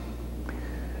much.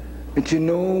 But you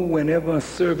know, whenever a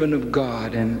servant of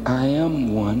God, and I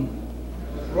am one,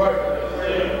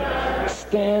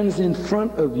 stands in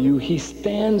front of you, he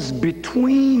stands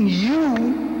between you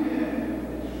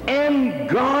and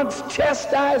God's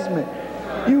chastisement.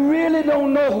 You really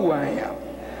don't know who I am.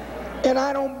 And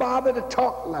I don't bother to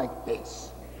talk like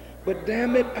this. But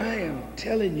damn it, I am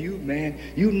telling you, man,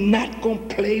 you're not going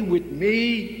to play with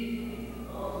me.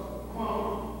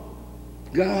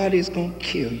 God is going to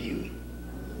kill you.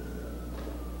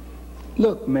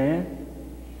 Look, man,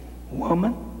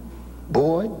 woman,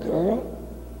 boy, girl.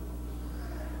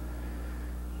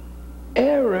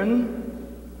 Aaron,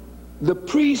 the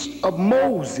priest of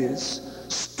Moses,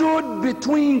 stood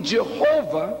between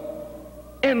Jehovah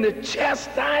and the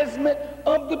chastisement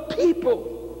of the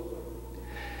people.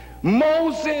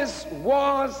 Moses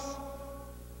was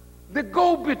the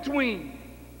go-between.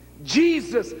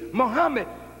 Jesus, Muhammad,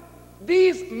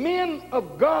 these men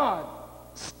of God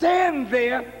stand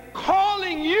there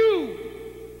calling you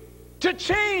to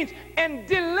change and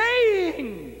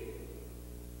delaying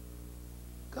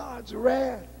God's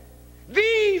wrath.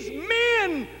 These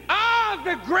men are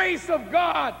the grace of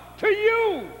God to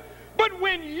you. But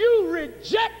when you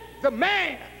reject the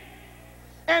man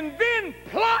and then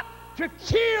plot to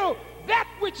kill that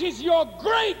which is your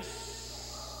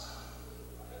grace,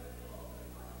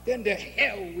 then to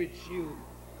hell with you.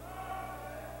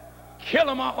 Kill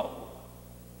them all.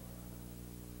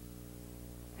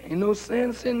 Ain't no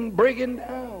sense in breaking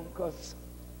down, because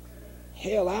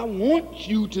hell, I want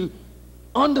you to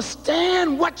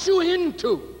understand what you're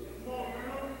into.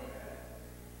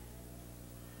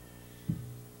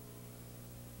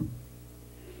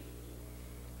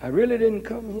 I really didn't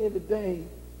come here today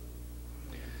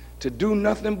to do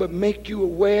nothing but make you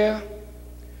aware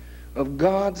of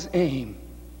God's aim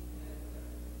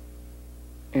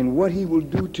and what he will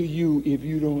do to you if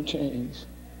you don't change,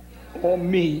 or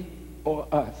me or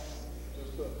us.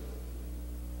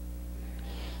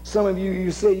 Some of you,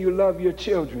 you say you love your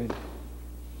children,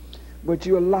 but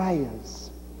you're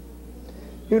liars.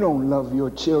 You don't love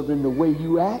your children the way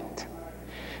you act,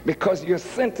 because you're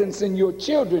sentencing your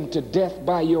children to death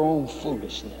by your own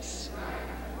foolishness.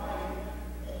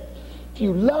 If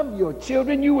you love your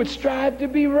children, you would strive to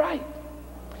be right.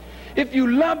 If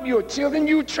you love your children,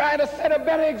 you would try to set a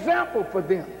better example for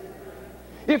them.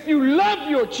 If you love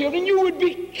your children, you would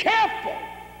be careful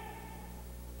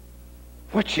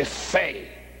what you say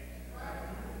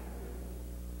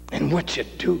and what you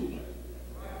do.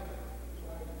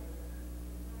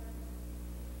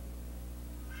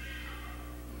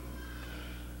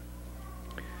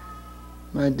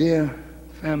 My dear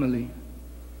family,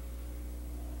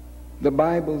 the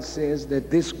Bible says that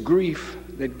this grief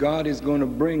that God is going to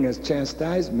bring as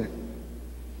chastisement,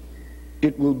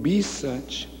 it will be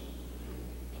such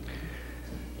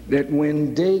that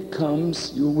when day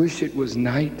comes, you wish it was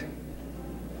night.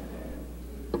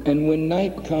 And when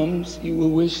night comes, you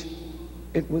will wish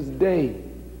it was day.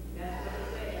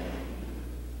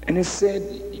 And it said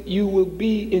you will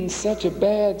be in such a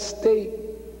bad state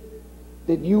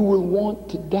that you will want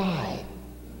to die.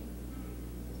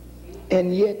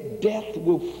 And yet death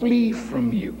will flee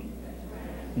from you.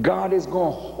 God is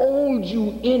going to hold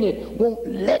you in it, won't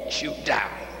let you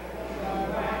die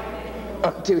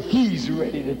until he's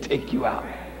ready to take you out.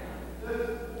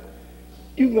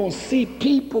 You're going to see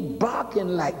people barking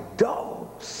like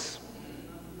dogs.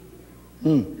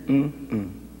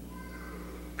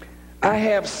 I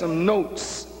have some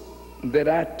notes that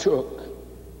I took.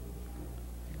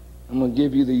 I'm going to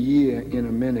give you the year in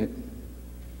a minute.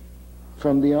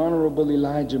 From the Honorable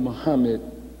Elijah Muhammad,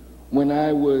 when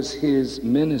I was his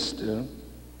minister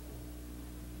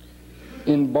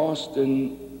in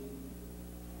Boston,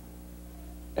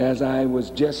 as I was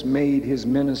just made his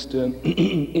minister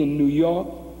in New York,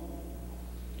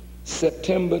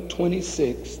 September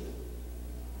 26,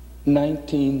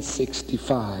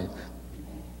 1965,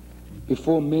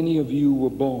 before many of you were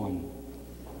born.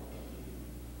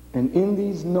 And in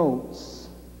these notes,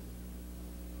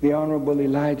 the Honorable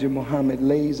Elijah Muhammad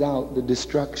lays out the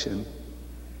destruction,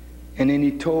 and then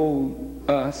he told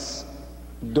us,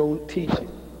 don't teach it,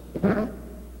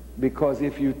 because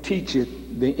if you teach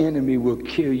it, the enemy will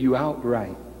kill you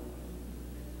outright.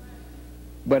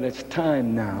 But it's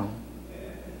time now,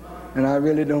 and I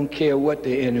really don't care what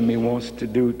the enemy wants to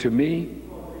do to me,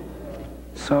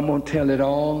 so I'm going to tell it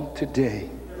all today.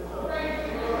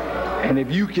 And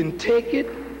if you can take it,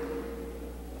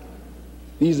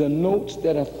 these are notes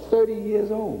that are 30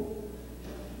 years old.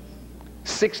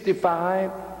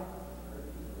 65,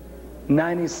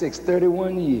 96,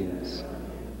 31 years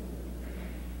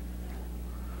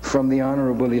from the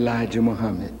Honorable Elijah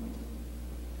Muhammad.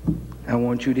 I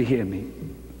want you to hear me.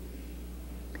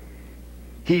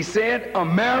 He said,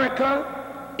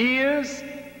 America is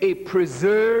a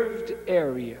preserved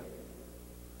area.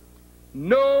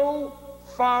 No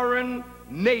foreign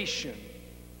nation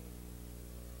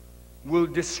will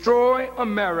destroy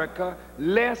America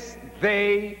lest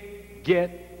they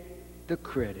get the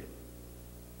credit.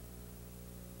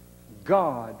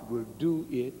 God will do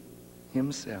it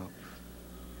himself.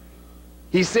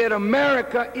 He said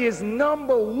America is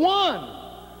number one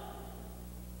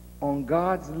on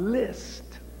God's list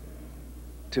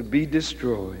to be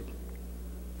destroyed.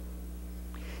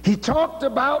 He talked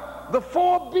about the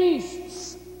four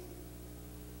beasts: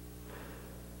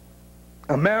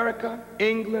 America,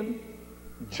 England,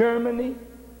 Germany,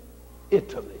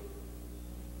 Italy.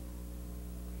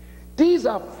 These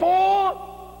are four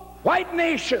white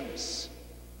nations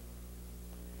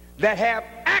that have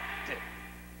acted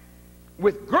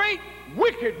with great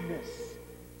wickedness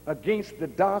against the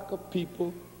darker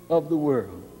people of the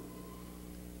world.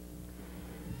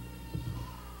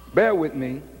 Bear with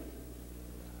me.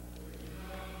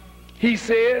 He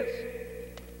says,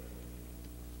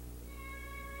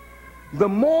 the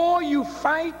more you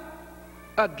fight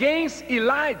against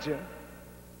Elijah,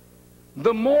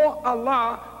 the more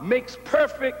Allah makes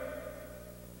perfect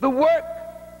the work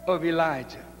of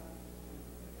Elijah.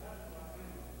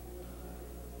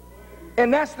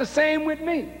 And that's the same with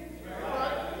me.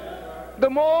 The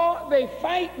more they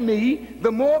fight me,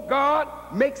 the more God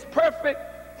makes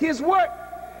perfect his work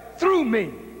through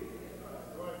me.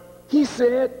 He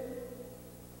said,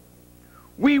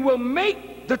 we will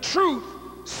make the truth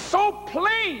so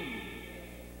plain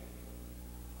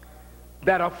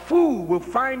that a fool will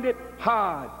find it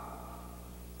hard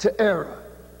to err.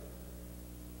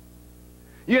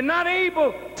 You're not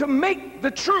able to make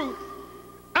the truth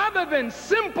other than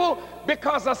simple,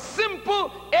 because a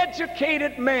simple,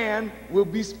 educated man will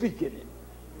be speaking it.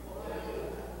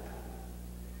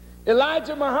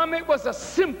 Elijah Muhammad was a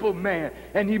simple man,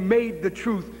 and he made the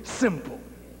truth simple.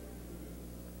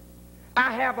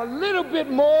 I have a little bit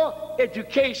more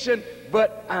education,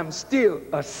 but I'm still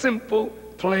a simple,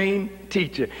 plain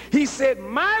teacher. He said,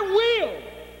 my will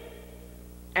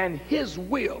and his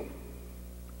will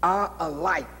are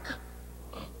alike.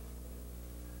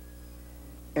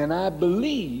 And I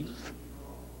believe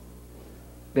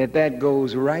that that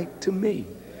goes right to me.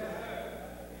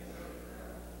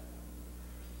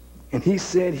 And he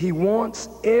said he wants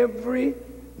every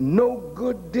no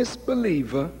good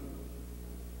disbeliever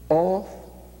off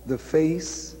the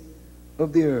face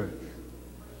of the earth.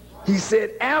 He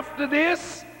said after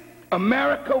this,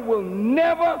 America will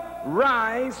never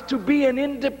rise to be an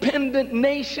independent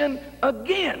nation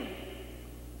again.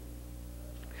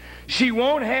 She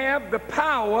won't have the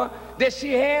power that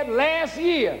she had last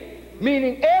year,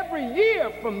 meaning every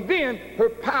year from then her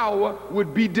power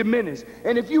would be diminished.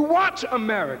 And if you watch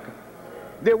America,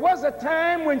 there was a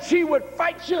time when she would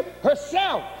fight you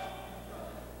herself.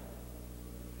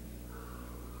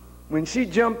 When she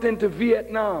jumped into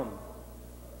Vietnam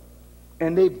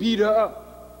and they beat her up,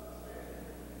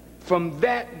 from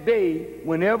that day,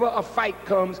 whenever a fight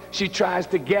comes, she tries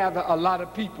to gather a lot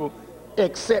of people,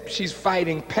 except she's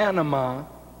fighting Panama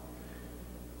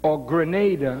or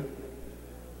Grenada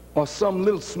or some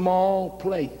little small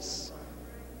place.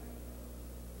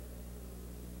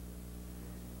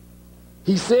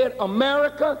 He said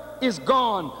America is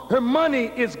gone. Her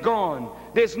money is gone.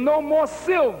 There's no more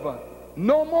silver,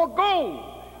 no more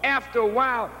gold. After a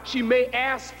while, she may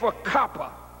ask for copper.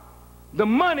 The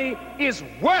money is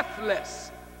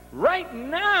worthless. Right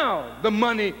now, the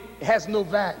money has no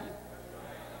value.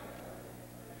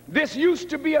 This used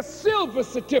to be a silver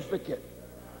certificate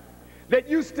that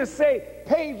used to say,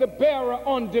 pay the bearer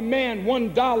on demand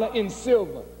 $1 in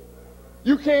silver.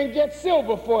 You can't get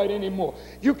silver for it anymore.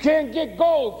 You can't get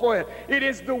gold for it. It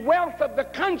is the wealth of the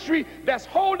country that's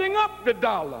holding up the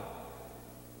dollar.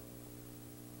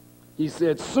 He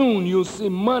said, soon you'll see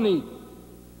money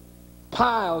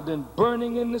piled and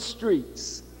burning in the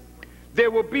streets.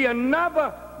 There will be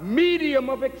another medium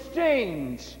of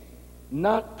exchange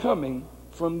not coming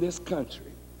from this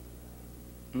country.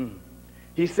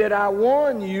 He said, I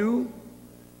warn you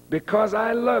because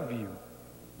I love you.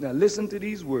 Now listen to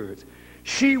these words.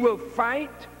 She will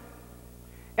fight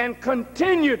and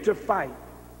continue to fight.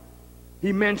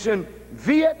 He mentioned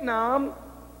Vietnam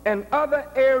and other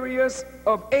areas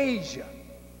of Asia.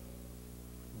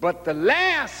 But the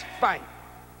last fight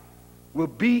will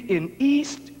be in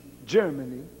East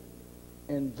Germany,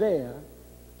 and there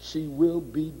she will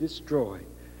be destroyed.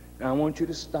 Now I want you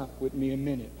to stop with me a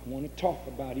minute. I want to talk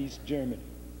about East Germany.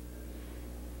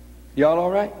 Y'all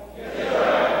all right? Yes,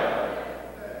 sir.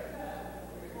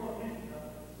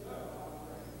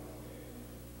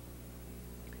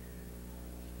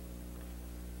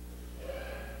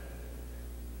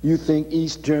 You think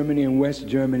East Germany and West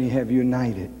Germany have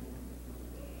united?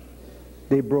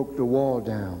 They broke the wall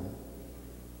down,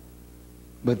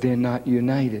 but they're not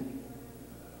united.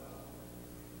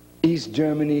 East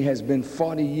Germany has been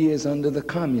 40 years under the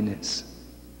communists,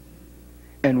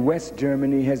 and West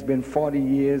Germany has been 40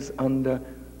 years under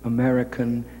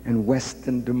American and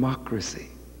Western democracy.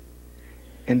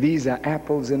 And these are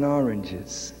apples and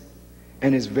oranges,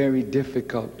 and it's very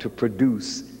difficult to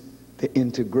produce the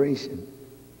integration.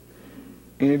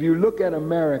 And if you look at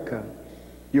America,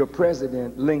 your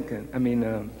president,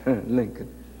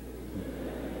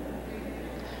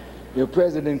 your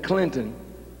President Clinton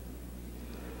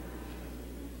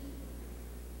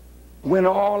went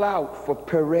all out for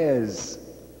Perez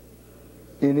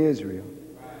in Israel.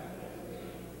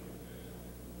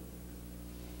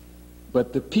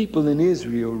 But the people in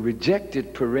Israel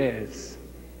rejected Perez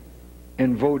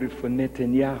and voted for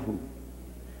Netanyahu.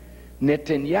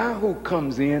 Netanyahu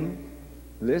comes in,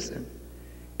 listen,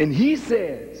 and he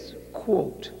says,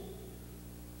 quote,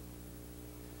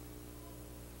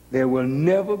 there will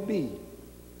never be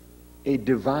a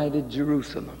divided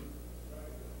Jerusalem.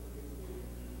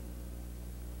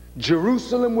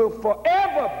 Jerusalem will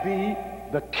forever be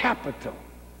the capital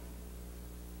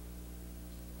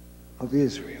of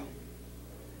Israel.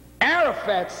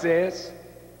 Arafat says,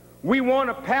 we want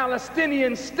a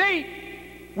Palestinian state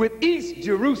with East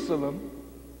Jerusalem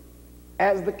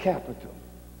as the capital.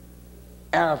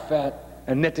 Arafat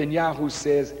and Netanyahu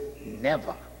says,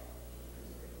 never.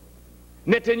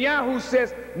 Netanyahu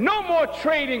says, no more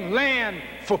trading land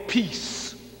for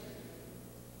peace.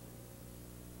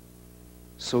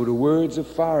 So the words of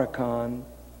Farrakhan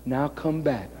now come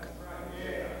back.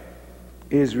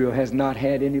 Israel has not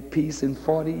had any peace in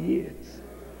 40 years,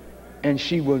 and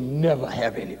she will never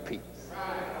have any peace.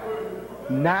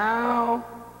 Now,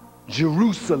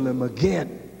 Jerusalem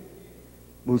again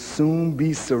will soon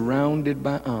be surrounded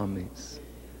by armies.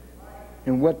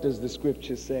 And what does the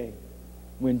scripture say?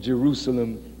 When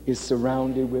Jerusalem is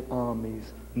surrounded with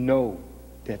armies, know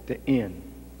that the end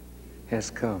has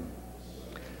come.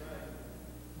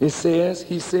 It says,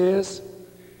 he says,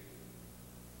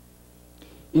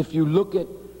 if you look at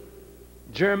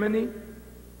Germany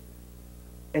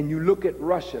and you look at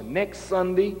Russia, next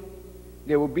Sunday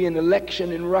there will be an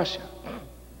election in Russia.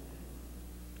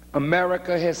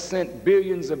 America has sent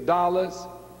billions of dollars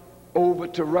over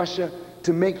to Russia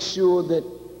to make sure that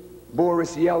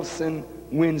Boris Yeltsin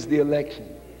wins the election.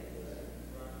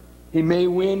 He may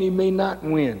win, he may not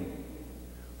win,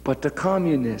 but the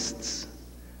communists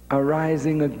are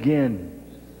rising again,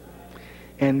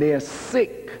 and they're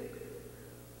sick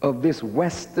of this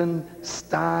Western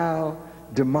style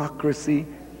democracy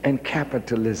and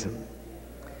capitalism.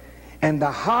 And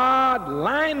the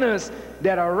hardliners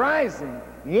that are rising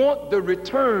want the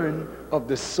return of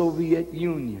the Soviet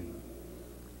Union.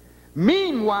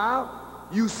 Meanwhile,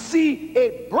 you see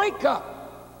a breakup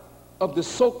of the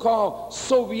so-called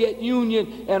Soviet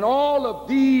Union and all of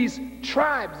these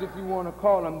tribes, if you want to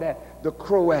call them that, the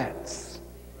Croats,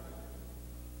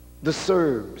 the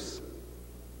Serbs,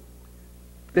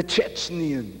 the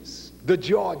Chechens, the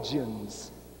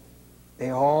Georgians.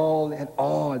 They're all at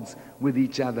odds with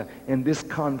each other, and this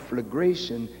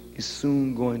conflagration is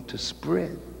soon going to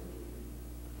spread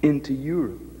into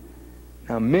Europe.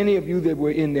 Now, many of you that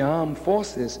were in the armed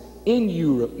forces in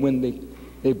Europe, when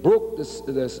they broke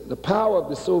the power of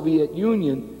the Soviet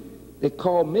Union, they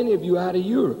called many of you out of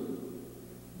Europe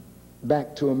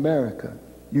back to America,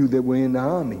 you that were in the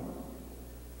army,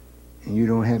 and you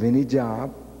don't have any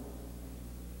job.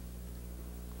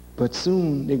 But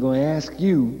soon they're going to ask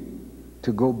you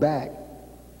to go back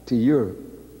to Europe.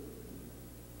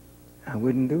 I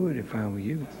wouldn't do it if I were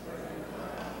you.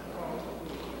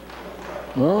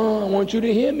 Oh, I want you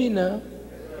to hear me now.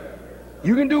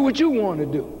 You can do what you want to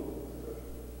do.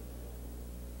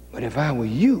 But if I were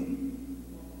you,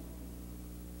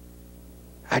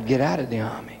 I'd get out of the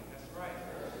army.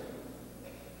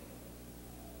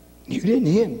 You didn't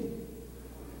hear me.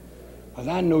 Because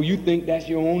I know you think that's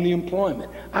your only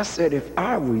employment. I said, if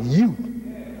I were you,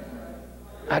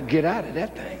 I'd get out of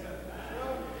that thing.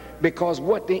 Because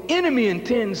what the enemy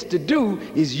intends to do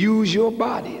is use your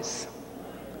bodies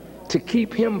to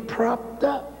keep him propped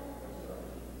up.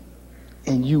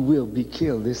 And you will be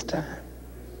killed this time.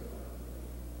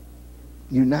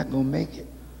 You're not going to make it.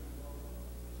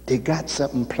 They got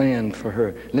something planned for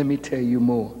her. Let me tell you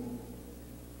more.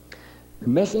 The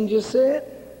messenger said,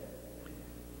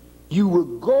 you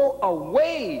will go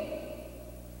away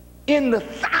in the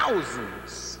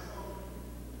thousands,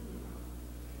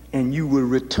 and you will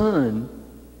return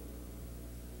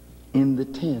in the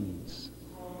tens.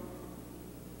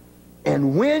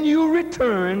 And when you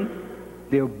return,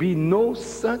 there'll be no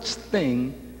such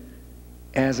thing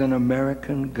as an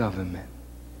American government.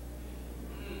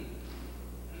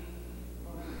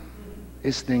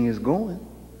 This thing is going.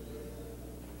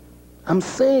 I'm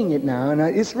saying it now, and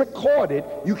it's recorded.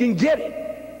 You can get it.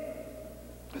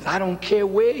 Because I don't care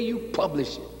where you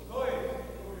publish it.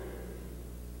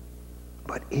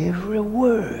 But every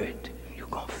word you're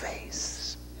going to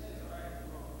face.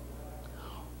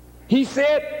 He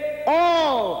said,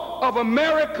 all of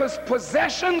America's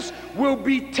possessions will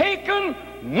be taken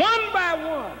one by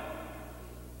one,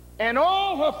 and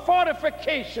all her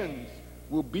fortifications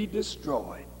will be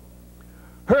destroyed.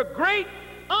 Her great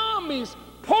armies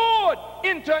poured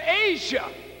into Asia,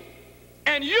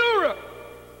 and Europe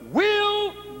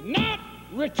will not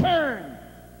return.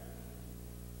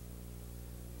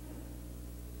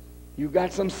 You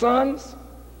got some sons?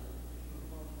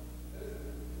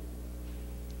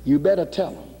 You better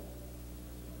tell them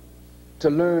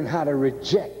to learn how to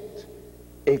reject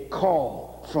a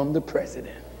call from the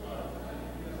president.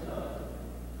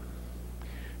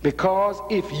 Because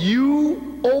if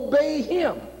you obey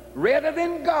him rather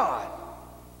than God,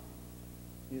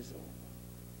 it's over.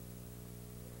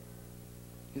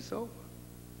 It's over.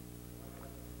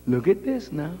 Look at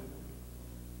this now.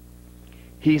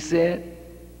 He said,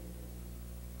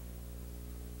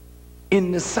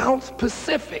 in the South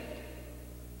Pacific,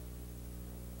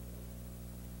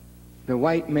 the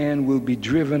white man will be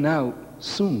driven out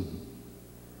soon.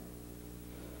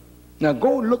 Now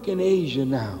go look in Asia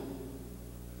now.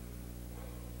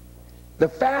 The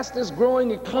fastest growing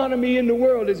economy in the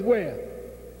world is where?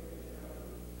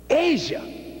 Asia.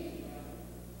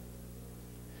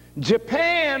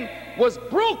 Japan was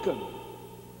broken.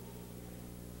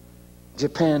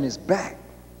 Japan is back.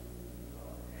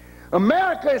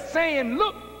 America is saying,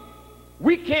 look,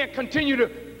 we can't continue to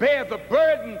bear the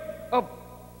burden of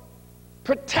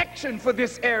protection for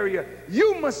this area.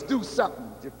 You must do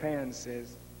something. Japan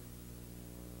says,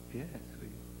 yes.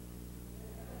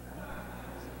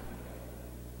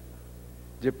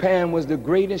 Japan was the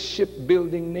greatest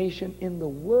shipbuilding nation in the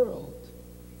world.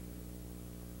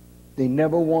 They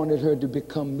never wanted her to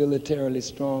become militarily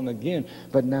strong again,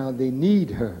 but now they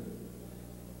need her.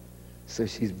 So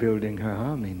she's building her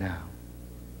army now.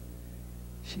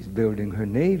 She's building her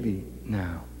navy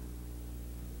now.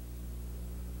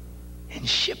 And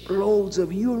shiploads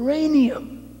of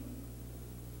uranium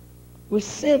were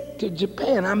sent to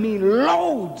Japan. I mean,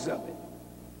 loads of it.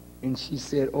 And she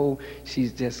said, oh,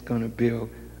 she's just going to build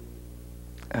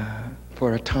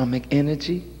for atomic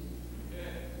energy.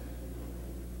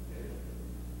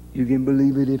 You can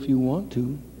believe it if you want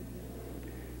to.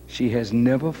 She has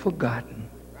never forgotten.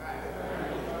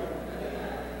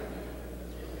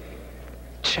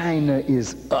 China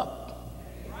is up.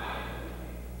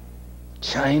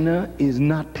 China is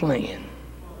not playing.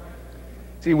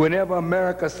 See, whenever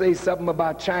America says something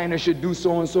about China should do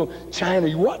so and so, China,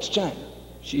 you watch China.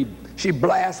 She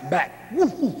blasts back.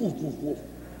 Woof, woof, woof, woof, woof.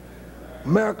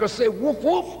 America say woof,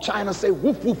 woof. China say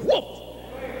woof, woof, woof.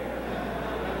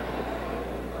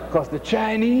 Because the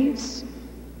Chinese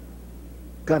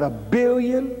got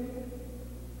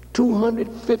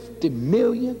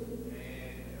 1,250,000,000,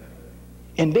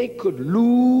 and they could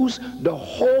lose the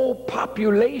whole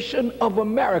population of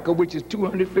America, which is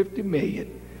 250 million,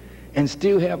 and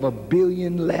still have 1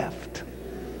 billion left.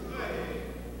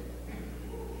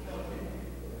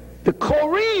 The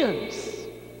Koreans,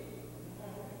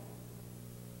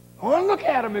 oh, look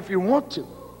at them if you want to.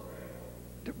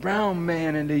 The brown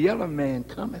man and the yellow man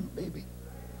coming, baby.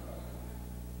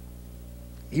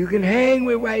 You can hang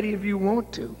with Whitey if you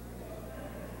want to.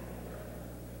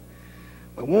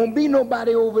 But won't be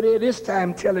nobody over there this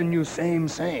time telling you same.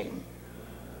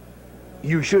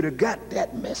 You should have got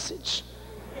that message.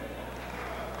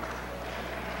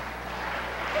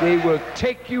 They will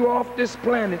take you off this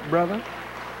planet, brother.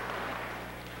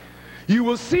 You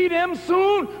will see them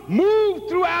soon move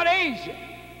throughout Asia.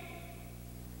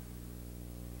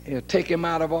 They'll take him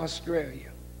out of Australia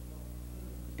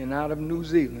and out of New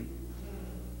Zealand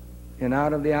and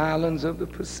out of the islands of the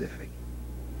Pacific.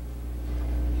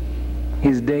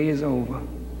 His day is over.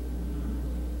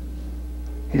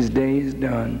 His day is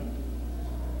done.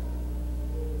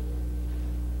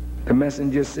 The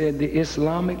messenger said the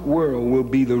Islamic world will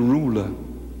be the ruler.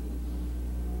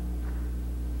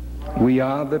 We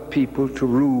are the people to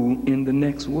rule in the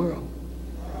next world.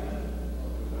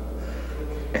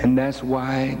 And that's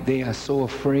why they are so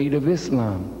afraid of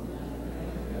Islam.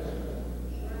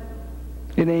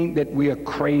 It ain't that we are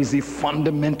crazy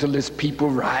fundamentalist people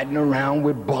riding around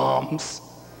with bombs.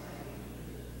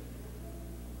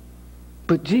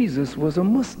 But Jesus was a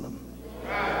Muslim.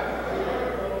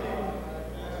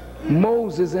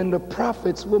 Moses and the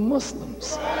prophets were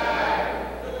Muslims.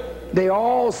 They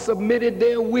all submitted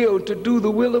their will to do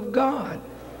the will of God.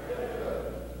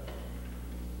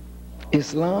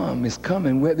 Islam is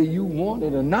coming whether you want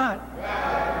it or not.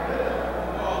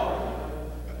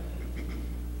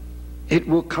 It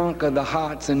will conquer the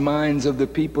hearts and minds of the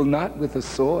people, not with a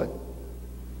sword,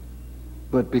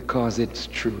 but because it's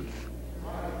truth.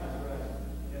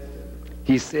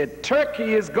 He said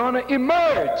Turkey is going to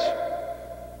emerge.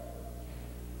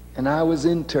 And I was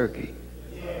in Turkey.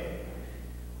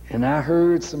 And I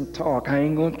heard some talk. I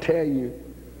ain't going to tell you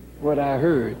what I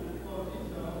heard.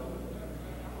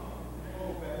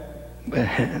 But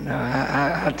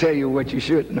I'll tell you what you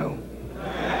should know.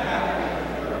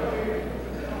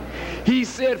 He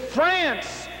said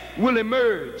France will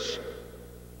emerge.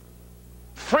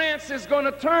 France is going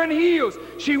to turn heels.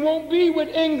 She won't be with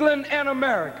England and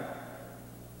America.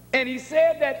 And he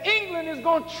said that England is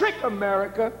going to trick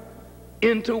America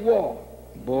into war.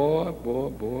 Boy.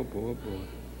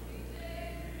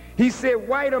 He said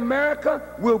white America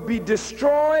will be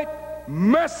destroyed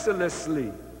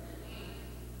mercilessly.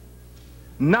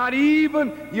 Not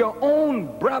even your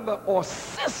own brother or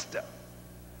sister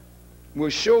will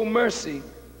show mercy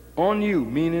on you,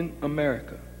 meaning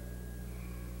America.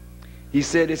 He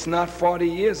said it's not 40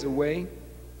 years away.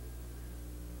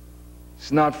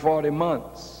 It's not 40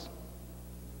 months.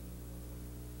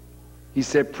 He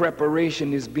said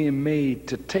preparation is being made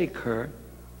to take her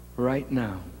right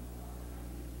now.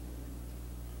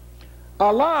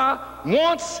 Allah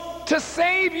wants to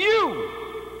save you,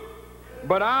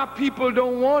 but our people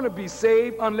don't want to be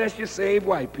saved unless you save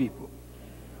white people.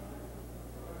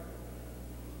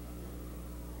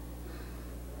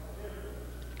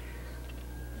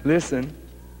 Listen,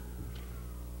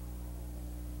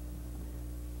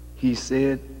 he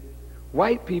said,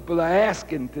 white people are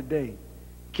asking today,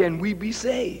 can we be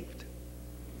saved?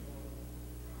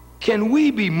 Can we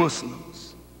be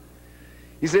Muslims?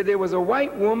 He said there was a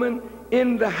white woman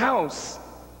in the house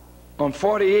on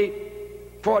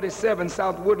 47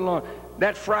 South Woodlawn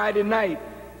that Friday night,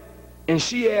 and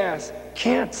she asked,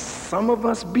 can't some of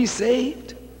us be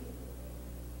saved?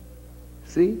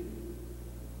 See?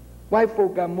 White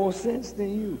folk got more sense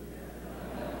than you.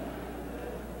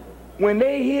 When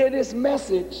they hear this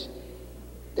message,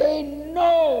 they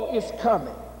know it's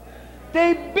coming.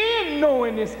 They've been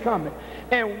knowing it's coming.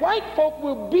 And white folk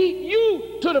will beat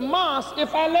you to the mosque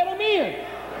if I let them in.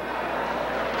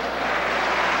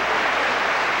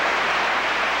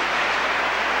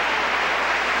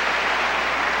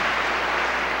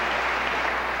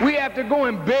 We have to go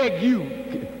and beg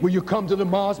you. Will you come to the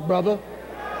mosque, brother?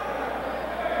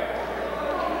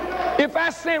 If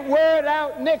I sent word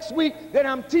out next week that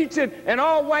I'm teaching and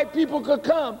all white people could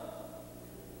come,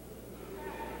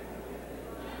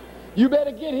 you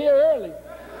better get here early.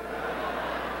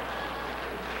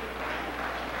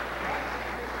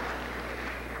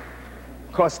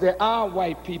 Because there are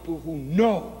white people who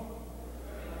know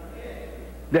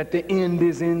that the end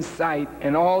is in sight,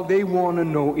 and all they want to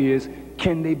know is,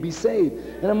 can they be saved?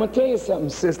 And I'm going to tell you something,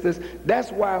 sisters.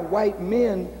 That's why white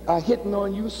men are hitting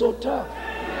on you so tough.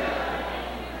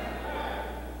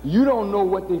 You don't know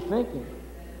what they're thinking.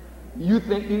 You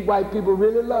think these white people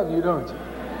really love you, don't you?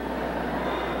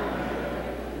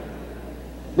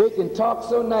 They can talk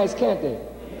so nice, can't they?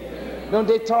 Don't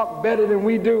they talk better than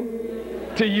we do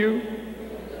to you?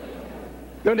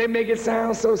 Don't they make it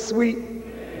sound so sweet?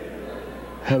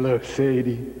 Hello,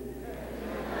 Sadie.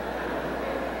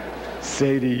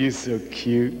 Sadie, you're so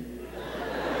cute.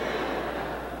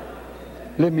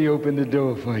 Let me open the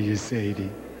door for you, Sadie.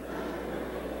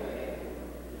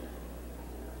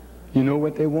 You know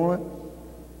what they want?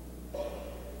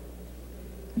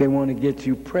 They want to get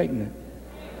you pregnant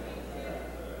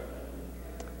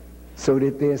so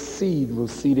that their seed will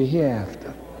see the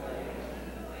hereafter.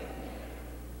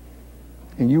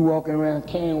 And you walking around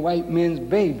carrying white men's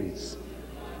babies.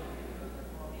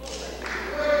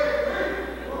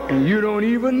 And you don't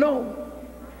even know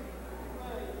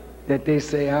that they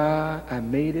say, I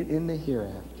made it in the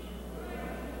hereafter.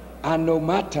 I know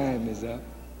my time is up,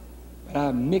 but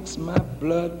I mix my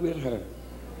blood with her,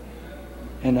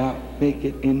 and I'll make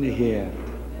it in the hereafter.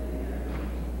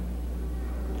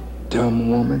 Dumb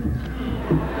woman.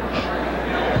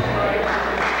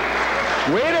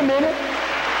 Wait a minute.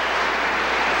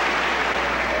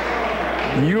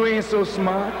 You ain't so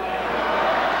smart.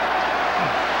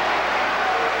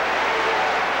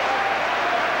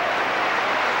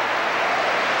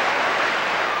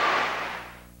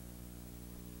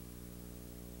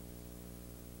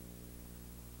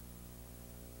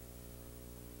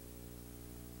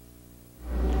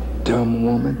 Dumb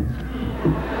woman.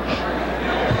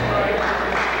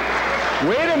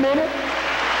 Wait a minute.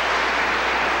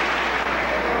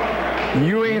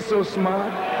 You ain't so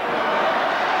smart.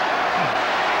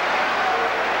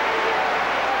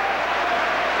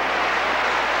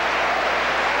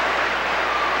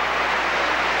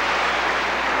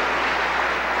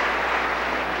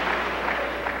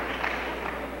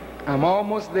 I'm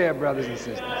almost there, brothers and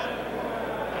sisters.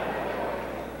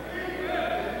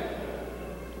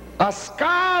 A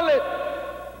scarlet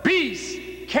beast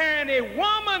carrying a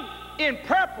woman in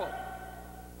purple,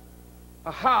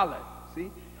 a harlot.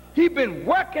 See, he's been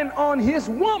working on his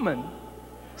woman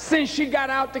since she got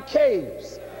out the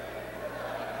caves.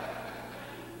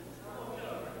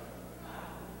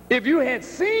 If you had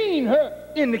seen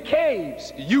her in the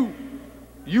caves, you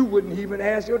wouldn't even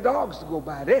ask your dogs to go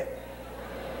by there.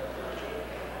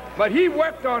 But he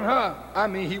worked on her. I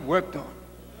mean, he worked on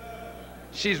her.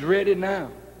 She's ready now.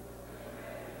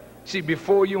 She's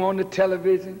before you on the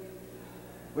television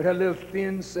with her little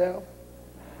thin self.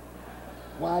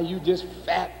 Why you just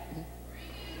fat?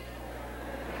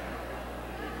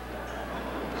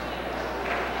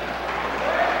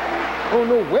 Don't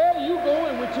know where you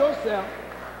going with yourself.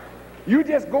 You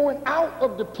just going out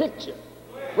of the picture.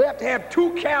 We have to have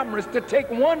 2 cameras to take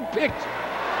 1 picture.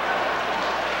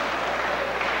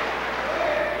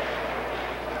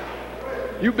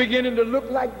 You beginning to look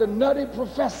like the nutty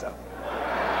professor.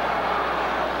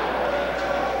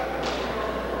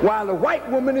 While the white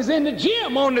woman is in the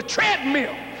gym on the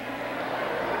treadmill.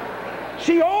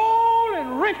 She old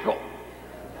and wrinkled.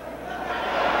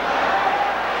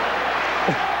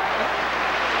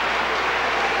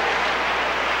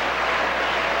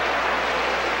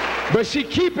 But she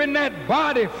keeping that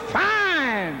body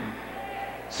fine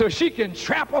so she can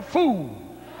trap a fool.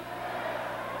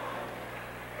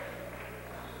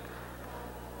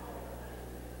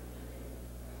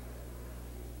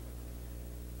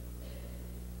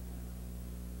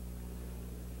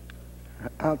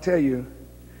 I'll tell you,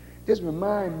 just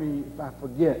remind me if I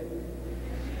forget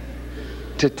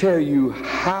to tell you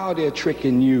how they're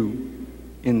tricking you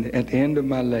at the end of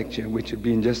my lecture, which will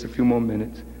be in just a few more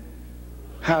minutes,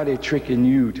 how they're tricking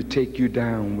you to take you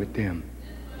down with them.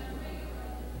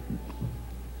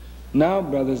 Now,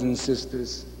 brothers and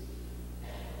sisters,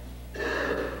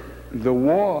 the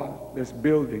war that's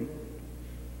building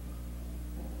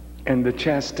and the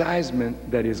chastisement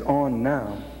that is on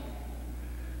now,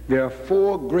 there are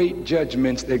 4 great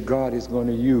judgments that God is going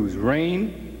to use: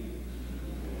 rain,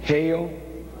 hail,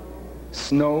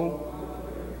 snow,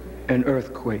 and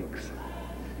earthquakes.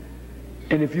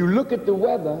 And if you look at the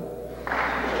weather,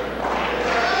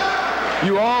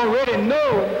 you already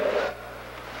know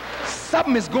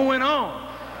something is going on.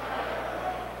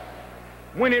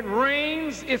 When it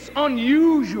rains, it's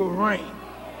unusual rain.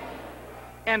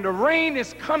 And the rain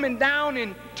is coming down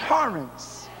in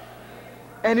torrents.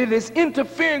 And it is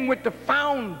interfering with the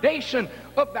foundation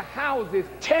of the houses,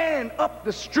 tearing up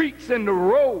the streets and the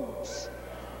roads,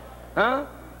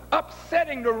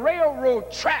 upsetting the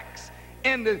railroad tracks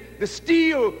and the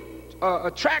steel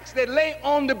tracks that lay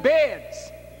on the beds.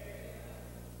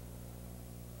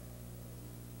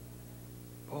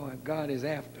 Boy, God is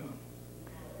after them.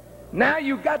 Now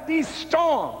you got these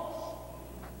storms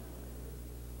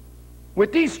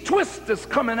with these twisters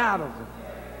coming out of them.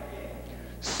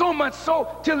 So much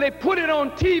so till they put it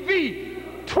on TV,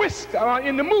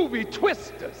 in the movie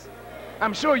Twisters.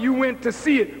 I'm sure you went to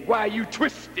see it while you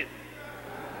twisted,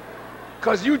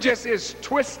 because you just as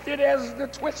twisted as the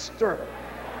twister.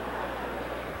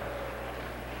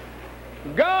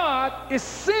 God is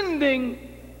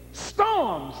sending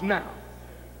storms now.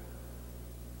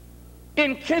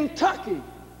 In Kentucky,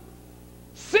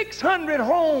 600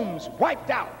 homes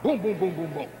wiped out. Boom, boom, boom,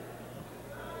 boom, boom.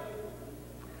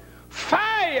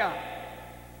 Fire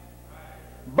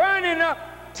burning up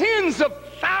tens of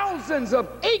thousands of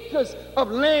acres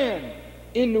of land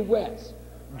in the West.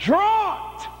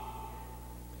 Drought.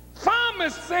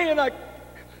 Farmers saying,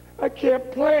 I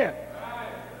can't plant.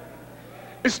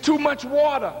 It's too much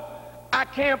water. I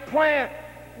can't plant.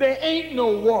 There ain't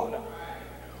no water.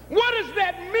 What does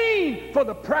that mean for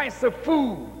the price of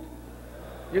food?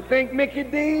 You think Mickey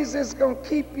D's is going to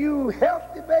keep you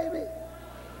healthy, baby?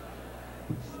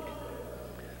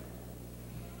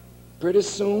 Pretty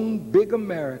soon, big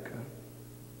America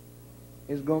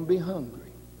is going to be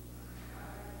hungry.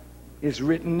 It's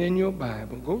written in your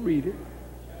Bible. Go read it.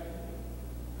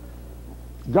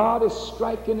 God is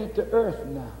striking at the earth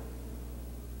now.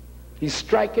 He's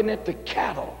striking at the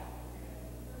cattle.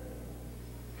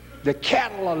 The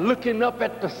cattle are looking up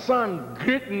at the sun,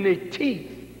 gritting their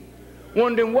teeth,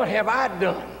 wondering, what have I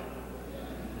done?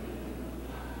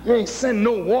 You ain't send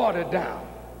no water down.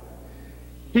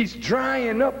 He's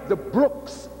drying up the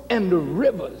brooks and the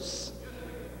rivers,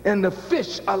 and the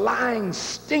fish are lying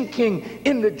stinking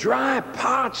in the dry,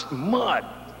 parched mud.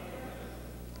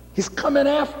 He's coming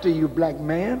after you, black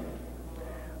man.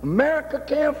 America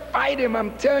can't fight him.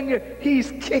 I'm telling you,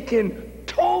 he's kicking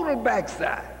total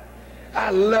backside. I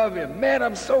love him. Man,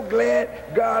 I'm so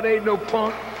glad God ain't no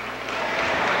punk.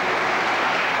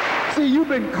 See, you've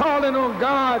been calling on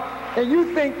God, and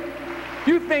you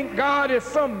think God is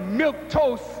some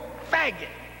milquetoast faggot.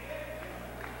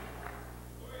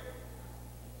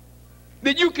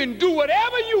 That you can do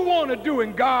whatever you want to do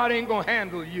and God ain't going to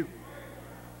handle you.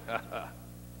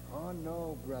 Oh,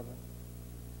 no, brother.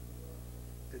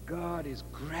 The God is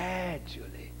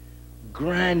gradually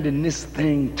grinding this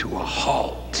thing to a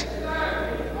halt.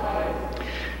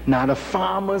 Now, the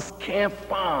farmers can't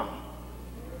farm.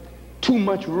 Too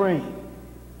much rain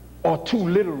or too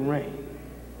little rain.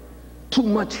 Too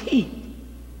much heat,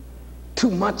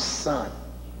 too much sun.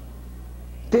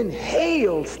 Then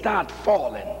hail start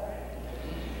falling.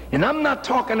 And I'm not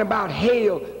talking about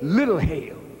hail, little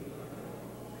hail.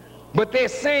 But they're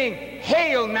saying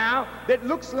hail now that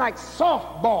looks like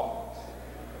softballs.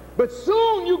 But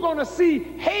soon you're going to see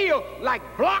hail like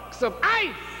blocks of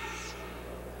ice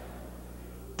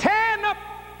tearing up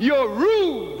your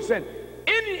roofs, and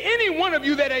any one of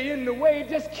you that are in the way,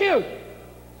 just kill you.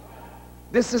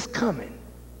 This is coming.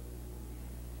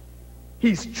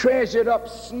 He's treasured up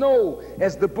snow,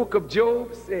 as the book of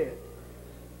Job said.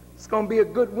 It's going to be a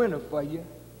good winter for you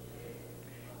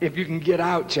if you can get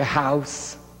out your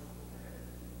house.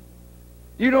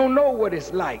 You don't know what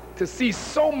it's like to see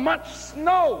so much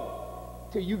snow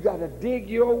till you got to dig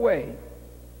your way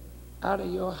out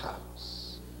of your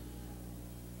house.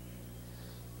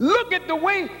 Look at the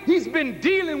way he's been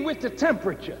dealing with the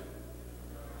temperature.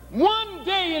 One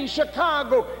day in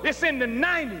Chicago, it's in the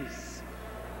 90s.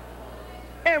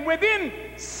 And within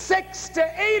 6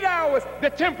 to 8 hours, the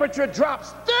temperature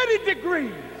drops 30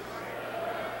 degrees.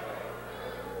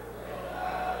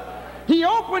 He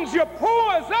opens your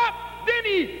pores up, then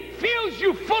he fills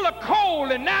you full of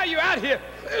coal, and now you're out here.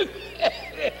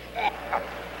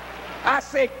 I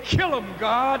say, kill him,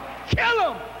 God,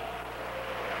 kill him.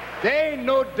 They ain't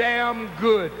no damn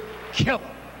good. Kill him.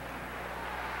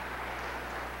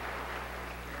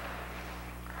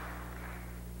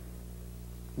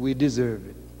 We deserve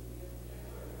it.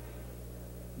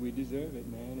 We deserve it,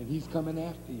 man. And he's coming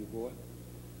after you, boy.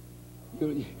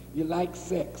 You like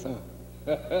sex, huh?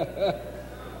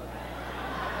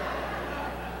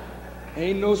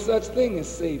 Ain't no such thing as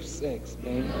safe sex,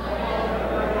 man.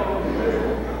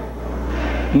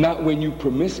 Not when you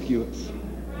promiscuous.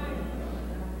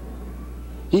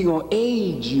 He gonna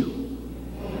aid you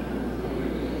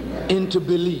into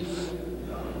belief.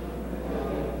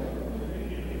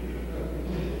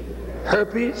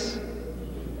 Herpes,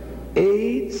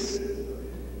 AIDS,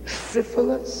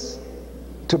 syphilis,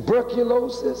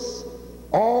 tuberculosis,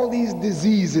 all these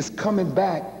diseases coming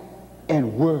back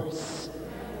and worse.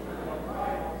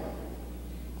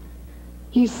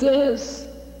 He says,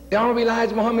 the Honorable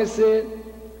Elijah Muhammad said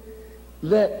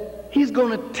that he's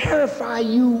going to terrify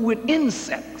you with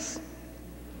insects.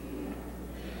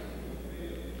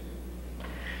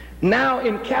 Now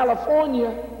in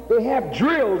California, they have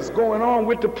drills going on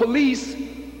with the police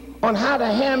on how to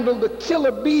handle the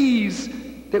killer bees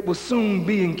that will soon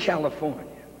be in California.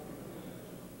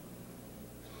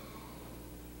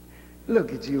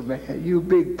 Look at you, man. You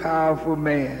big, powerful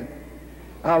man.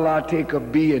 Allah take a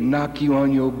bee and knock you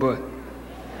on your butt.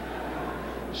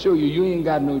 Show you, you ain't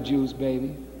got no juice,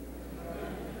 baby.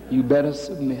 You better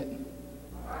submit.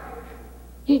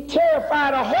 He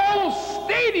terrified a whole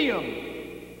stadium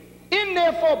in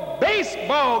there for a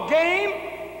baseball game,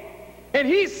 and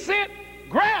he sent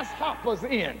grasshoppers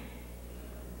in.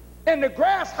 And the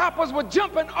grasshoppers were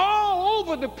jumping all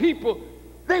over the people.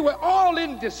 They were all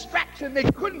in distraction. They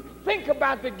couldn't think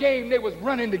about the game. They was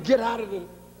running to get out of the...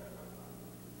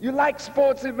 You like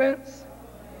sports events?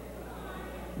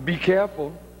 Be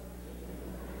careful.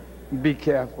 Be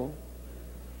careful.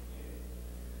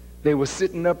 They were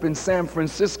sitting up in San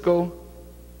Francisco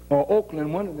or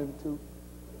Oakland, one of them two,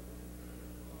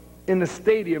 in the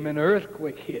stadium, and an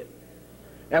earthquake hit.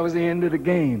 That was the end of the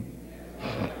game.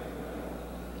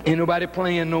 Ain't nobody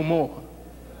playing no more.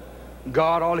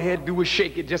 God, all he had to do was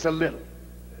shake it just a little.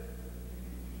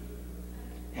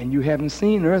 And you haven't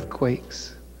seen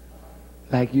earthquakes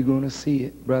like you're going to see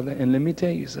it, brother. And let me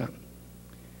tell you something.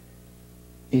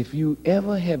 If you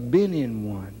ever have been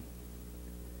in one,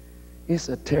 it's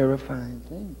a terrifying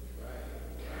thing.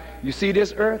 You see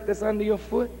this earth that's under your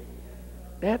foot?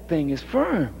 That thing is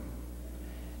firm.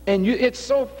 And it's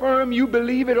so firm you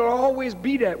believe it'll always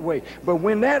be that way. But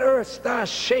when that earth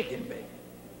starts shaking, baby,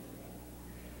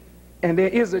 and there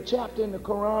is a chapter in the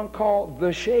Quran called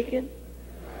The Shaking,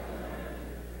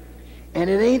 and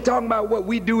it ain't talking about what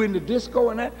we do in the disco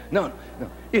and that. No.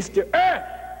 It's the earth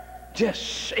just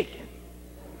shaking.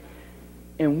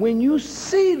 And when you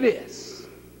see this,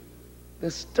 the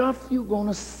stuff you're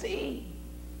gonna see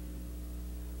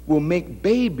will make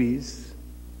babies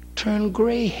turn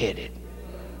gray-headed.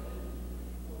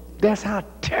 That's how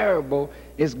terrible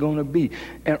it's going to be.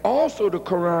 And also the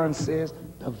Quran says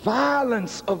the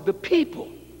violence of the people.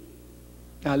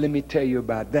 Now let me tell you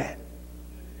about that.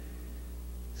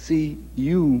 See,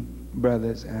 you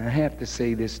brothers, and I have to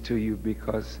say this to you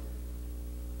because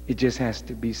it just has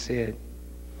to be said.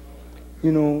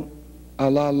 You know,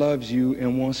 Allah loves you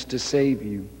and wants to save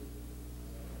you.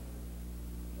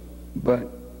 But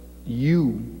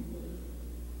you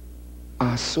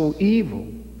are so evil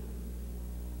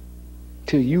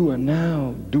till you are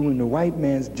now doing the white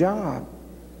man's job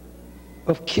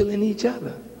of killing each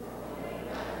other.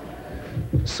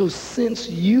 So since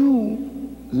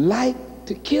you like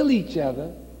to kill each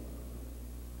other,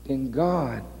 then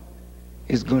God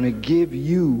is going to give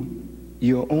you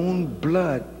your own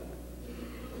blood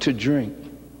to drink.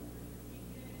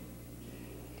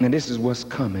 Now this is what's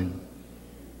coming.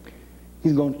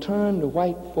 He's going to turn the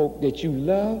white folk that you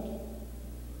love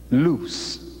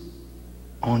loose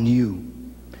on you.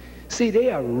 See, they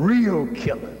are real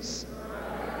killers.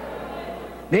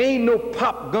 They ain't no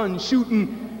pop gun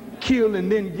shooting, kill and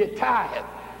then get tired.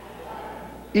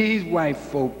 These white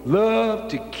folk love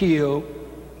to kill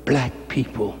black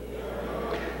people.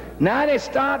 Now they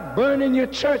start burning your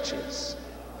churches.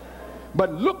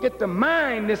 But look at the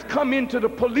mind that's come into the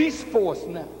police force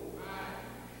now,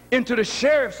 into the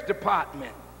sheriff's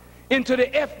department, into the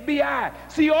FBI.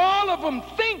 See, all of them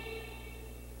think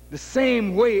the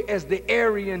same way as the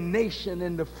Aryan nation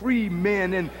and the free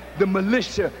men and the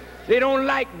militia. They don't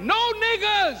like no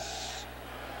niggers.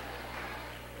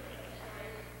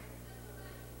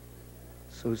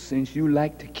 So since you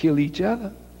like to kill each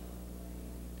other,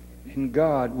 then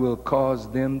God will cause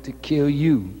them to kill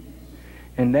you.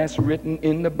 And that's written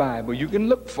in the Bible. You can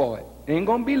look for it. It ain't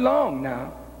gonna be long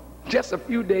now, just a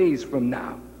few days from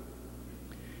now.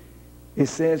 It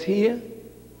says here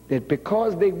that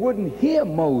because they wouldn't hear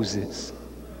Moses,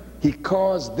 he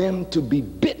caused them to be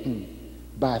bitten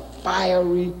by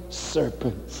fiery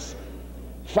serpents.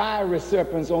 Fiery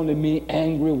serpents only mean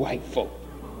angry white folk.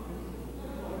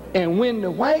 And when the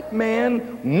white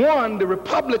man won, the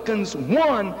Republicans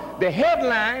won, the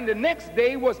headline the next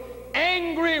day was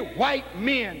angry white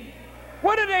men.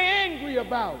 What are they angry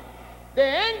about?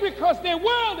 They're angry because their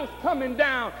world is coming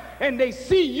down and they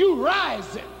see you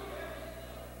rising.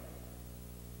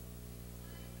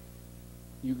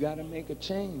 You got to make a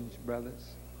change,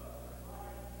 brothers.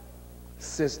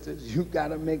 Sisters, you got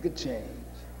to make a change.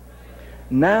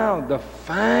 Now the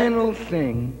final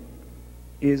thing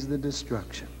is the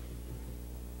destruction.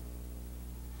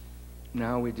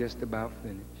 Now we're just about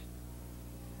finished.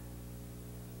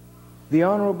 The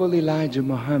Honorable Elijah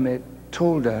Muhammad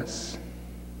told us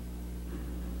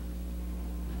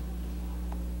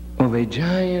of a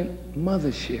giant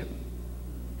mothership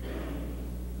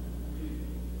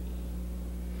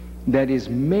that is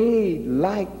made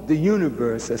like the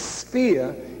universe, a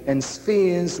sphere and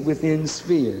spheres within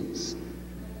spheres.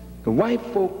 The white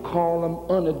folk call them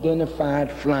unidentified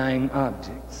flying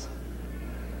objects.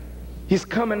 He's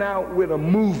coming out with a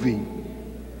movie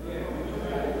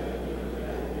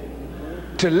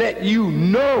to let you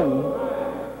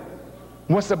know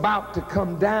what's about to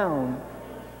come down,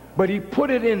 but he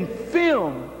put it in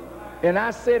film, and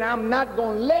I said, I'm not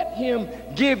going to let him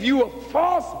give you a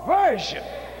false version.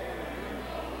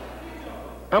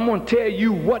 I'm going to tell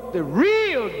you what the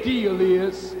real deal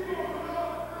is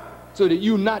so that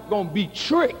you're not going to be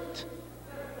tricked.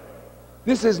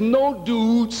 This is no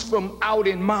dudes from out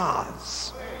in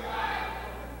Mars.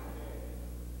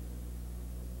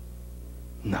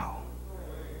 No.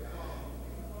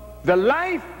 The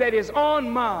life that is on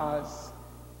Mars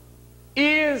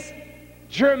is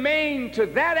germane to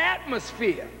that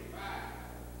atmosphere.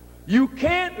 You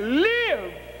can't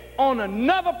live on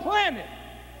another planet.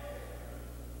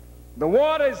 The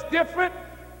water is different,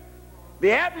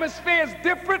 the atmosphere is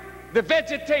different, the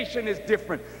vegetation is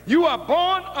different. You are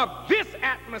born of this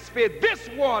atmosphere, this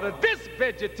water, this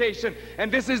vegetation,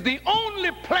 and this is the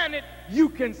only planet you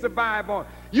can survive on.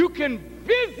 You can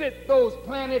visit those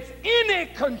planets in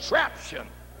a contraption,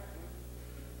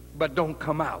 but don't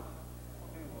come out.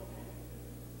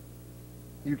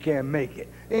 You can't make it.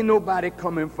 Ain't nobody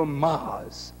coming from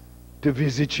Mars to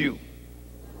visit you.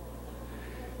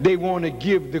 They want to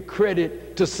give the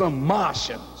credit to some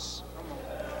Martians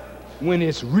when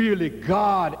it's really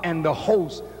God and the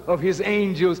host of his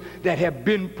angels that have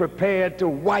been prepared to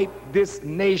wipe this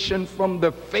nation from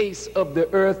the face of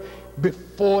the earth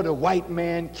before the white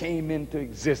man came into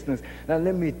existence. Now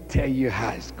let me tell you how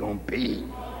it's going to be,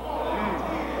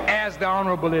 as the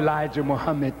Honorable Elijah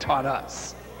Muhammad taught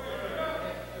us.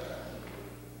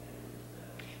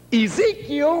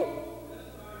 Ezekiel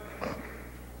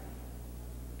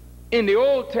in the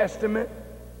Old Testament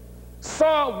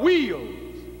saw wheels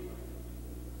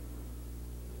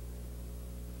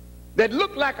that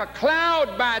looked like a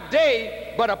cloud by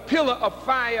day but a pillar of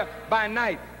fire by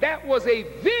night. That was a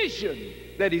vision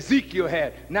that Ezekiel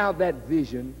had. Now that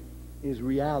vision is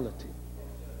reality.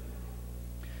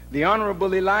 The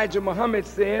Honorable Elijah Muhammad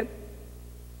said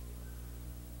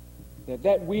that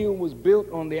that wheel was built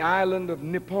on the island of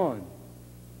Nippon,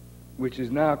 which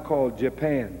is now called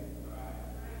Japan,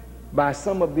 by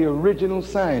some of the original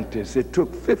scientists. It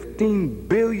took $15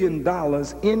 billion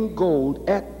in gold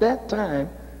at that time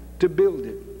to build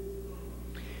it.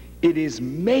 It is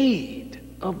made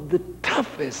of the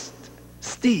toughest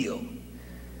steel,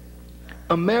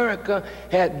 America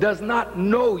does not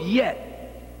know yet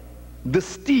the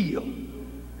steel,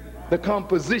 the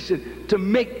composition to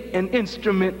make an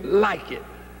instrument like it.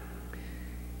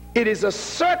 It is a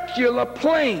circular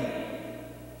plane.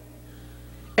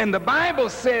 And the Bible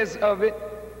says of it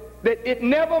that it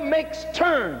never makes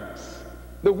turns.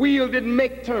 The wheel didn't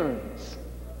make turns.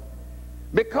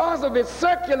 Because of its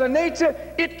circular nature,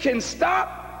 it can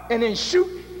stop and then shoot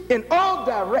in all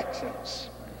directions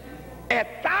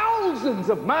at thousands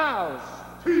of miles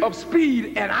of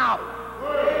speed an hour.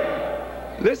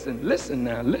 Listen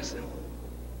now, listen.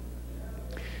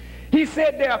 He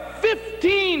said there are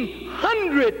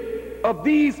 1,500 of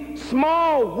these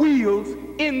small wheels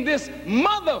in this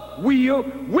mother wheel,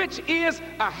 which is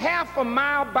a half a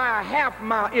mile by a half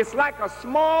mile. It's like a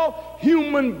small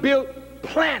human-built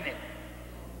planet.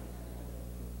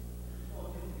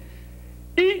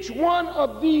 Each one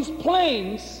of these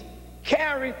planes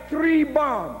carry 3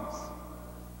 bombs.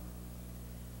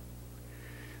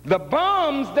 The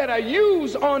bombs that are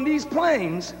used on these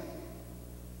planes,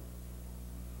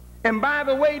 and by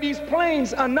the way, these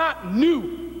planes are not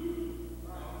new.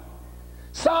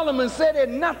 Solomon said there's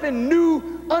nothing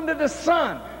new under the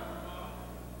sun.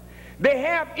 They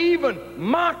have even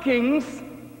markings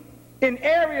in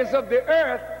areas of the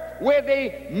earth where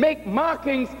they make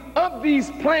markings of these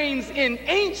planes in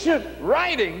ancient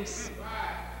writings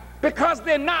because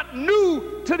they're not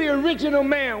new to the original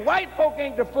man. White folk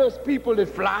ain't the first people that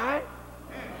fly.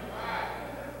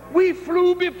 We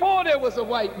flew before there was a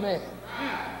white man.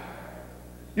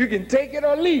 You can take it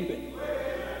or leave it.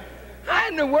 How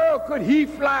in the world could he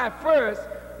fly first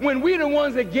when we the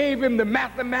ones that gave him the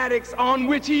mathematics on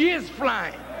which he is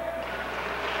flying?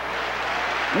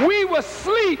 We were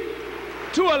asleep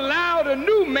to allow the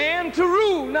new man to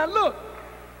rule. Now look,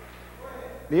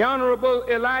 the Honorable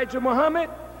Elijah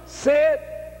Muhammad said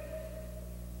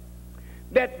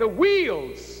that the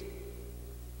wheels,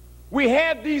 we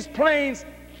had these planes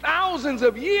thousands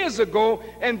of years ago,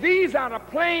 and these are the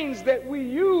planes that we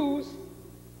use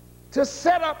to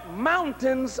set up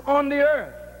mountains on the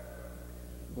earth.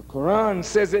 The Quran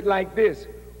says it like this: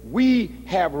 we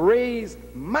have raised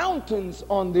mountains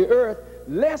on the earth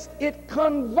lest it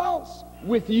convulse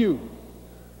with you.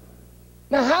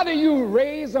 Now, how do you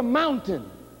raise a mountain?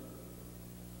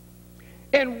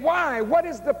 And why? What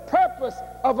is the purpose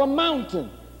of a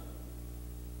mountain?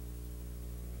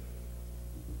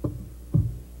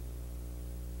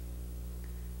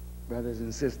 Brothers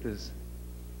and sisters,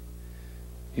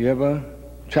 you ever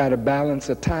try to balance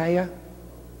a tire?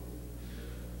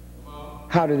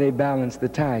 How do they balance the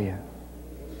tire?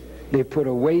 They put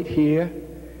a weight here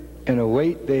and a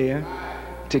weight there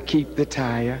to keep the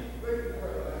tire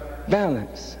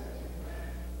balanced.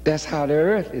 That's how the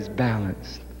earth is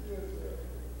balanced,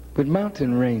 with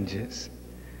mountain ranges.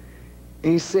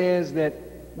 He says that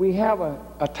we have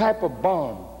a type of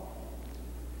bomb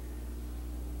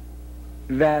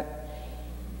that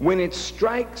when it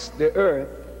strikes the earth,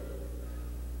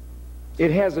 it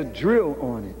has a drill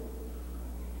on it.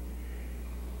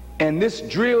 And this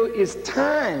drill is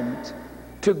timed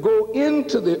to go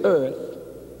into the earth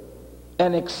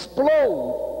and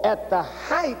explode at the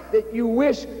height that you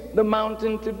wish the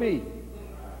mountain to be.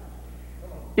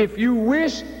 If you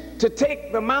wish to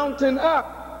take the mountain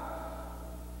up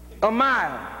 1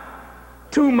 mile,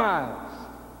 2 miles,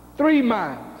 3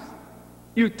 miles,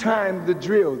 you time the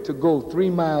drill to go 3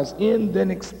 miles in,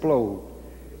 then explode,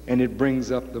 and it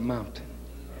brings up the mountain.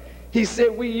 He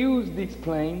said we use these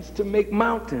planes to make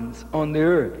mountains on the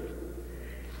earth.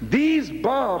 These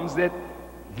bombs that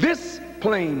this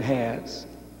plane has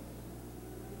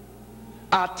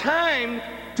are timed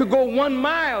to go 1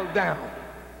 mile down,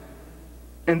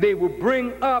 and they will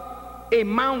bring up a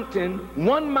mountain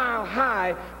 1 mile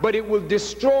high, but it will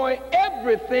destroy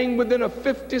everything within a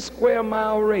 50 square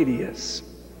mile radius.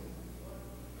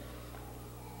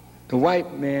 The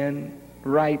white man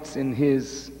writes in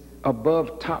his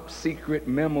above top secret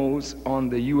memos on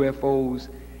the UFOs,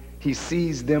 he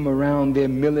sees them around their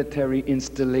military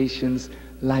installations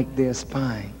like they're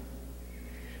spying.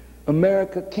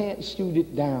 America can't shoot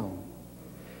it down.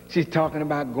 She's talking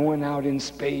about going out in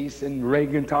space, and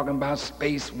Reagan talking about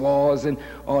space wars and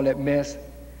all that mess.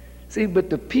 See,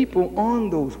 but the people on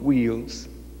those wheels,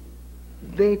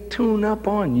 they tune up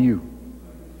on you.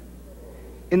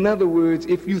 In other words,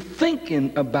 if you're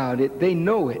thinking about it, they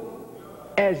know it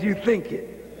as you think it.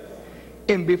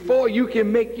 And before you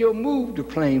can make your move, the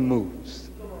plane moves.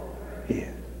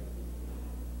 Here.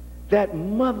 That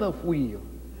mother wheel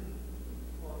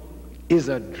is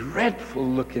a dreadful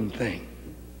looking thing.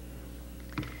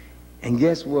 And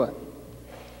guess what?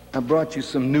 I brought you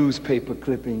some newspaper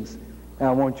clippings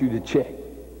I want you to check.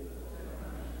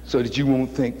 so that you won't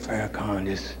think Farrakhan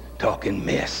is talking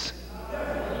mess.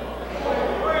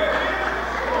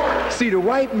 See, the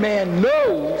white man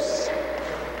knows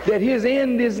that his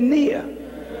end is near.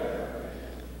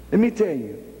 Let me tell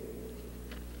you,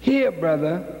 here,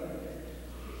 brother,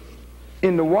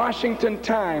 in the Washington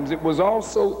Times, it was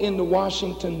also in the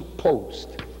Washington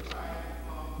Post,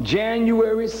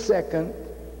 January 2nd,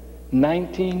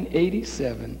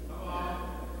 1987.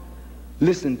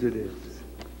 Listen to this.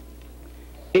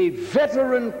 A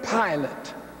veteran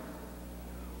pilot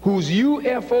whose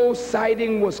UFO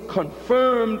sighting was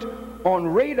confirmed on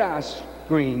radar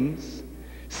screens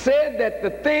said that the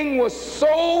thing was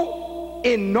so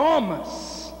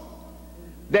enormous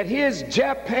that his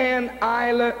Japan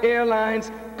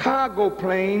Airlines cargo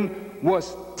plane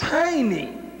was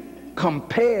tiny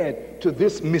compared to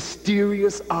this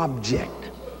mysterious object.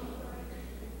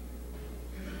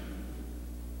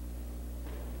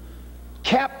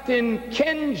 Captain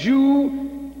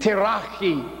Kenju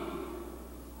Teraki,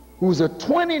 who's a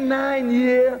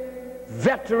 29-year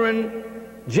veteran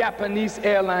Japanese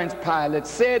Airlines pilot,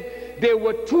 said there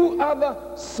were two other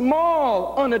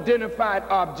small unidentified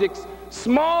objects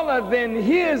smaller than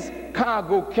his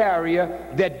cargo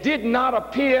carrier that did not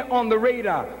appear on the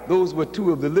radar. Those were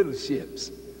two of the little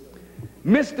ships.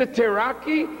 Mr.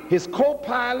 Teraki, his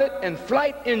co-pilot and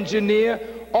flight engineer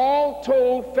all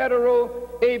told Federal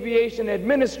Aviation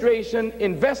Administration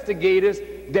investigators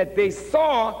that they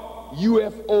saw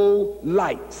UFO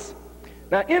lights.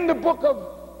 Now, in the book of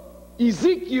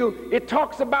Ezekiel, it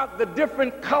talks about the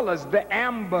different colors, the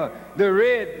amber, the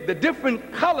red, the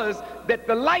different colors that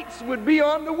the lights would be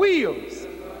on the wheels.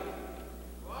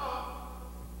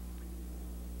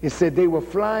 It said they were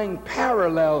flying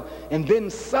parallel, and then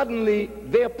suddenly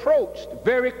they approached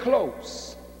very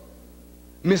close.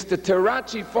 Mr.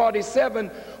 Terachi,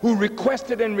 47, who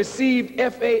requested and received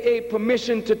FAA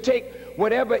permission to take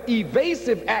whatever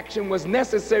evasive action was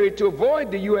necessary to avoid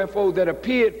the UFO that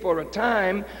appeared for a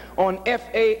time on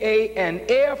FAA and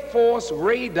Air Force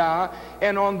radar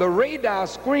and on the radar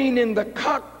screen in the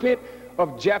cockpit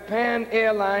of Japan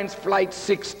Airlines Flight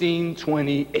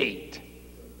 1628.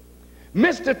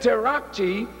 Mr.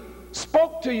 Terachi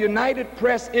spoke to United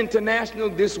Press International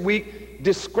this week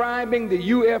describing the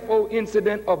UFO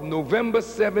incident of November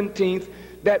 17th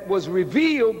that was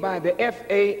revealed by the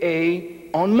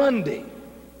FAA on Monday.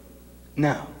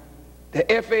 Now, the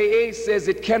FAA says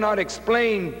it cannot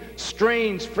explain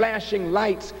strange flashing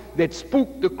lights that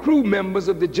spooked the crew members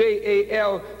of the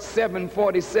JAL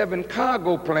 747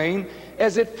 cargo plane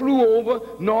as it flew over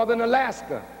northern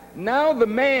Alaska. Now the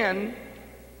man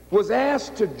was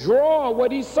asked to draw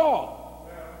what he saw.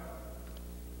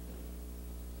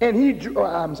 And he drew,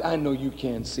 I know you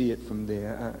can't see it from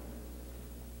there,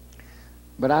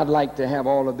 but I'd like to have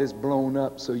all of this blown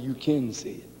up so you can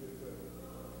see it.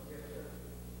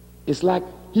 It's like,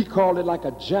 he called it like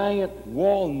a giant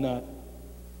walnut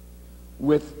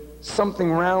with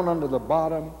something round under the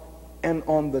bottom and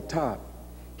on the top.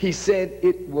 He said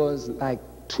it was like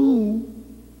two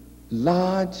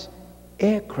large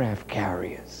aircraft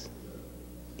carriers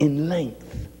in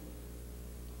length.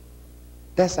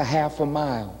 That's a half a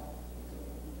mile.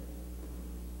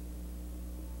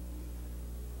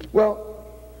 Well,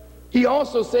 he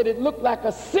also said it looked like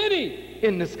a city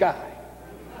in the sky.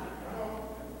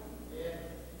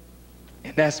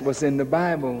 And that's what's in the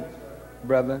Bible,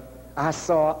 brother. I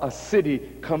saw a city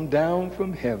come down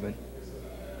from heaven.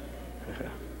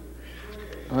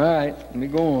 All right, let me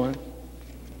go on.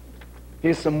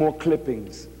 Here's some more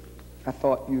clippings I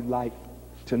thought you'd like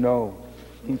to know,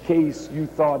 in case you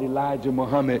thought Elijah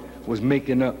Muhammad was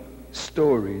making up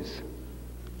stories.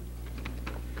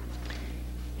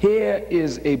 Here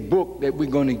is a book that we're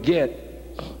going to get.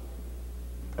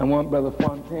 I want Brother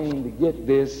Fontaine to get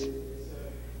this.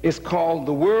 It's called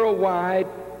The Worldwide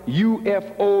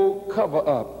UFO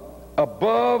Cover-Up,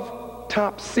 Above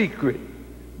Top Secret,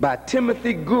 by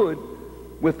Timothy Good,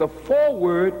 with a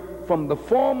foreword from the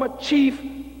former Chief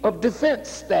of Defense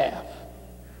Staff.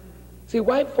 See,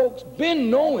 white folks been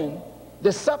knowing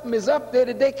that something is up there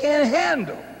that they can't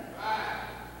handle.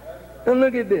 And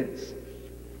look at this.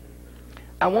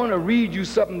 I want to read you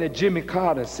something that Jimmy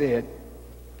Carter said.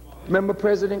 Remember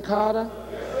President Carter?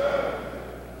 Yes, sir.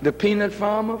 The peanut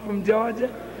farmer from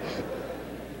Georgia?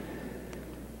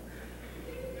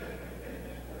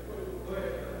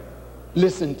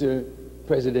 Listen to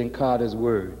President Carter's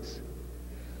words.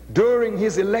 During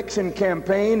his election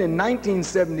campaign in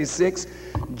 1976,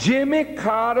 Jimmy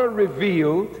Carter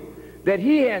revealed that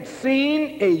he had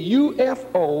seen a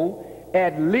UFO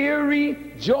at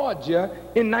Leary, Georgia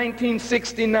in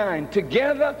 1969,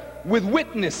 together with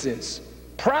witnesses.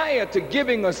 prior to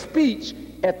giving a speech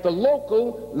at the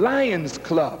local Lions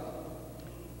Club.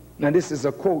 Now, this is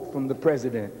a quote from the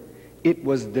president. "It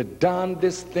was the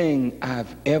darndest thing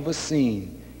I've ever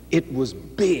seen. It was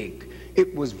big.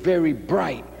 It was very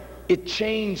bright. It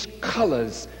changed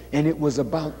colors, and it was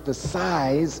about the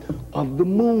size of the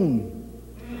moon.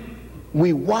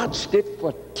 We watched it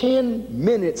for 10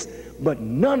 minutes, but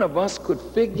none of us could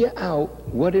figure out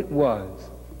what it was.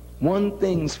 One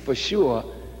thing's for sure,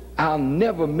 I'll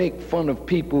never make fun of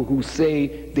people who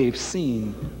say they've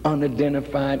seen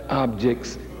unidentified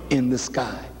objects in the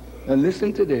sky." Now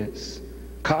listen to this.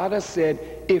 Carter said,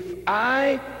 "If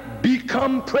I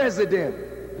become president,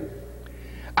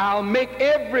 I'll make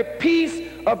every piece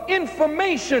of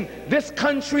information this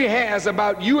country has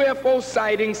about UFO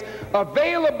sightings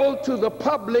available to the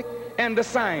public and the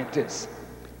scientists."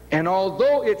 And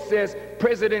although it says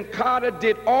President Carter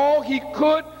did all he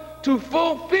could to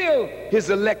fulfill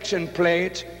his election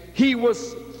pledge, he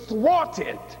was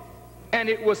thwarted. And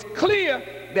it was clear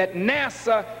that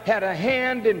NASA had a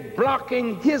hand in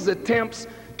blocking his attempts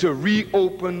to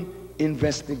reopen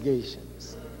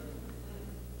investigations.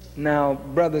 Now,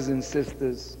 brothers and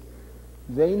sisters,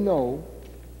 they know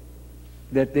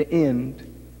that the end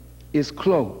is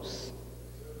close.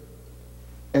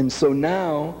 And so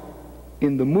now,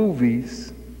 in the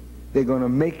movies, they're going to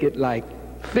make it like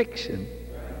fiction,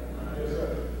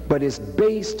 but it's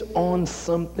based on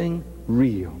something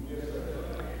real.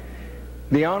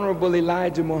 The Honorable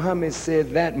Elijah Muhammad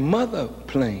said that mother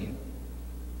plane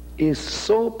is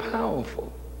so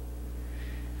powerful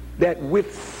that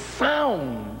with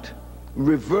sound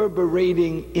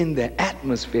reverberating in the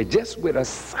atmosphere, just with a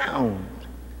sound,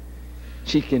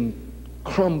 she can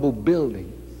crumble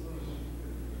buildings.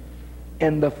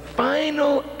 And the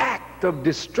final act of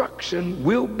destruction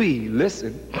will be,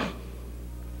 listen,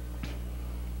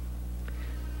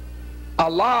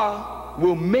 Allah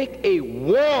will make a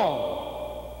wall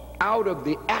out of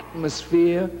the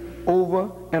atmosphere over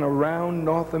and around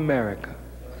North America.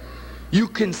 You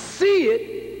can see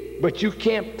it, but you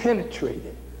can't penetrate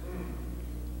it.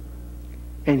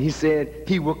 And he said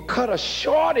he will cut a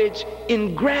shortage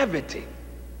in gravity,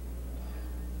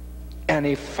 and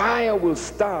a fire will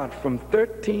start from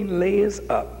 13 layers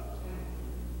up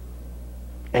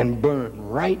and burn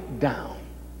right down,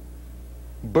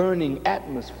 burning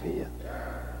atmosphere.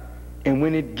 And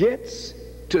when it gets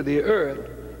to the earth,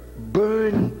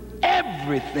 burn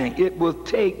everything. It will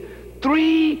take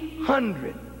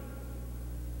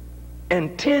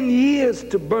 310 years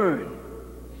to burn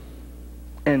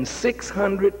and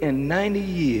 690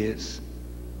 years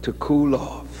to cool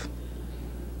off.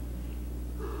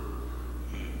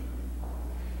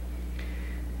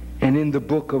 And in the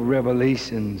book of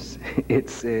Revelations, it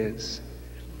says,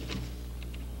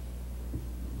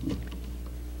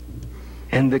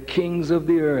 "And the kings of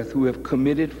the earth who have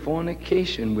committed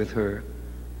fornication with her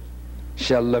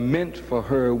shall lament for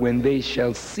her when they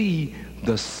shall see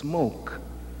the smoke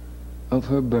of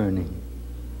her burning."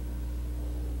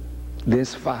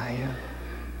 This fire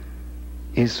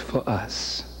is for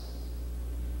us.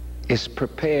 It's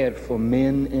prepared for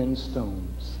men and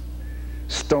stones.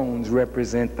 Stones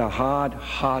represent the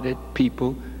hard-hearted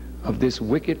people of this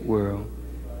wicked world,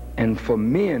 and for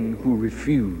men who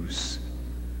refuse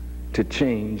to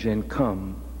change and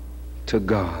come to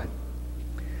God.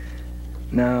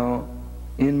 Now,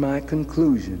 in my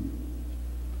conclusion,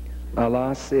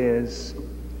 Allah says,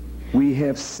 "We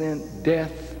have sent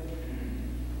death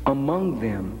among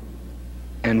them,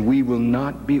 and we will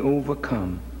not be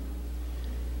overcome."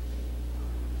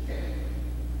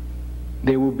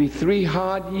 There will be 3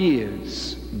 hard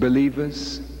years,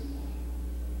 believers,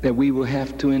 that we will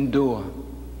have to endure.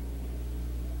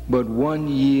 But 1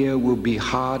 year will be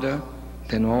harder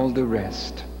than all the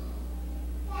rest.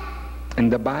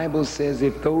 And the Bible says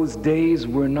if those days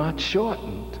were not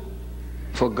shortened,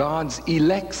 for God's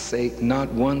elect's sake,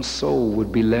 not one soul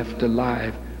would be left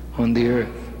alive on the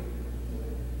earth.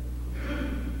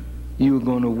 You're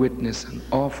going to witness an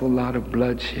awful lot of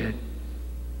bloodshed.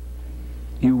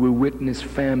 You will witness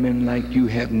famine like you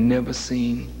have never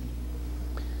seen.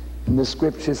 And the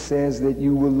scripture says that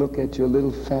you will look at your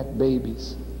little fat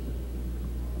babies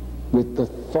with the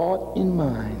thought in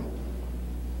mind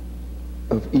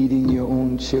of eating your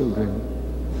own children.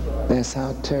 That's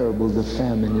how terrible the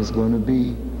famine is going to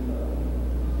be.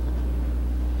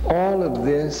 All of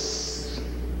this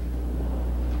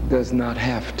does not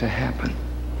have to happen.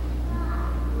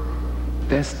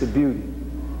 That's the beauty.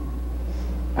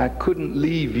 I couldn't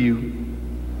leave you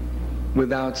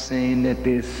without saying that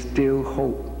there's still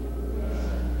hope.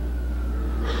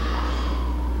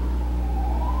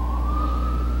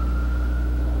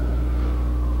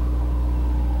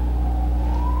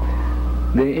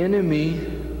 The enemy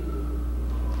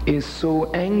is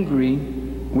so angry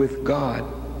with God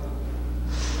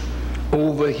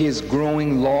over his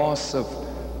growing loss of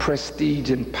prestige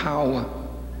and power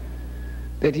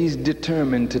that he's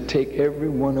determined to take every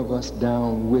one of us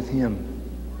down with him.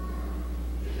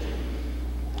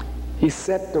 He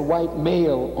set the white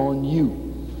male on you,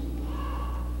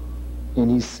 and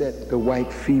he set the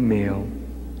white female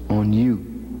on you.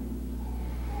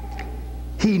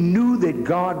 He knew that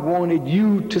God wanted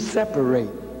you to separate.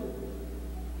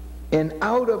 And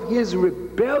out of his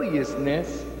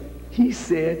rebelliousness, he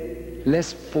said,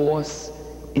 let's force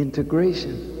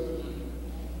integration.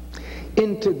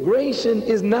 Integration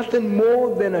is nothing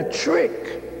more than a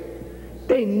trick.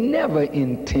 They never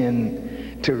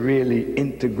intend to really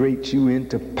integrate you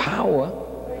into power.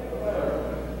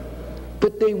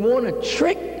 But they want to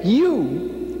trick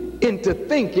you into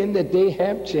thinking that they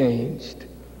have changed.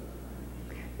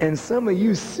 And some of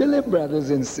you silly brothers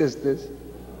and sisters,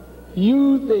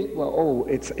 you think, well, oh,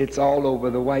 it's all over.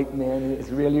 The white man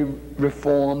is really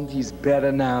reformed. He's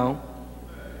better now.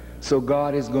 So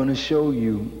God is going to show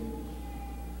you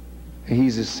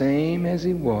he's the same as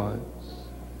he was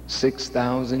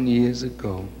 6,000 years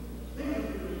ago.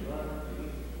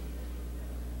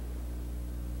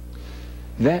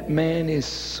 That man is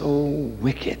so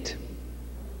wicked.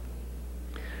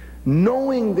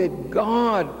 Knowing that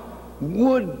God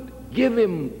would give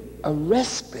him a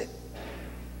respite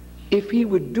if he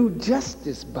would do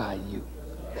justice by you.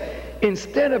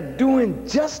 Instead of doing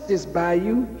justice by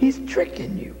you, he's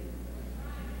tricking you.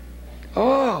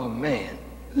 Oh, man.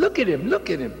 Look at him, look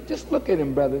at him. Just look at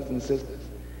him, brothers and sisters.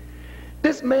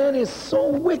 This man is so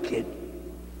wicked.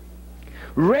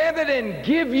 Rather than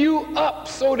give you up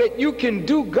so that you can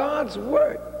do God's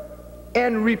work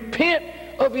and repent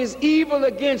of his evil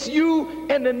against you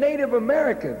and the Native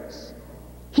Americans,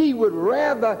 he would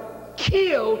rather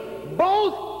kill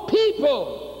both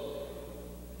people.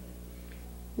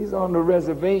 He's on the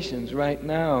reservations right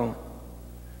now.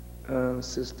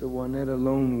 Sister Juanetta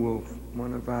Lone Wolf,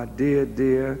 one of our dear,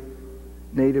 dear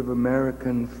Native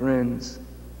American friends.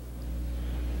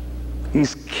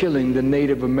 He's killing the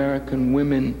Native American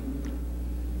women,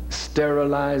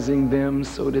 sterilizing them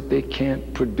so that they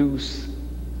can't produce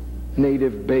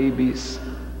Native babies.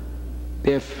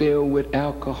 They're filled with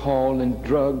alcohol and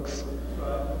drugs,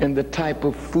 and the type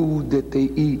of food that they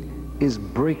eat is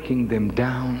breaking them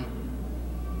down.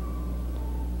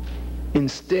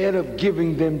 Instead of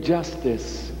giving them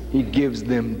justice, he gives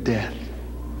them death.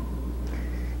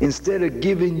 Instead of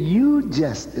giving you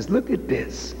justice, look at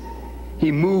this.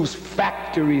 He moves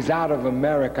factories out of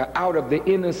America, out of the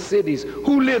inner cities.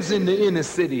 Who lives in the inner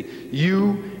city?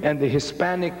 You and the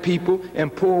Hispanic people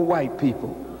and poor white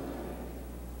people.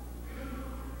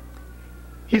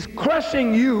 He's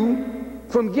crushing you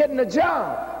from getting a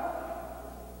job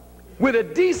with a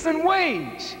decent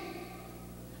wage.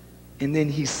 And then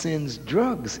he sends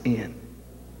drugs in.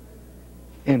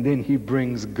 And then he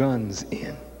brings guns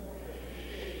in.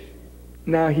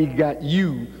 Now he got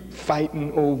you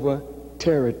fighting over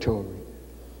territory.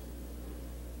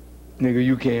 Nigga,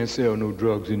 you can't sell no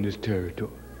drugs in this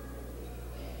territory.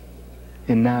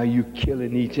 And now you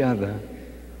killing each other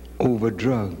over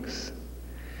drugs.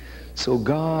 So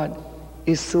God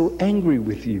is so angry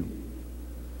with you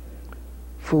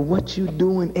for what you're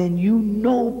doing, and you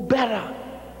know better.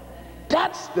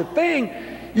 That's the thing.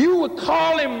 You would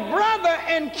call him brother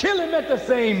and kill him at the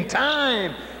same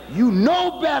time. You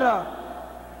know better.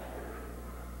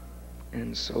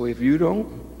 And so if you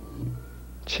don't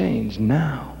change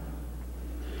now,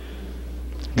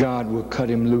 God will cut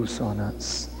him loose on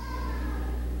us.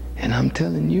 And I'm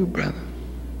telling you, brother,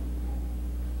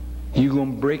 you're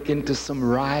going to break into some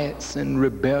riots and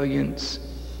rebellions,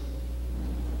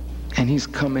 and he's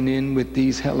coming in with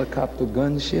these helicopter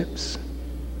gunships.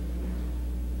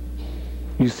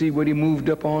 You see what he moved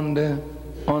up on the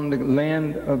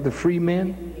land of the free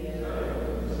men?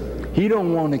 He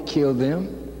don't want to kill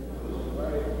them.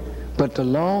 But the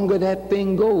longer that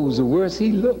thing goes, the worse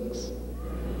he looks.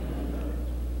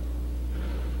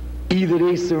 Either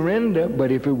they surrender,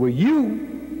 but if it were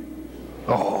you,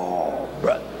 oh,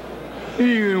 brother,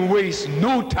 you didn't waste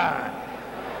no time.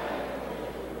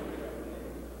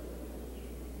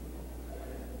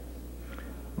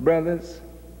 Brothers,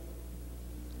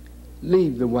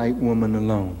 leave the white woman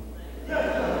alone.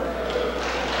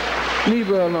 Leave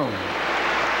her alone.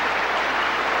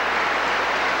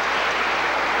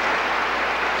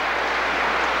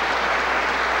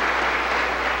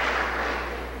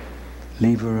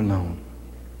 Leave her alone.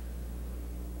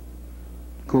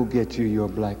 Go get you your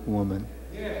black woman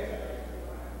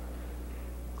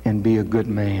and be a good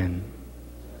man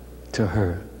to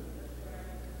her.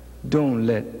 Don't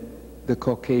let the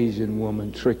Caucasian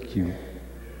woman trick you.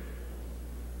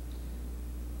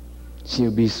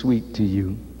 She'll be sweet to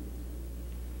you,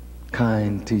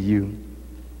 kind to you,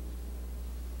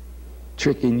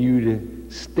 tricking you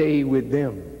to stay with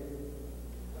them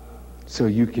so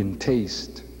you can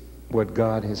taste what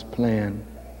God has planned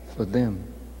for them.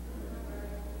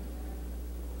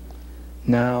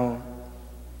 Now,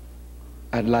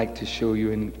 I'd like to show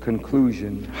you in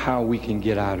conclusion how we can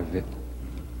get out of it.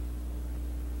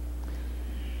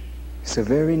 It's a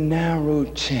very narrow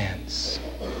chance,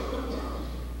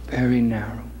 very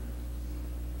narrow.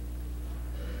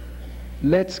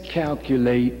 Let's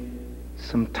calculate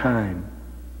some time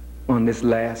on this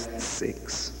last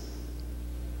 6.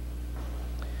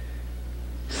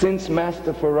 Since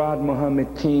Master Farad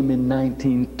Muhammad came in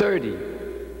 1930,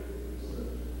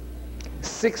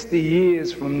 60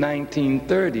 years from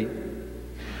 1930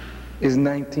 is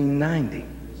 1990.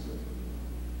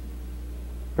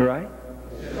 Right?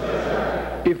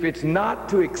 If it's not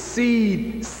to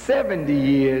exceed 70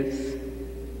 years,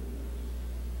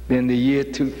 then the year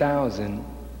 2000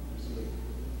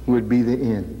 would be the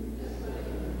end.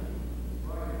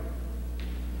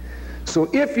 So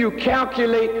if you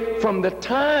calculate from the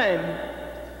time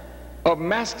of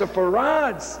Master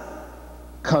Farad's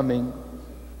coming,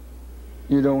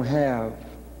 you don't have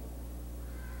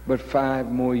but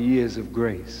 5 more years of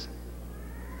grace.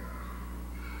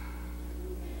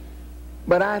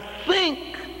 But I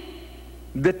think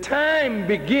the time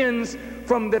begins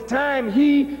from the time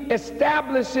he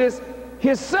establishes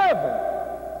his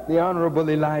servant, the Honorable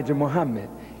Elijah Muhammad.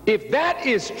 If that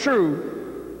is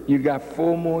true, you got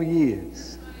 4 more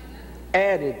years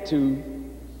added to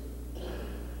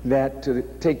that to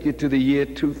take you to the year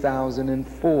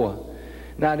 2004.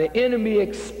 Now the enemy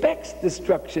expects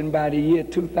destruction by the year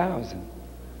 2000.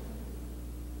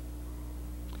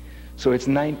 So it's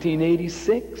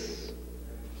 1986,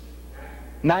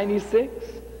 96,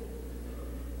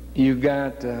 you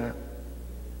got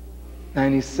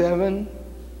 97,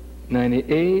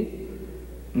 98,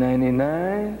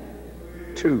 99,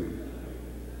 2,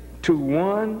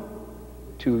 21,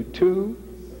 22,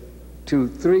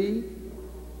 23,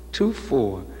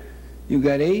 24. You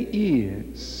got 8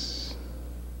 years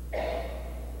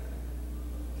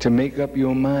to make up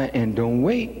your mind, and don't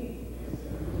wait.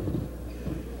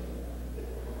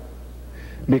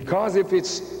 Because if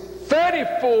it's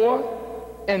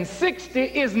 34 and 60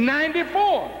 is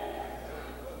 94,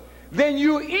 then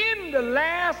you're in the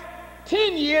last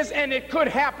 10 years and it could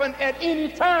happen at any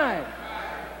time.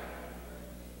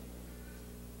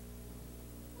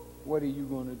 What are you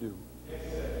going to do?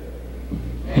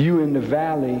 You in the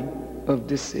valley of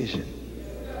decision.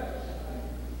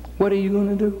 What are you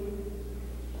going to do?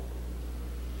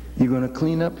 You going to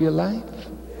clean up your life?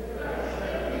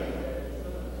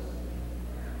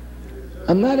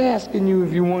 I'm not asking you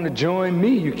if you want to join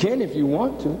me. You can if you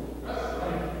want to.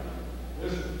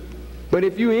 But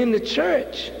if you're in the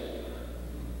church,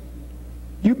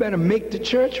 you better make the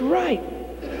church right.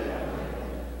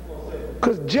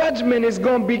 Because judgment is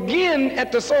going to begin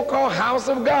at the so-called house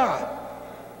of God.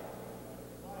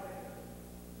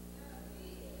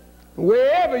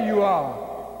 Wherever you are,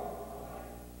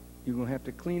 you're going to have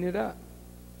to clean it up.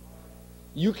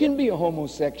 You can be a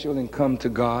homosexual and come to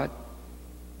God.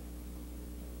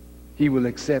 He will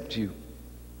accept you.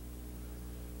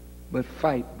 But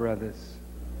fight, brothers.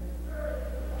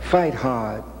 Fight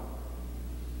hard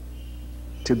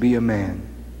to be a man.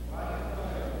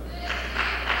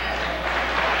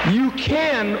 You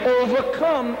can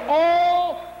overcome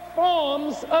all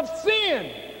forms of sin.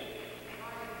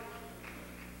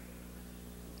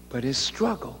 But it's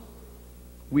struggle.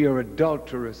 We are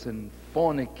adulterers and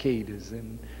fornicators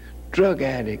and drug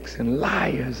addicts and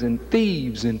liars and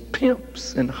thieves and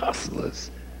pimps and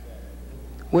hustlers.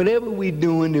 Whatever we're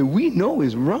doing that we know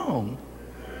is wrong,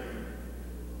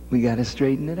 we got to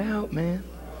straighten it out, man.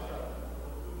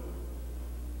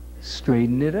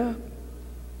 Straighten it up.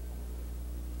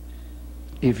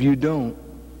 If you don't,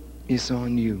 it's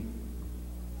on you.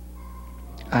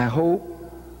 I hope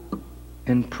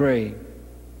and pray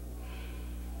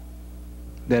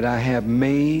that I have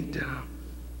made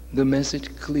the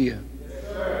message clear.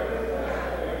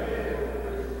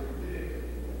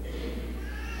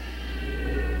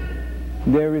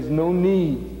 There is no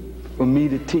need for me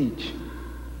to teach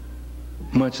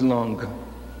much longer,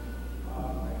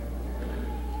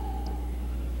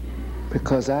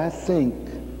 because I think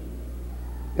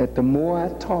that the more I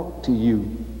talk to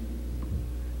you,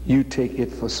 you take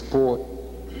it for sport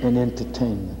and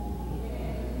entertainment.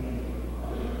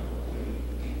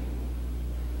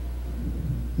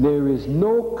 There is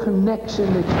no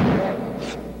connection that you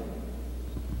have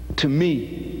to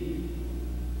me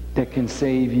that can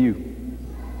save you.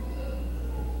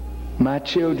 My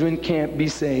children can't be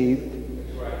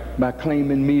saved by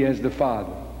claiming me as the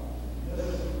father.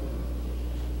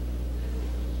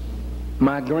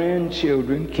 My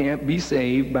grandchildren can't be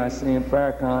saved by saying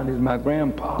Farrakhan is my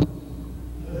grandpa.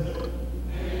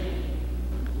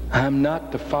 I'm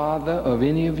not the father of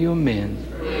any of your men.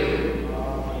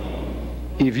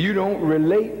 If you don't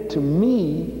relate to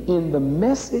me in the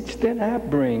message that I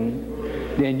bring,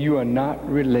 then you are not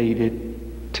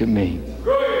related to me.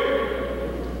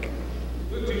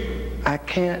 I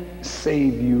can't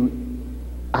save you.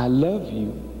 I love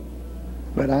you,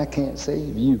 but I can't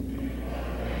save you.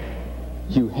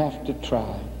 You have to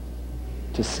try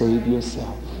to save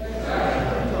yourself.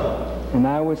 And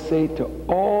I would say to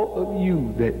all of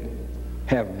you that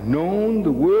have known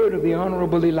the word of the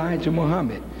Honorable Elijah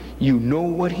Muhammad, you know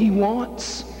what he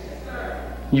wants.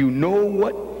 You know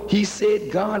what he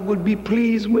said God would be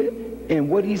pleased with and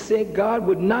what he said God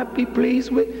would not be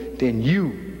pleased with. Then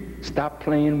you stop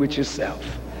playing with yourself.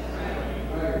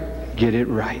 Get it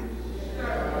right.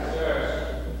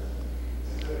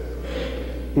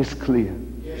 It's clear.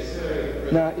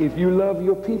 Now, if you love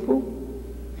your people,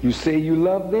 you say you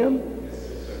love them,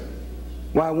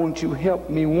 why won't you help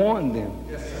me warn them?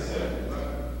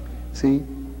 See,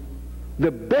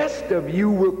 the best of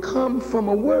you will come from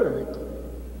a word.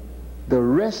 The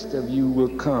rest of you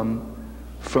will come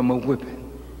from a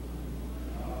whipping.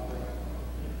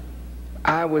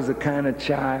 I was the kind of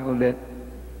child that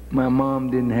my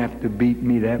mom didn't have to beat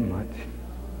me that much.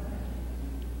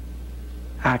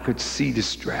 I could see the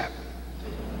strap.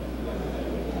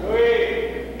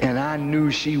 And I knew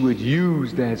she would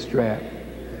use that strap.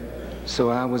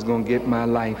 So I was going to get my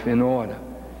life in order.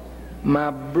 My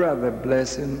brother,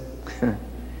 bless him,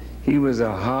 he was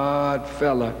a hard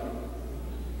fella.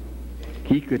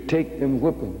 He could take them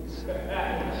whoopings.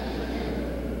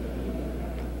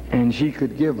 And she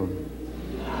could give them.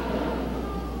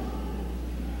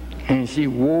 And she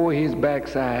wore his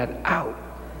backside out.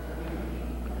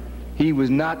 He was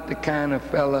not the kind of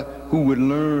fella who would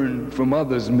learn from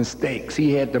others' mistakes.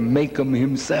 He had to make them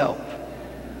himself.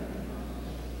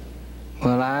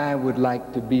 Well, I would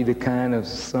like to be the kind of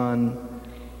son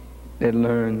that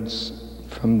learns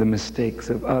from the mistakes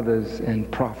of others and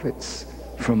profits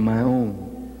from my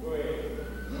own.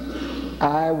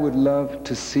 I would love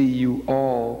to see you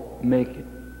all make it.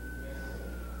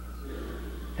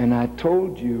 And I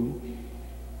told you,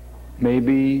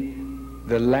 maybe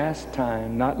the last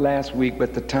time, not last week,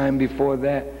 but the time before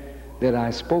that, that I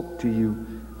spoke to you,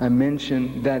 I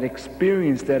mentioned that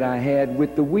experience that I had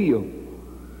with the wheel.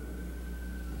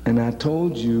 And I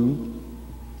told you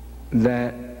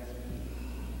that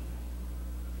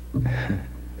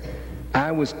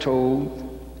I was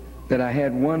told that I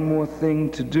had one more thing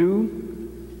to do,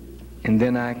 and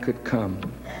then I could come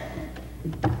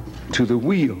to the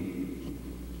wheel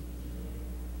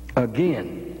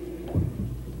again.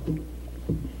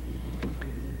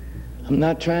 I'm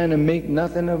not trying to make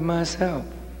nothing of myself.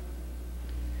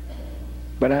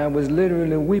 But I was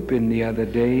literally weeping the other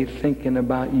day thinking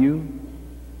about you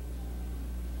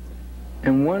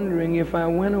and wondering if I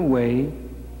went away,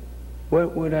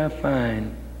 what would I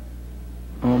find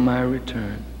on my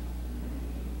return?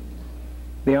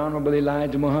 The Honorable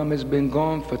Elijah Muhammad has been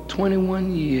gone for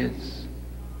 21 years.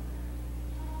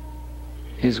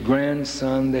 His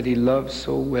grandson that he loved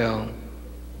so well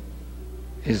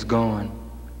is gone.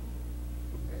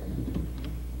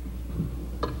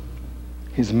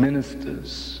 His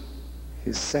ministers,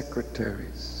 his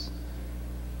secretaries,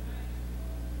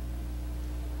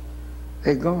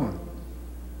 they're gone.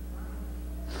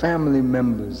 Family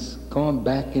members gone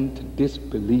back into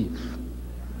disbelief.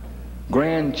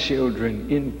 Grandchildren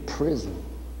in prison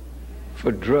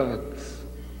for drugs.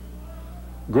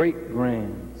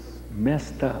 Great-grands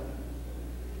messed up.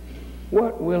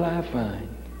 What will I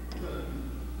find?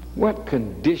 What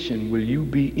condition will you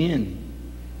be in?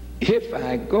 If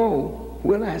I go,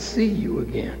 will I see you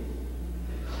again?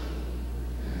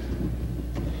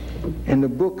 And the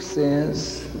book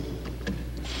says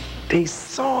they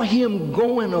saw him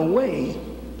going away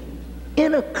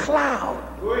in a cloud.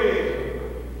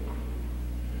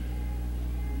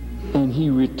 And he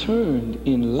returned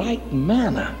in like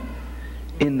manner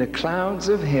in the clouds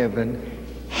of heaven,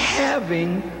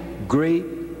 having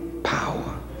great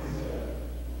power.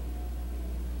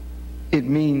 It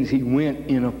means he went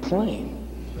in a plane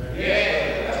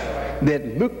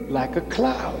that looked like a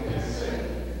cloud.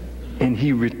 And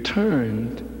he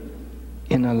returned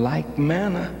in a like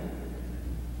manner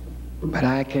But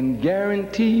I can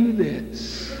guarantee you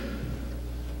this,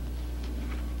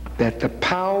 that the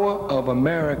power of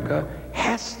America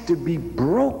has to be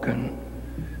broken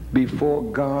before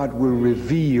God will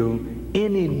reveal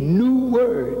any new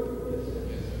word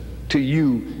to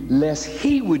you, lest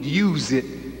he would use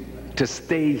it to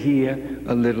stay here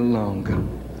a little longer.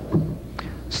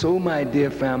 So, my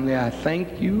dear family, I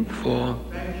thank you for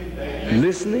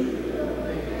listening,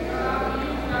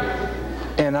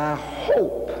 and I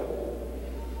hope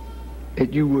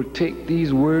that you will take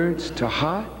these words to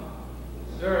heart.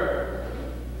 Sir.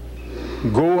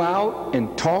 Go out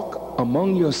and talk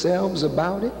among yourselves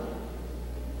about it.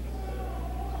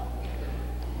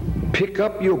 Pick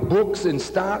up your books and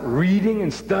start reading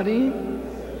and studying.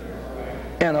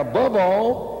 And above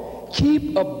all,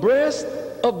 keep abreast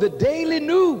of the daily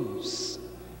news.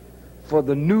 For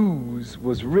the news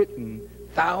was written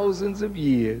thousands of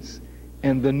years,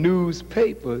 and the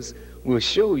newspapers will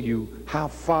show you how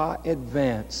far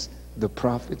advanced the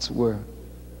prophets were.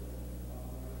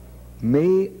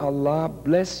 May Allah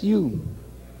bless you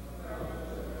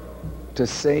to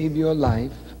save your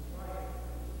life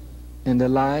and the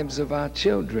lives of our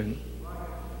children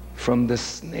from the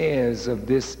snares of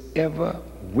this ever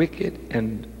wicked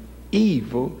and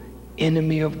evil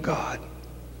enemy of God.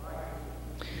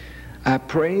 I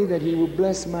pray that he will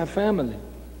bless my family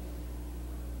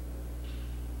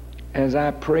as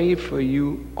I pray for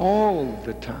you all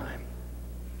the time.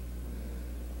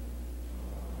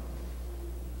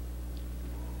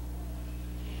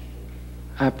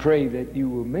 I pray that you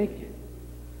will make it.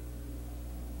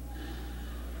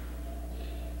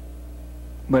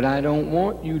 But I don't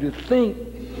want you to think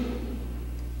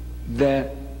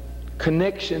that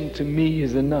connection to me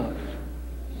is enough.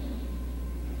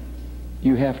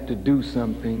 You have to do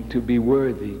something to be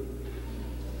worthy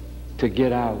to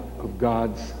get out of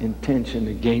God's intention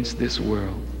against this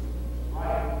world.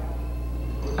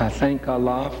 I thank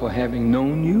Allah for having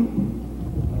known you,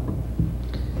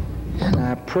 and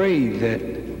I pray that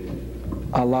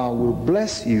Allah will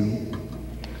bless you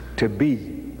to be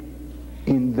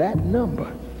in that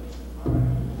number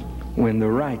when the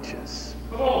righteous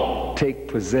take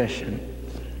possession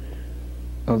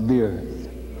of the earth.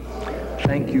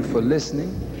 Thank you for listening.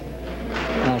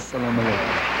 Assalamu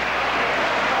alaikum.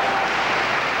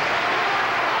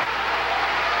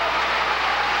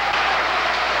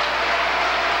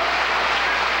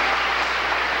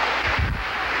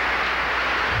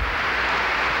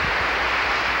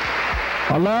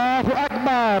 Allahu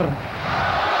Akbar.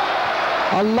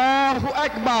 Allahu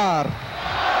Akbar.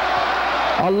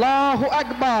 Allahu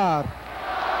Akbar.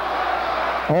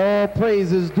 All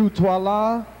praise is due to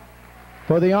Allah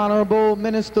for the Honorable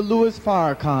Minister Louis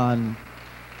Farrakhan.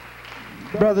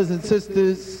 Brothers and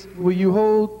sisters, will you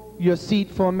hold your seat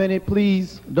for a minute,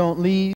 please? Don't leave.